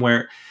with them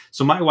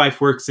so my wife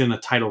works in a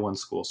Title I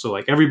school. So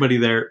like everybody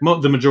there,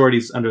 the majority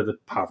is under the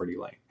poverty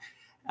line.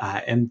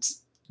 And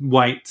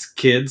white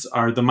kids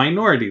are the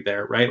minority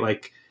there, right?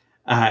 Like,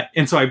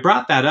 and so I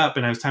brought that up,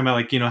 and I was talking about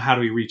like, how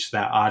do we reach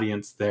that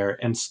audience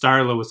there? And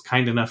Starla was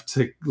kind enough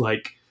to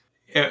like,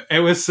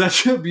 it was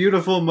such a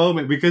beautiful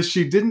moment because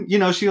she didn't,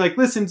 she like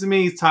listened to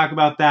me talk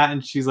about that.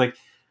 And she's like,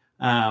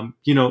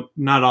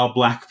 not all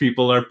Black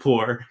people are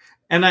poor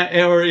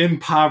or in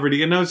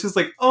poverty. And I was just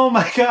like, oh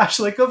my gosh,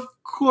 like, of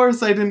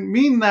course I didn't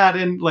mean that.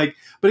 And like,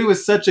 but it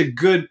was such a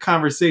good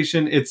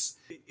conversation. It's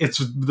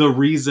the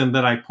reason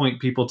that I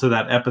point people to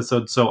that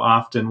episode so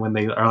often when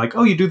they are like,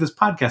 oh, you do this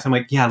podcast. I'm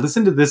like, yeah,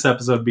 listen to this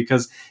episode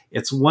because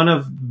it's one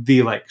of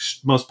the like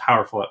most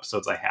powerful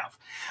episodes I have.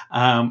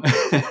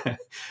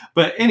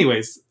 But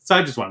anyways, so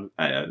I just wanted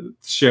to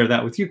share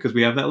that with you because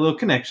we have that little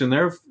connection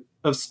there of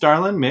of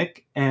Starla and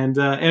Mick,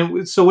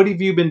 and so what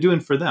have you been doing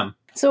for them?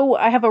 So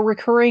I have a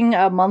recurring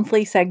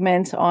monthly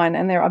segment on,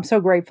 and I'm so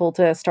grateful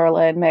to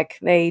Starla and Mick.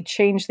 They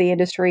change the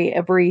industry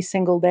every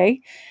single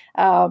day,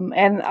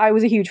 and I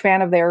was a huge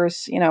fan of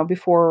theirs.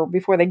 Before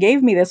they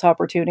gave me this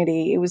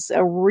opportunity, it was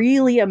a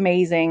really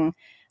amazing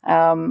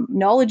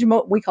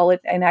we call it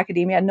in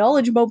academia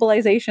knowledge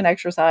mobilization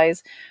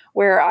exercise,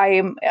 where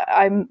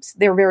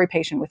they're very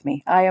patient with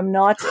me. I am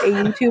not a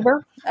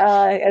YouTuber,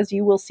 as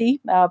you will see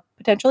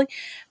potentially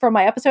from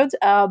my episodes,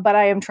 but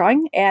I am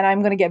trying, and I'm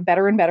going to get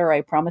better and better.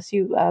 I promise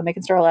you, Mick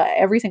and Starla,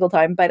 every single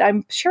time. But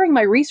I'm sharing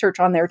my research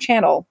on their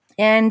channel,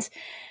 and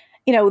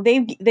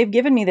they've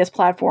given me this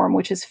platform,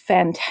 which is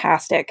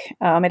fantastic.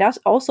 It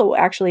also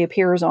actually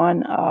appears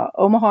on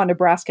Omaha,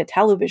 Nebraska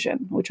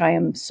television, which I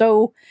am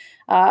so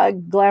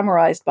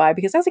glamorized by,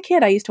 because as a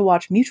kid I used to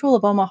watch Mutual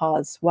of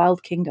Omaha's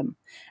Wild Kingdom,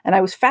 and I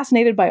was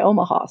fascinated by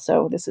Omaha.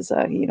 So this is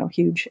a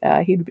huge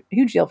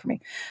deal for me.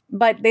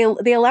 But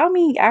they allow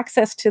me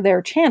access to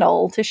their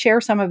channel to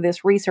share some of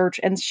this research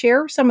and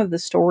share some of the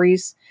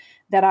stories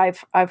that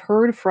I've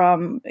heard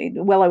from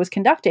while I was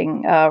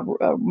conducting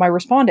my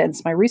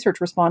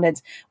research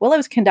respondents, while I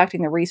was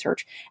conducting the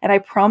research. And I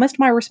promised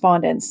my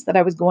respondents that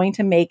I was going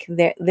to make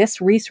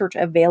this research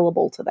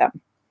available to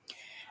them.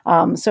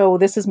 So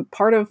this is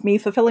part of me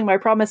fulfilling my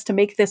promise to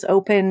make this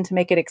open, to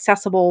make it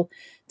accessible,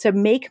 to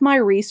make my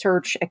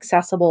research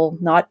accessible,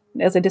 not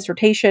as a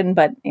dissertation,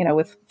 but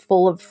with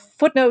full of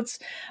footnotes,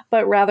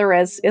 but rather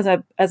as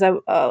an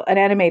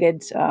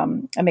animated.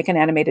 I make an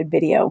animated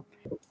video.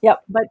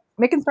 Yep. But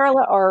Mick and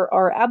Starla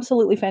are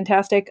absolutely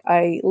fantastic.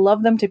 I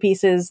love them to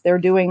pieces. They're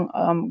doing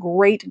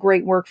great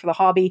work for the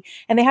hobby,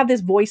 and they have this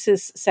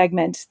voices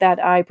segment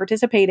that I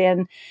participate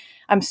in.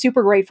 I'm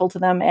super grateful to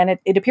them, and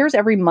it appears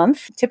every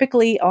month,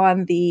 typically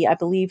on the, I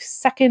believe,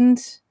 second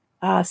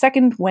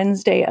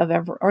Wednesday of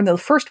the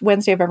first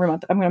Wednesday of every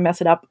month. I'm going to mess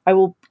it up. I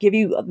will give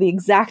you the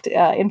exact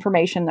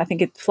information. I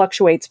think it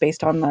fluctuates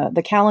based on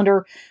the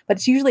calendar, but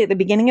it's usually at the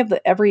beginning of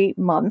every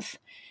month.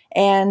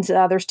 And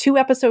there's 2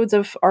 episodes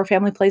of Our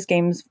Family Plays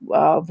Games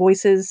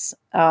Voices,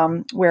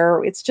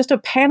 where it's just a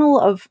panel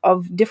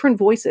of different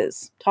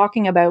voices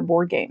talking about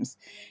board games.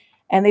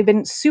 And they've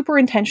been super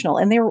intentional.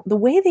 And the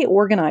way they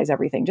organize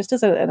everything, just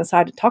as an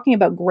aside, talking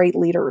about great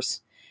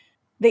leaders,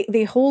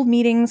 they hold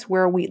meetings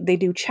where they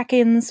do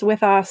check-ins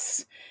with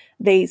us.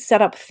 They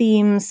set up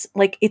themes.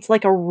 It's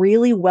like a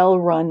really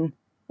well-run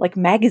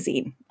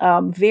magazine.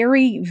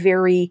 Very,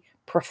 very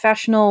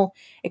professional,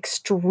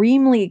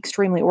 extremely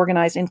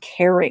organized and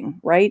caring,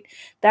 right?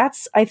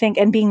 That's, I think,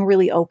 and being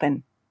really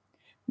open.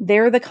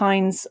 They're the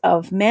kinds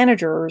of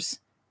managers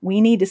we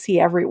need to see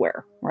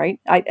everywhere, right?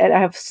 I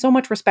have so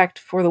much respect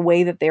for the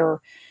way that they're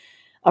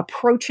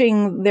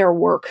approaching their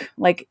work.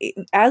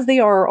 As they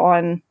are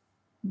on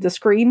the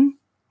screen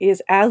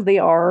is as they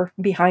are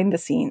behind the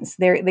scenes.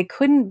 They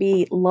couldn't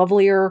be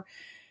lovelier,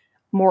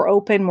 more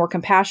open, more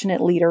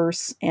compassionate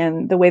leaders.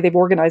 And the way they've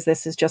organized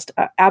this is just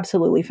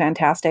absolutely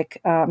fantastic.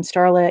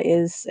 Starla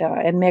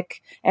and Mick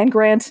and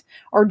Grant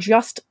are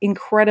just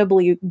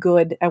incredibly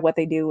good at what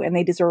they do, and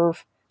they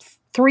deserve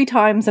 3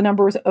 times the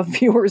numbers of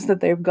viewers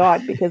that they've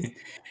got, because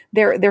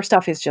their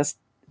stuff is just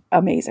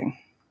amazing.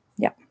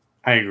 Yeah.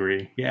 I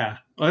agree. Yeah.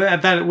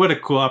 Well, what a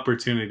cool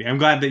opportunity. I'm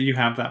glad that you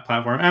have that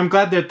platform. I'm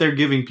glad that they're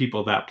giving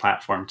people that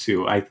platform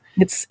too.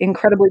 It's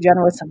incredibly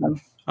generous of them.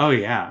 Oh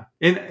yeah.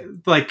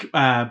 And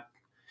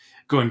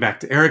going back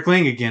to Eric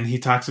Lang again, he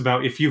talks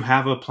about if you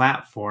have a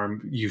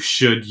platform, you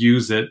should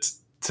use it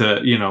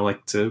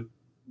to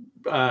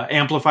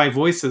amplify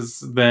voices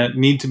that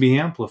need to be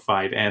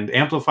amplified and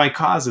amplify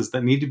causes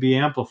that need to be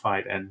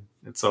amplified. And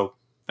so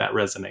that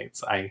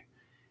resonates.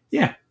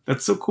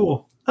 That's so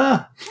cool.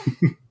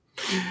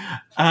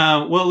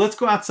 Well, let's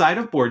go outside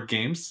of board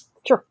games.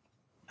 Sure.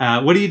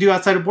 What do you do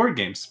outside of board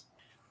games?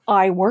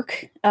 I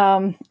work.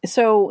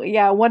 So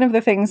yeah, one of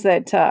the things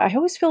that I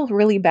always feel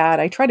really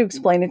bad, I try to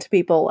explain it to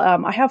people.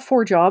 I have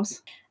 4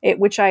 jobs,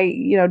 which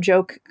I,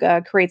 joke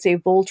creates a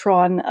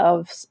Voltron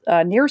of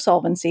near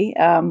solvency.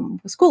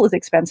 School is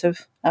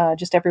expensive.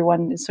 Just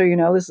everyone, so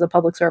this is a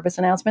public service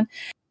announcement.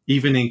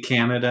 Even in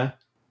Canada?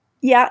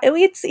 Yeah,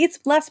 it's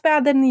less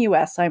bad than the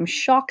U.S. I'm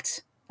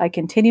shocked. I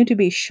continue to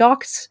be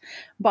shocked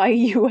by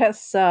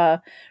U.S.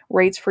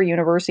 Rates for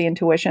university and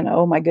tuition.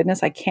 Oh my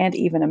goodness, I can't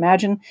even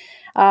imagine.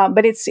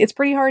 But it's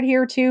pretty hard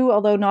here too,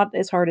 although not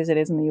as hard as it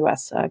is in the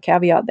U.S.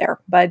 Caveat there.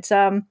 But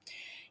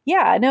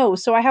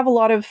so I have a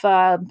lot of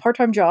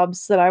part-time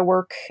jobs that I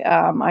work.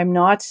 I'm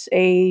not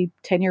a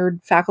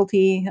tenured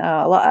faculty.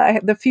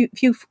 The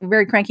few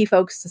very cranky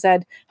folks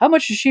said, "How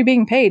much is she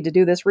being paid to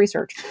do this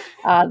research?"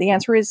 The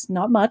answer is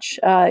not much.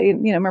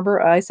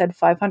 Remember I said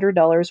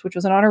 $500, which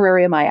was an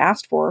honorarium I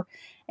asked for,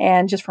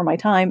 and just for my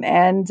time.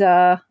 And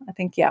I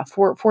think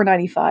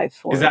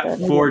 $4.95. Is that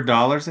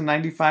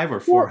 $4.95 or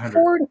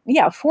 $400?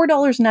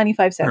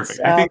 $4.95. Perfect.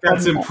 I think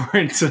that's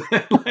important.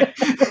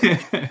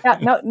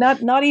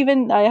 Not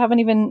even. I haven't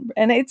even.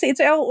 And it's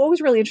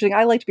always really interesting.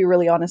 I like to be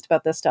really honest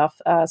about this stuff,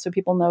 so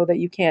people know that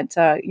you can't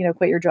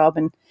quit your job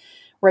and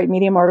write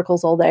Medium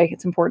articles all day.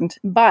 It's important.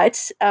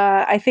 But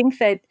I think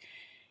that,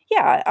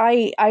 yeah,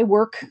 I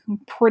work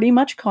pretty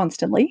much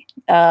constantly.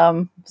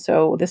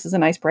 So this is a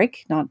nice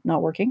break, not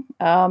working.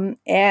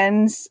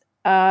 And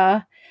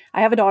I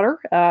have a daughter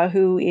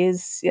who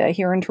is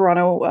here in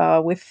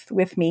Toronto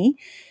with me.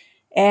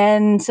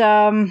 And,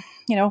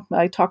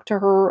 I talked to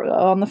her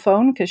on the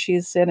phone because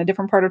she's in a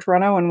different part of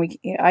Toronto, and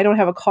I don't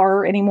have a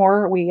car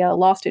anymore. We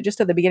lost it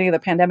just at the beginning of the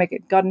pandemic. We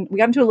got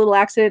into a little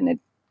accident and it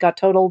got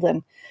totaled.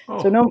 And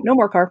so no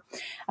more car.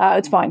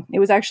 It's fine. It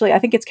was actually, I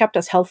think it's kept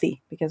us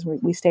healthy because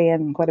we stay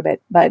in quite a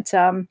bit, but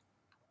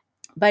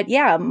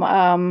yeah,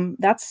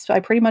 I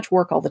pretty much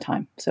work all the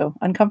time. So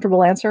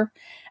uncomfortable answer.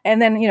 And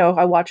then,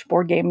 I watch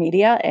board game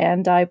media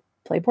and I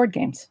play board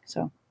games.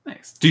 So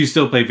nice. Do you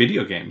still play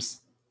video games?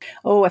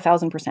 Oh,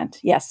 1,000%.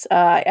 Yes.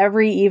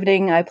 Every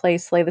evening I play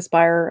Slay the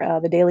Spire,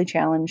 the daily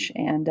challenge,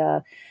 and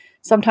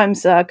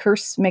sometimes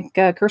make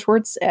curse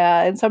words.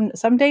 And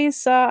some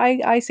days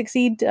I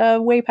succeed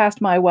way past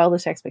my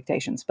wildest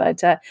expectations.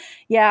 But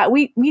yeah,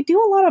 we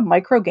do a lot of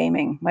micro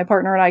gaming, my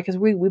partner and I, because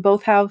we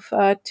both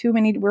have too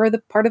many. We're the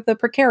part of the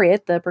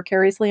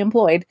precariously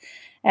employed.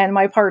 And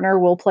my partner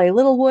will play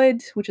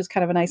Littlewood, which is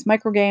kind of a nice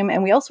micro game.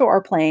 And we also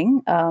are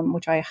playing,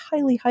 which I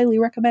highly, highly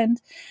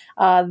recommend,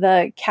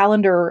 the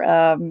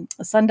calendar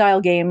sundial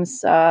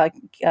games,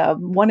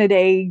 one a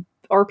day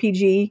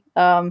RPG.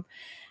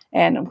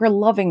 And we're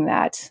loving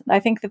that. I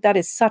think that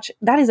is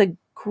a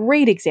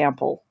great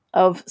example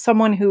of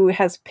someone who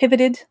has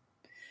pivoted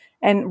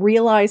and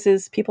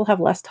realizes people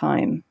have less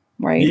time,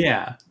 right?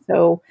 Yeah.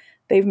 So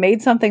they've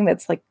made something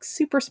that's like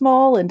super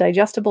small and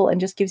digestible and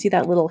just gives you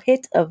that little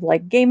hit of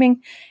like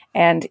gaming.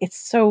 And it's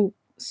so,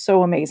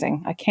 so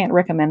amazing. I can't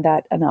recommend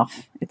that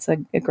enough. It's a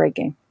great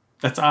game.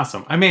 That's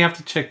awesome. I may have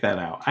to check that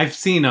out. I've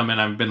seen them and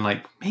I've been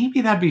like,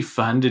 maybe that'd be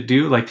fun to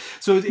do. Like,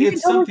 so you it's can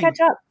totally something. Catch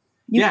up.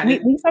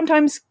 We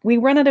sometimes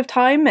run out of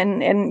time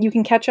and you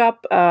can catch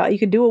up. You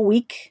can do a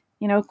week,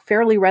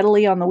 fairly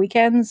readily on the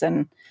weekends.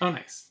 And oh,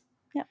 nice.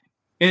 Yeah.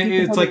 And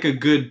it's like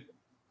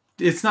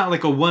it's not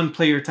like a one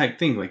player type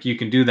thing. Like you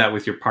can do that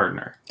with your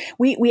partner.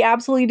 We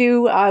absolutely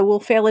do. I will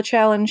fail a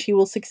challenge. He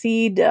will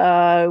succeed,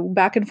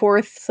 back and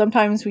forth.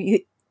 Sometimes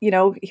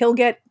he'll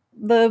get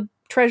the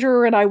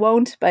treasure and I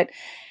won't, but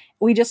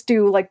we just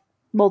do like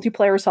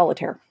multiplayer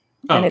solitaire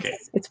and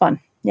it's fun.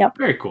 Yep.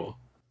 Very cool.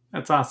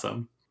 That's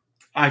awesome.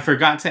 I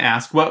forgot to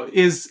ask,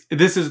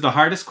 this is the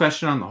hardest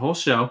question on the whole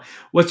show.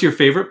 What's your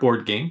favorite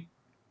board game?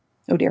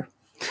 Oh dear.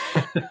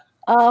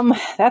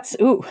 That's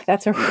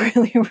a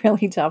really,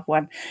 really tough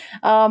one.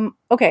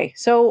 Okay.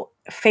 So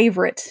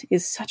favorite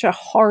is such a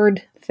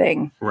hard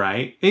thing.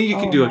 Right. And you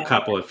can do a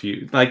couple if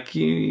you like,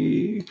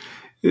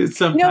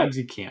 sometimes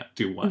you can't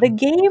do one. The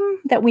game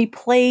that we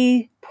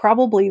play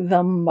probably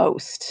the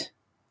most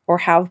or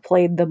have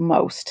played the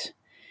most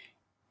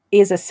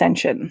is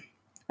Ascension.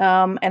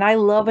 And I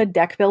love a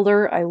deck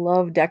builder. I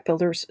love deck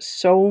builders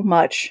so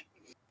much.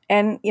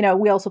 And,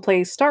 we also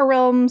play Star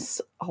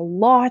Realms a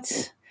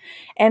lot.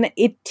 And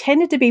it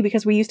tended to be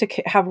because we used to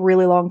have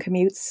really long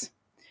commutes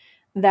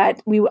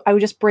that I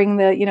would just bring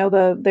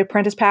the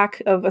apprentice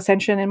pack of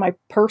Ascension in my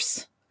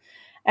purse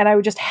and I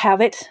would just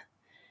have it.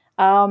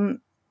 And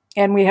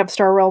we have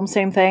Star Realms,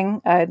 same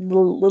thing, a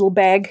little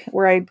bag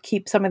where I'd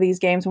keep some of these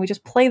games and we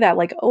just play that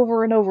like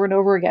over and over and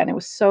over again. It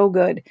was so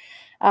good.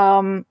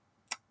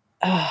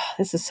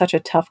 This is such a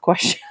tough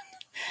question.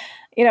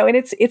 And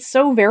it's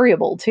so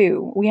variable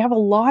too. We have a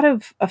lot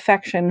of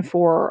affection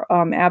for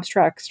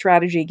abstract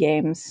strategy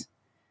games.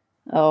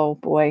 Oh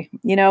boy.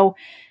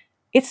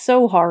 It's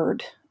so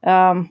hard.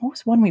 What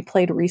was one we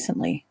played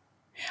recently?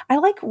 I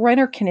like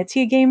Reiner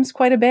Knizia games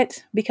quite a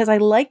bit because I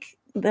like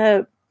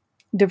the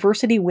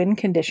diversity win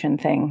condition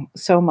thing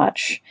so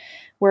much,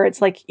 where it's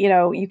like,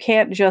 you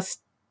can't just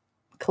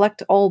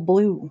collect all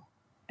blue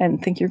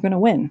and think you're going to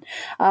win.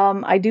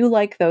 I do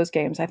like those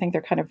games. I think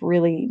they're kind of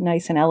really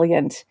nice and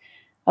elegant.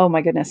 Oh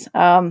my goodness.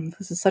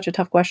 This is such a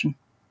tough question.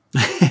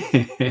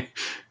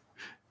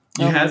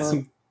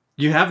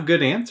 You have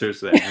good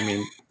answers there. I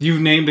mean,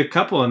 you've named a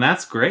couple and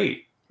that's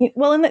great.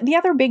 Well, and the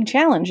other big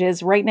challenge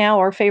is right now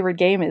our favorite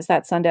game is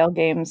that Sundial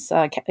Games,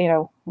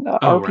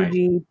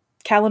 RPG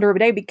calendar of a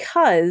day,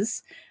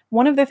 because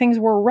one of the things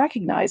we're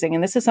recognizing,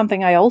 and this is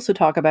something I also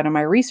talk about in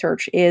my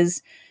research,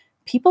 is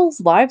people's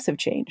lives have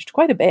changed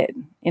quite a bit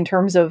in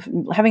terms of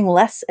having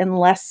less and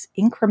less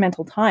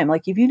incremental time.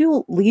 Like if you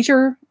do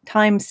leisure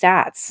time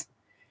stats,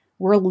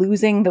 we're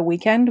losing the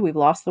weekend. We've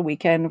lost the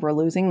weekend.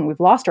 We've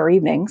lost our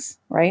evenings,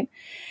 right?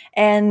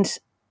 And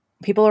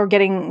people are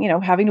getting,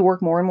 having to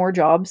work more and more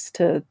jobs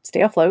to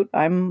stay afloat.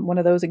 I'm one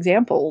of those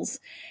examples.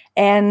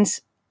 And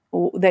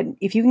that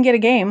if you can get a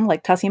game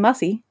like Tussie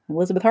Mussy,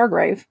 Elizabeth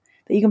Hargrave,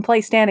 that you can play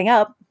standing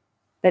up,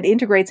 that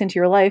integrates into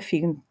your life,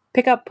 you can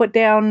pick up, put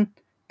down,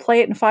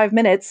 play it in 5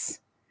 minutes,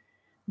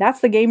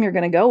 that's the game you're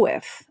going to go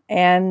with.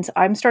 And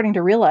I'm starting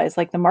to realize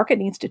like the market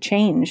needs to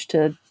change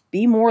to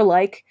be more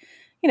like,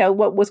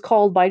 what was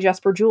called by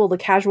Jesper Jewell the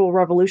casual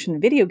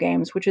revolution video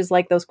games, which is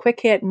like those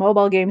quick hit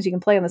mobile games you can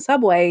play on the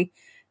subway,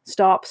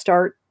 stop,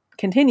 start,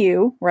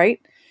 continue, right?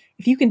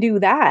 If you can do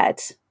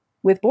that,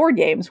 with board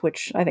games,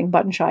 which I think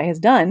Button Shy has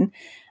done,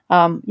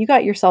 you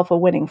got yourself a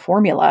winning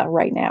formula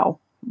right now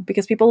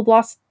because people have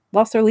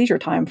lost their leisure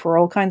time for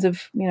all kinds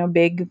of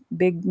big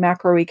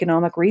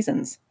macroeconomic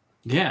reasons.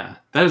 Yeah,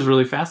 that is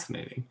really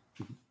fascinating.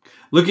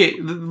 Look at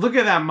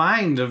that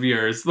mind of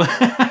yours.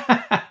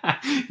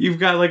 You've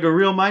got like a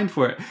real mind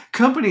for it.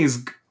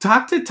 Companies,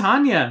 talk to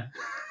Tanya.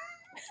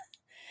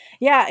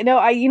 Yeah,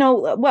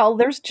 no, well,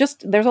 there's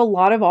a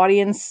lot of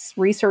audience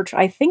research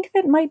I think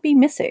that might be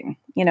missing,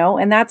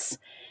 and that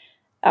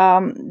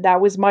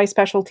was my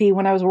specialty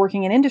when I was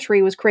working in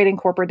industry, was creating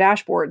corporate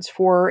dashboards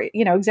for,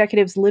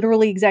 executives.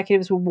 Literally,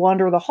 executives would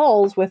wander the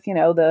halls with,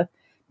 the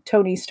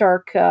Tony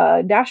Stark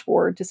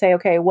dashboard to say,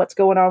 okay, what's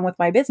going on with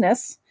my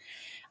business?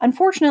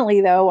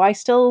 Unfortunately, though, I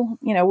still,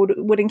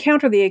 would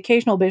encounter the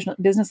occasional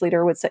business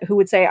leader who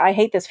would say, I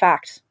hate this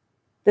fact.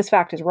 This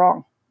fact is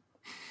wrong.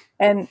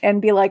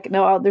 And be like,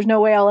 no, there's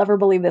no way I'll ever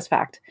believe this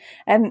fact.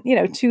 And,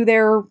 to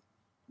their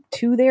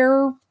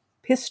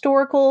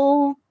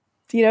historical,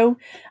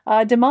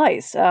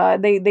 demise.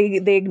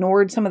 They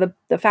ignored some of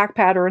the fact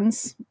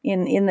patterns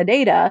in the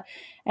data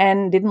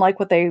and didn't like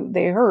what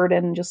they heard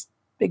and just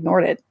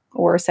ignored it,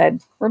 or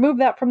said, remove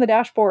that from the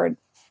dashboard,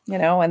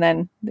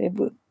 and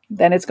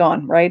then it's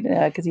gone, right?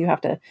 Because you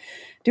have to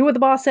do what the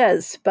boss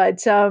says.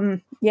 But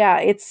yeah,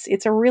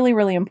 it's a really,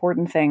 really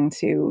important thing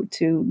to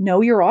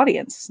know your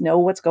audience, know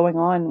what's going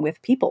on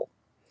with people,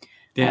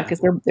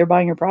 because they're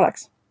buying your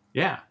products.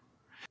 Yeah.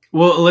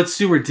 Well, let's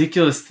do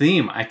ridiculous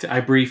theme. I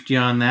briefed you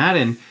on that,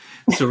 and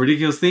so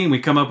ridiculous theme. We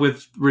come up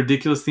with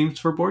ridiculous themes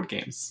for board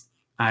games.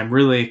 I'm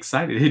really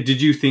excited.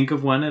 Did you think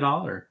of one at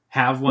all, or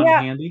have one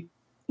handy?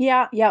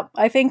 Yeah.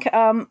 I think,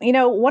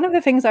 one of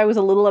the things I was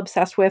a little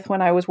obsessed with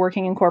when I was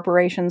working in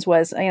corporations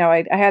was,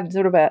 I had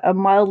sort of a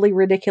mildly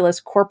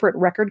ridiculous corporate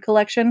record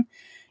collection,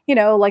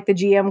 like the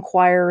GM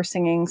choir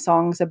singing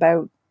songs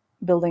about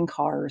building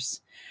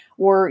cars,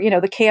 or,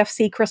 the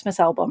KFC Christmas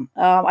album.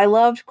 I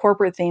loved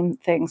corporate theme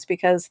things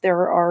because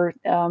there's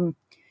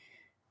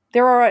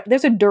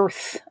a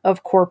dearth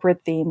of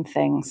corporate theme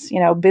things,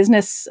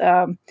 business.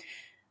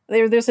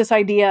 There's this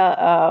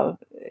idea,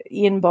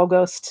 Ian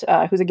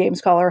Bogost, who's a game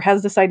scholar,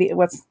 has this idea,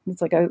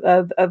 it's like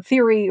a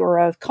theory or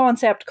a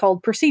concept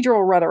called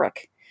procedural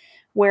rhetoric,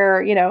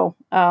 where,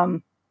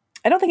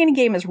 I don't think any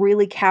game has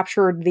really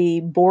captured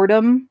the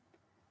boredom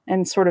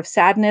and sort of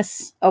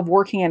sadness of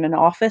working in an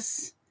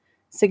office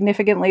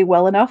significantly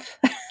well enough,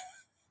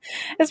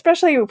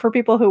 especially for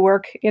people who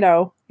work,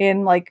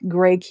 in like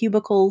gray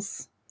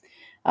cubicles,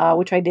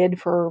 which I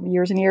did for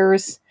years and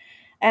years.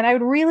 And I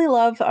would really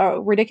love a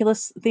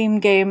ridiculous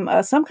themed game,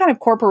 some kind of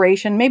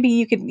corporation. Maybe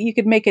you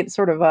could make it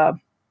sort of a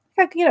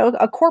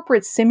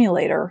corporate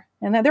simulator.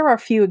 And there are a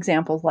few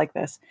examples like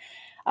this,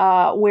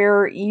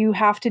 where you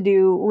have to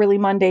do really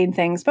mundane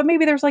things, but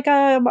maybe there's like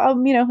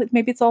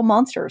maybe it's all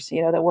monsters,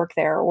 that work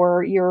there,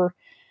 or you're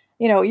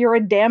a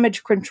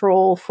damage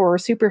control for a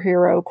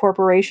superhero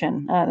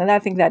corporation. And I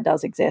think that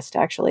does exist,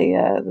 actually,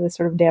 the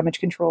sort of damage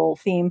control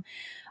theme.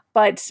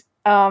 But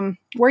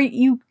where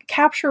you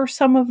capture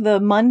some of the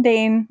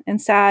mundane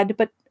and sad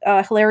but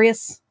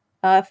hilarious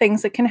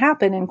things that can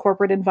happen in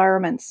corporate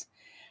environments.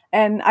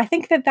 And I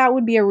think that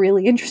would be a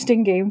really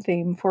interesting game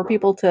theme for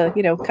people to,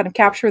 kind of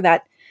capture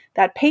that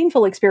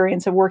painful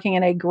experience of working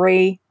in a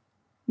gray,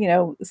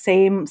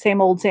 same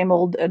old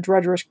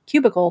drudgerous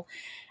cubicle.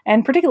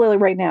 And particularly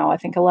right now, I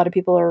think a lot of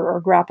people are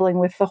grappling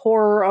with the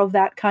horror of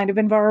that kind of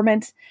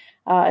environment,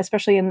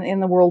 especially in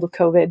the world of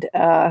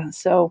COVID.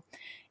 So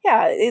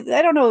yeah,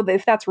 I don't know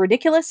if that's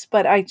ridiculous,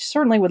 but I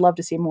certainly would love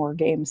to see more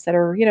games that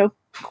are,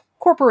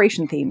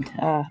 corporation themed,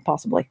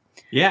 possibly.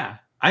 Yeah,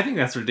 I think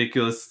that's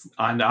ridiculous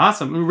and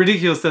awesome.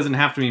 Ridiculous doesn't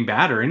have to mean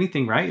bad or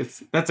anything, right?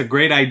 That's a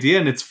great idea,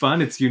 and it's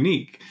fun. It's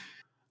unique.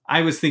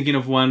 I was thinking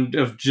of one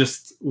of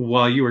just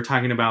while you were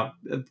talking about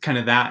kind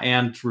of that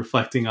and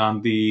reflecting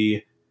on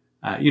the,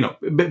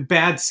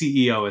 bad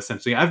CEO,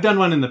 essentially. I've done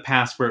one in the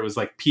past where it was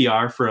like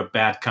PR for a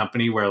bad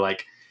company where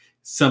like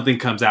something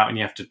comes out and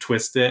you have to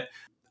twist it.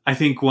 I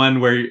think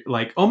one where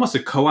like almost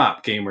a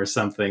co-op game or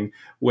something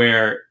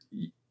where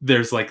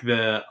there's like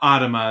the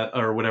Automa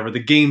or whatever,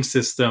 the game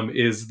system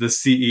is the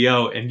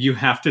CEO and you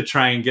have to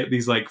try and get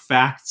these like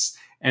facts,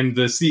 and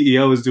the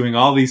CEO is doing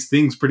all these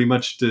things pretty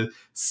much to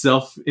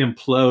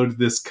self-implode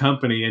this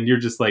company. And you're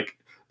just like,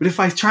 but if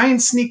I try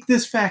and sneak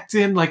this fact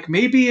in, like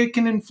maybe it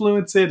can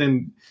influence it,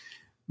 and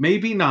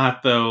maybe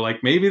not though.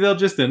 Like maybe they'll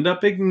just end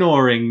up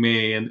ignoring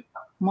me. And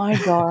my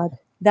God.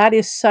 That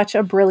is such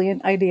a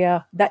brilliant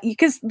idea.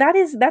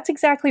 That's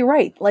exactly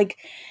right. Like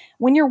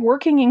when you're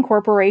working in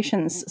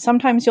corporations,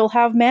 sometimes you'll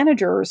have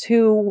managers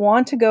who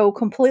want to go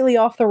completely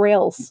off the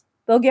rails.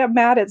 They'll get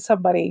mad at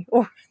somebody,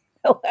 or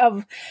they'll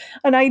have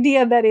an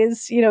idea that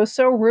is,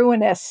 so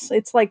ruinous.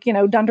 It's like,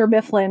 Dunder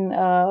Mifflin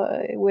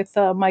with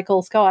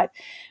Michael Scott,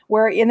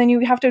 and then you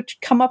have to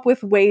come up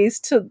with ways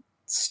to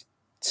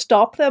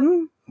stop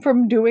them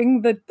from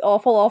doing the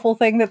awful, awful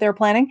thing that they're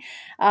planning.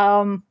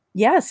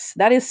 Yes,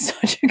 that is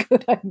such a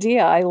good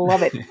idea. I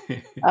love it.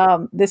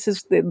 This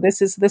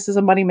is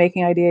a money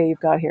making idea you've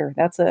got here.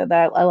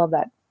 I love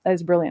that. That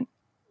is brilliant.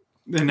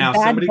 And now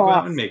Bad somebody go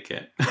out and boss. make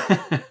it.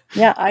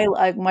 Yeah,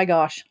 I my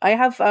gosh, I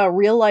have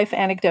real life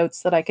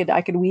anecdotes that I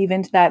could weave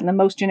into that in the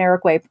most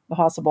generic way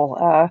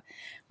possible.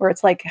 Where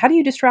it's like, how do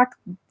you distract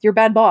your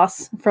bad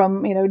boss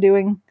from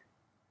doing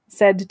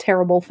said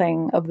terrible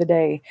thing of the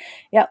day?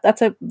 Yeah,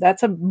 that's a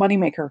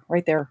moneymaker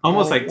right there.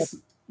 Almost like,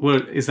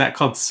 what is that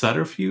called?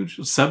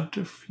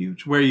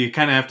 Subterfuge, where you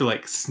kind of have to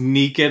like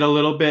sneak it a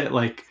little bit,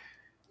 like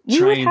We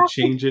try would and have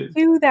to change it.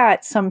 do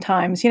that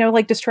sometimes,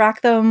 like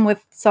distract them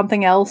with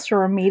something else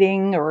or a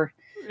meeting, or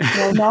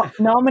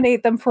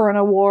nominate them for an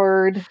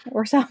award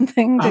or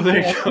something. Oh, To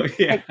there you go. like,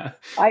 Yeah.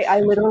 I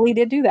literally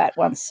did do that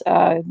once.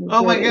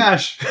 Oh my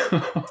gosh.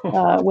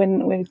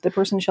 When the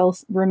person shall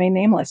remain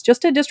nameless,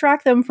 just to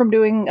distract them from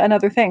doing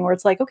another thing, where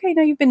it's like, okay,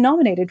 now you've been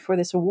nominated for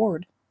this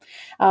award.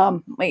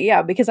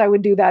 Yeah, because I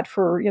would do that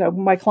for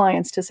my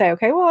clients, to say,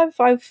 okay, well,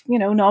 I've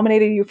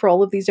nominated you for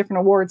all of these different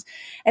awards,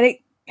 and it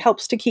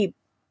helps to keep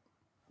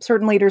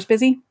certain leaders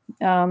busy.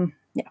 Yeah.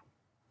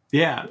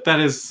 Yeah, that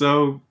is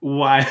so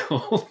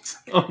wild.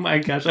 Oh my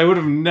gosh, I would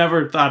have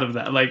never thought of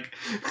that. Like,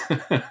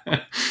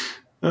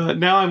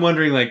 now I'm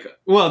wondering, like,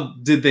 well,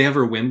 did they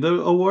ever win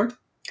the award?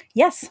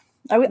 Yes.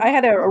 I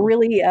had a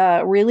really,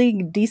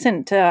 really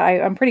decent.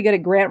 I'm pretty good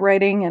at grant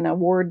writing and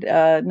award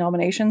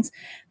nominations.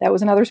 That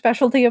was another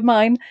specialty of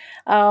mine.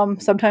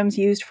 Sometimes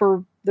used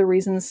for the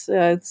reasons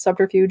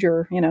subterfuge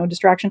or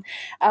distraction.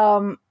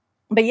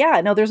 But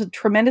yeah, no, there's a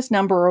tremendous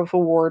number of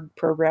award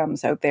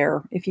programs out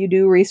there. If you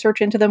do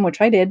research into them, which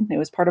I did, it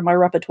was part of my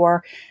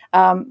repertoire.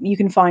 You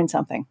can find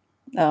something.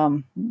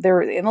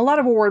 There, and a lot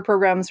of award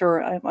programs are,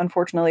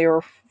 unfortunately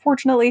or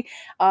fortunately,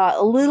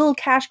 a little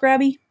cash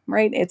grabby,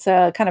 right? It's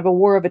a kind of a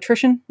war of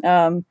attrition.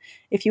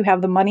 If you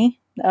have the money,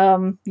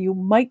 you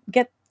might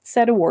get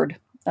said award.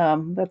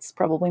 That's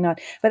probably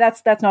not, but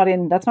that's not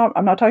in. That's not.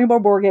 I'm not talking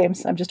about board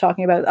games. I'm just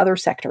talking about other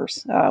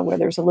sectors where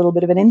there's a little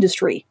bit of an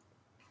industry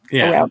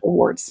around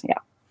awards. Yeah.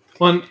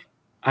 Well,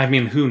 I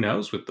mean, who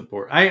knows with the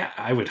board?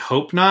 I would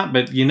hope not,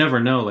 but you never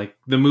know. Like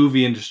the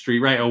movie industry,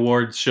 right?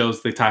 Awards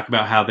shows, they talk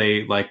about how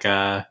they like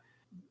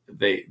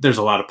there's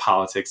a lot of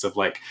politics of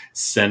like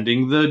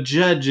sending the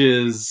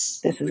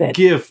judges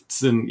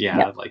gifts and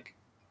like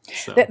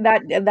so.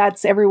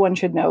 That's everyone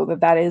should know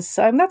that is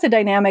that's a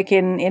dynamic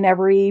in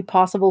every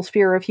possible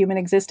sphere of human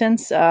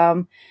existence.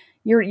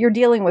 You're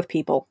dealing with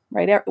people,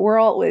 right?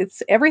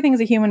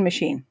 Everything's a human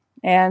machine.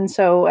 And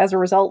so, as a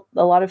result,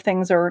 a lot of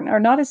things are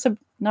not as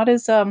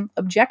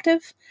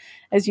objective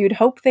as you'd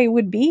hope they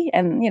would be,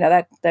 and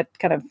that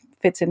kind of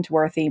fits into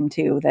our theme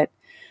too. That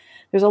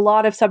there's a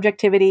lot of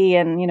subjectivity,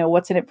 and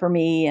what's in it for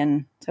me,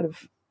 and sort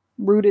of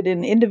rooted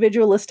in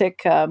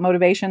individualistic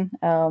motivation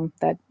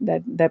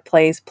that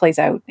plays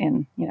out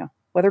in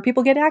whether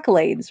people get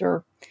accolades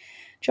or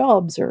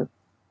jobs or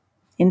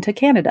into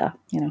Canada,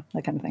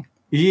 that kind of thing.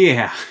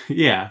 Yeah,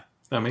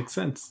 that makes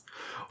sense.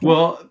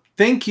 Well,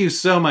 thank you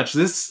so much.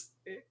 This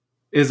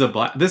has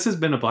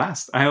been a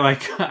blast.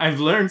 I've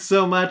learned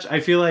so much. I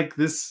feel like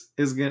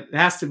it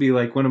has to be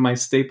like one of my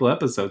staple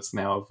episodes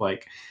now, of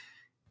like,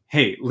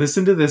 hey,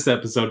 listen to this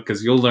episode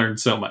because you'll learn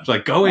so much.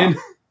 Like, go in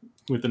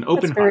with an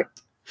open heart.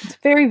 It's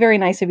very, very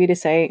nice of you to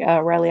say,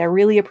 Riley. I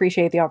really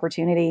appreciate the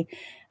opportunity.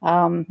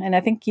 And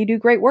I think you do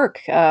great work.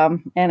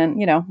 And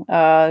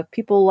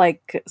people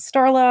like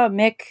Starla,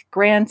 Mick,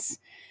 Grant,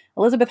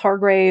 Elizabeth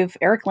Hargrave,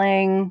 Eric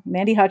Lang,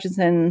 Mandy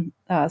Hutchinson,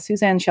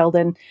 Suzanne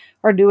Sheldon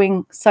are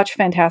doing such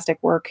fantastic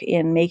work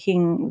in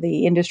making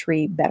the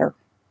industry better.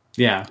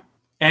 Yeah.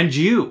 And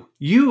you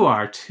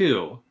are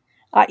too.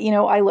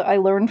 I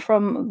learned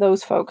from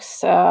those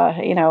folks.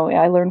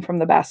 I learned from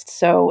the best.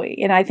 So,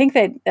 and I think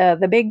that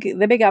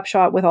the big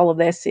upshot with all of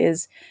this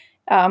is,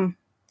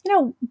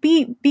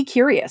 be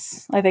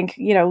curious. I think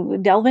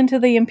delve into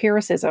the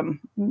empiricism,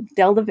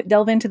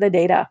 delve into the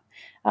data.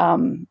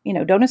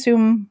 Don't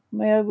assume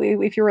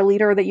if you're a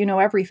leader that you know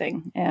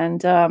everything,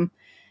 and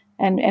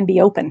be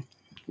open.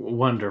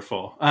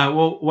 Wonderful.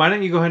 Well, why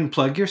don't you go ahead and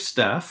plug your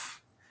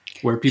stuff,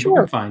 where people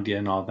can find you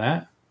and all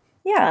that?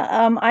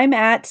 Yeah, I'm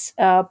at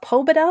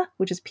Pobuda,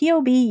 which is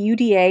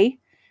Pobuda,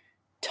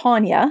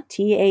 Tanya,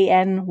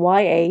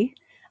 Tanya,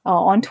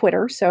 on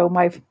Twitter. So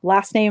my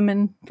last name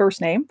and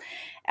first name.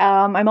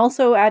 I'm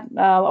also at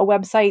a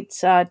website,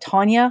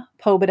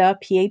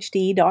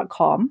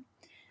 TanyaPobudaPhD.com.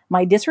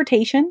 My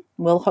dissertation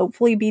will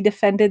hopefully be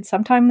defended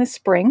sometime this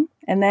spring,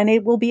 and then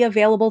it will be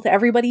available to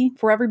everybody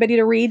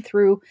to read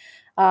through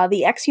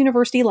the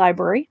X-University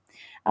Library.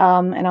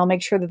 And I'll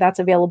make sure that that's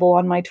available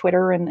on my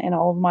Twitter and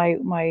all of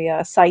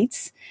my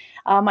sites.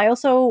 I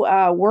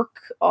also work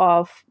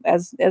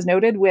as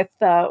noted with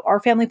Our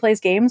Family Plays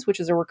Games,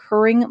 which is a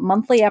recurring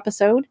monthly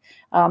episode.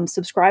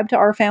 Subscribe to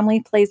Our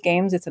Family Plays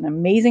Games. It's an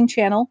amazing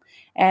channel.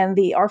 And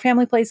the Our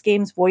Family Plays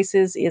Games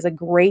Voices is a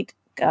great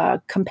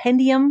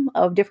compendium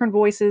of different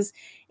voices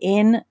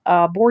in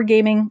board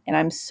gaming. And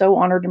I'm so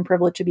honored and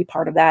privileged to be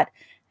part of that.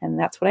 And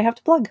that's what I have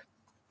to plug.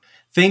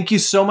 Thank you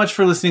so much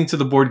for listening to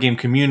the Board Game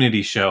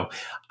Community Show.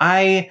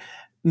 I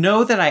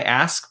know that I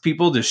ask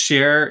people to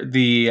share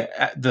the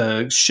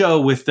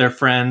show with their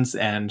friends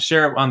and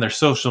share it on their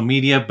social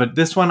media, but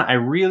this one I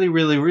really,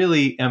 really,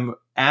 really am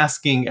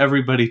asking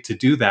everybody to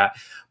do that.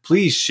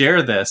 Please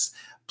share this.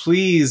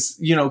 Please,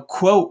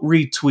 quote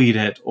retweet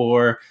it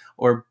or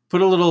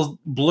put a little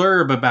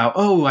blurb about,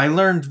 oh, I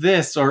learned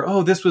this, or,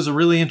 oh, this was a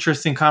really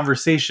interesting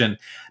conversation,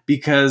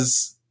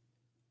 because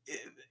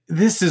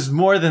this is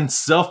more than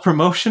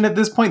self-promotion at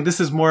this point. This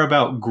is more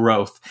about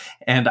growth.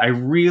 And I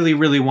really,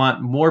 really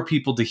want more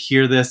people to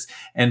hear this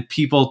and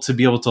people to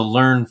be able to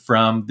learn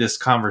from this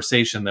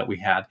conversation that we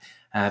had.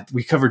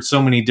 We covered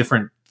so many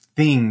different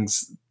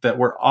things that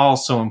were all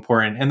so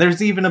important. And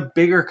there's even a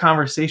bigger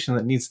conversation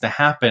that needs to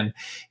happen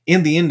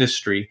in the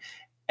industry.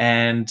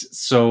 And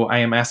so I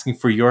am asking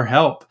for your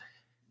help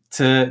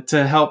to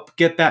help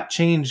get that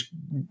change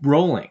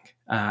rolling.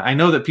 I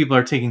know that people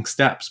are taking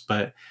steps,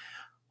 but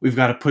we've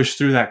got to push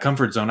through that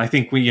comfort zone. I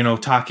think we,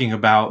 talking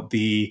about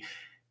the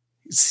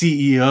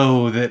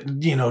CEO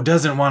that,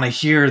 doesn't want to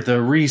hear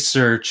the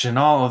research and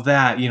all of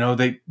that,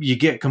 you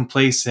get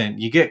complacent,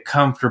 you get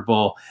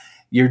comfortable,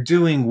 you're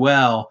doing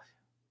well.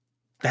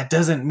 That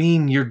doesn't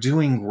mean you're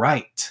doing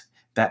right.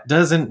 That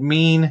doesn't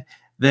mean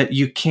that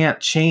you can't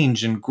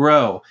change and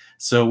grow.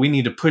 So we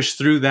need to push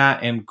through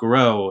that and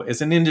grow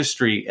as an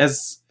industry,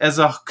 as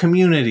a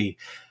community.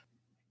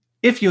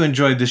 If you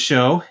enjoyed the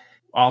show,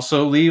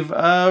 also leave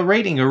a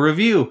rating, a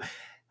review.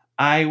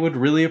 I would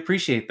really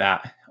appreciate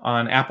that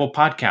on Apple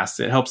Podcasts.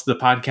 It helps the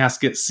podcast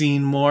get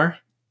seen more.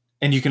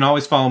 And you can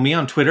always follow me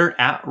on Twitter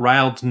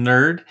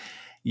 @RiledNerd.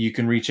 You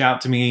can reach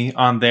out to me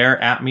on there,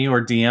 at me,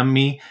 or DM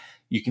me.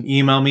 You can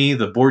email me,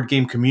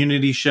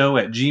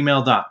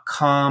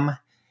 theboardgamecommunityshow@gmail.com.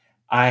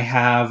 I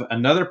have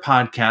another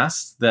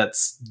podcast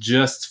that's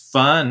just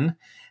fun.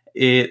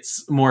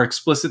 It's more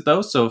explicit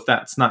though, so if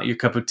that's not your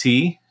cup of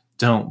tea,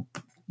 don't,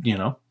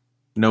 no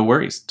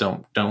worries.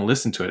 Don't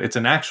listen to it. It's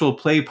an actual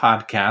play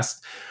podcast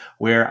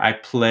where I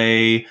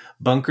play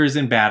Bunkers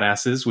and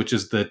Badasses, which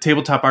is the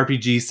tabletop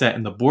RPG set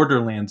in the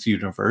Borderlands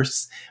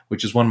universe,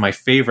 which is one of my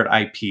favorite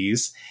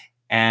IPs.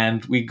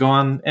 And we go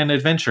on an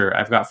adventure.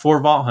 I've got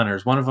 4 Vault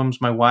Hunters. One of them's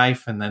my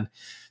wife, and then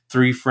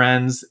 3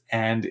 friends.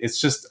 And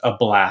it's just a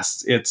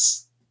blast.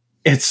 It's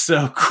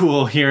so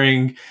cool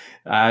hearing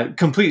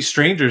complete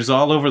strangers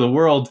all over the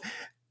world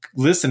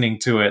listening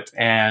to it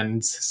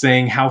and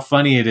saying how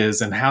funny it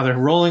is and how they're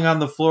rolling on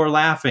the floor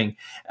laughing.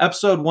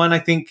 Episode 1, I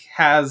think,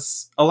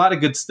 has a lot of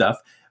good stuff.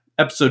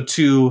 Episode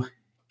 2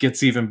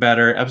 gets even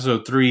better.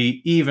 Episode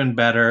 3, even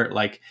better.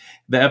 Like,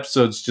 the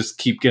episodes just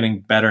keep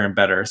getting better and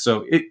better.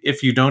 So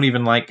if you don't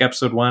even like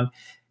episode 1,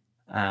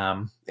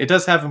 it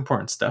does have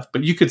important stuff,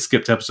 but you could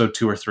skip to episode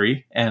 2 or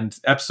 3. And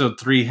episode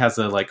 3 has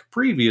a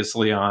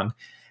previously on,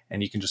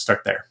 and you can just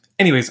start there.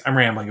 Anyways, I'm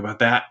rambling about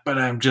that, but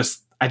I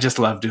just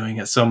love doing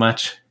it so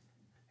much.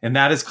 And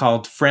that is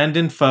called Friend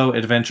and Foe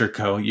Adventure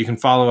Co. You can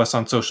follow us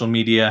on social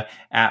media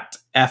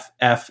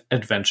 @FF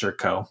Adventure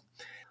Co.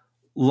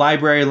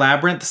 Library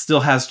Labyrinth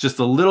still has just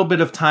a little bit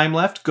of time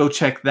left. Go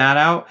check that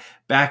out.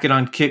 Back it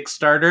on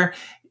Kickstarter.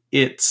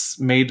 It's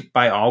made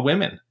by all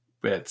women.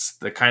 It's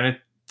the kind of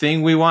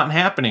thing we want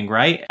happening,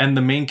 right? And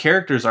the main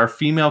characters are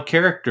female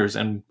characters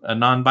and a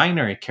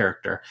non-binary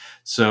character.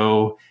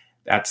 So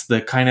that's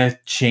the kind of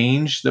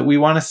change that we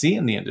want to see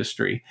in the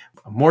industry.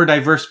 More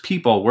diverse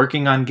people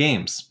working on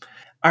games.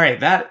 All right,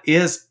 that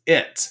is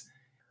it.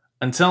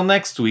 Until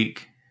next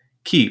week,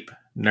 keep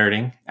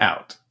nerding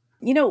out.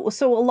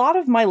 So a lot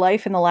of my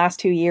life in the last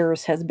 2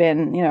 years has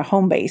been,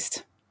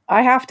 home-based.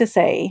 I have to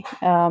say,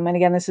 and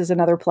again, this is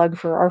another plug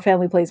for Our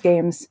Family Plays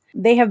Games,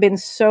 they have been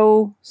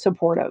so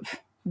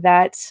supportive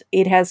that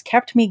it has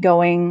kept me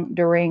going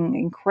during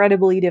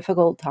incredibly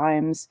difficult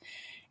times.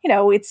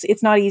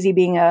 It's not easy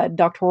being a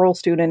doctoral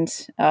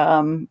student,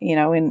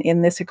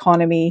 in this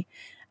economy.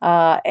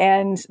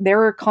 And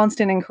their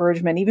constant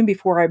encouragement, even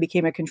before I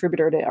became a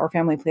contributor to Our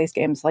Family Plays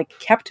Games,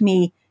 kept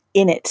me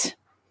in it.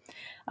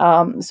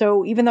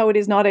 So even though it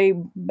is not a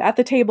at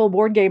the table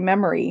board game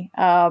memory,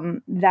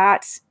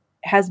 that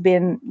has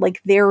been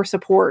their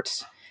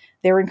support,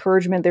 their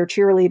encouragement, their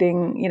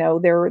cheerleading,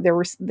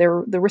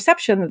 the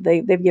reception that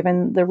they've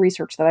given the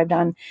research that I've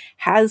done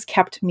has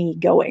kept me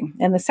going.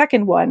 And the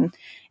second one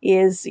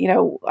is,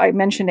 I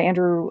mentioned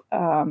Andrew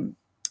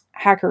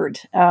Hackard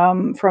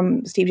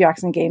from Steve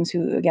Jackson Games,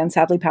 who again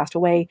sadly passed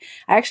away.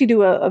 I actually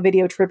do a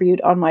video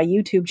tribute on my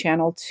YouTube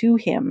channel to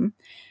him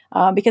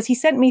because he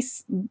sent me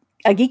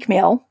a geek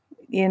mail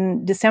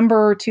in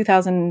December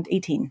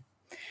 2018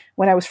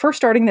 when I was first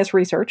starting this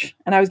research,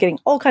 and I was getting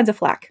all kinds of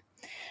flack.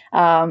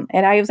 And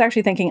I was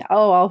actually thinking,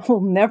 I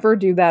will never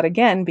do that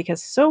again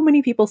because so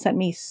many people sent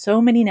me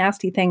so many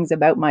nasty things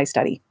about my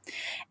study.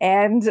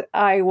 And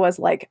I was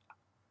like,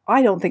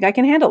 I don't think I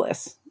can handle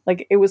this.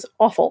 It was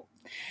awful.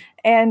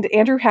 And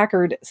Andrew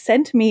Hackard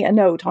sent me a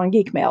note on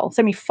Geek Mail,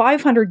 sent me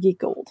 500 Geek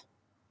Gold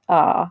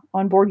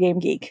on Board Game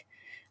Geek.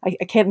 I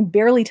can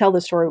barely tell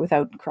the story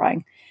without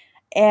crying.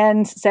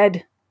 And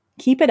said,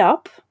 keep it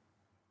up.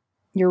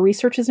 Your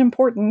research is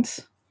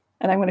important.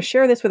 And I'm going to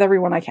share this with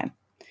everyone I can.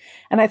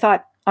 And I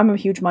thought, I'm a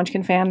huge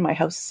Munchkin fan. My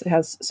house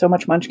has so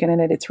much Munchkin in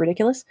it. It's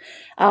ridiculous.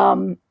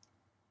 And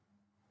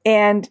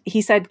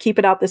he said, keep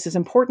it up. This is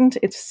important.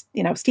 It's,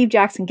 Steve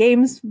Jackson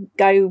Games,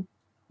 guy who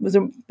was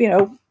a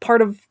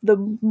part of the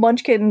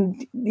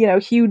Munchkin,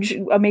 huge,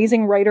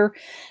 amazing writer.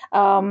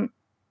 And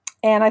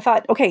I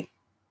thought, okay,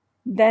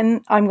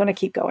 then I'm going to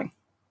keep going.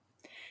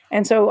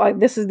 And so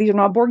these are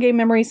not board game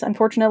memories,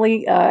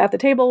 unfortunately, at the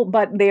table,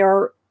 but they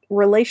are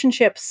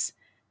relationships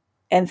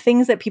and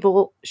things that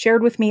people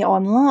shared with me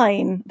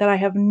online that I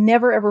have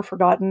never, ever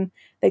forgotten,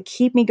 that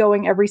keep me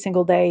going every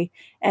single day.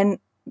 And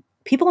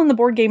people in the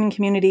board gaming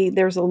community,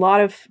 there's a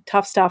lot of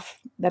tough stuff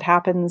that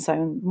happens. I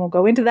won't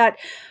go into that.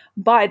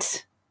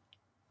 But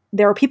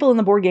there are people in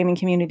the board gaming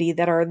community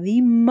that are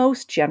the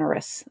most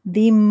generous,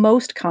 the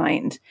most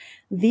kind,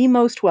 the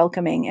most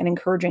welcoming and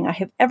encouraging I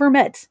have ever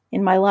met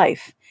in my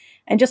life.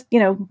 And just,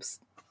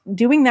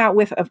 doing that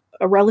with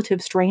a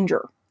relative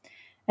stranger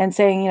and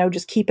saying,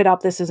 just keep it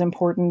up, this is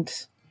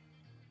important,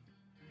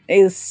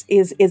 is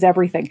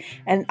everything.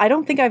 And I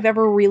don't think I've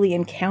ever really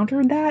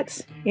encountered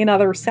that in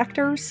other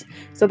sectors.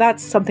 So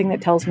that's something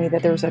that tells me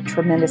that there's a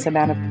tremendous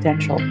amount of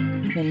potential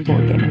in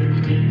board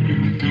gaming.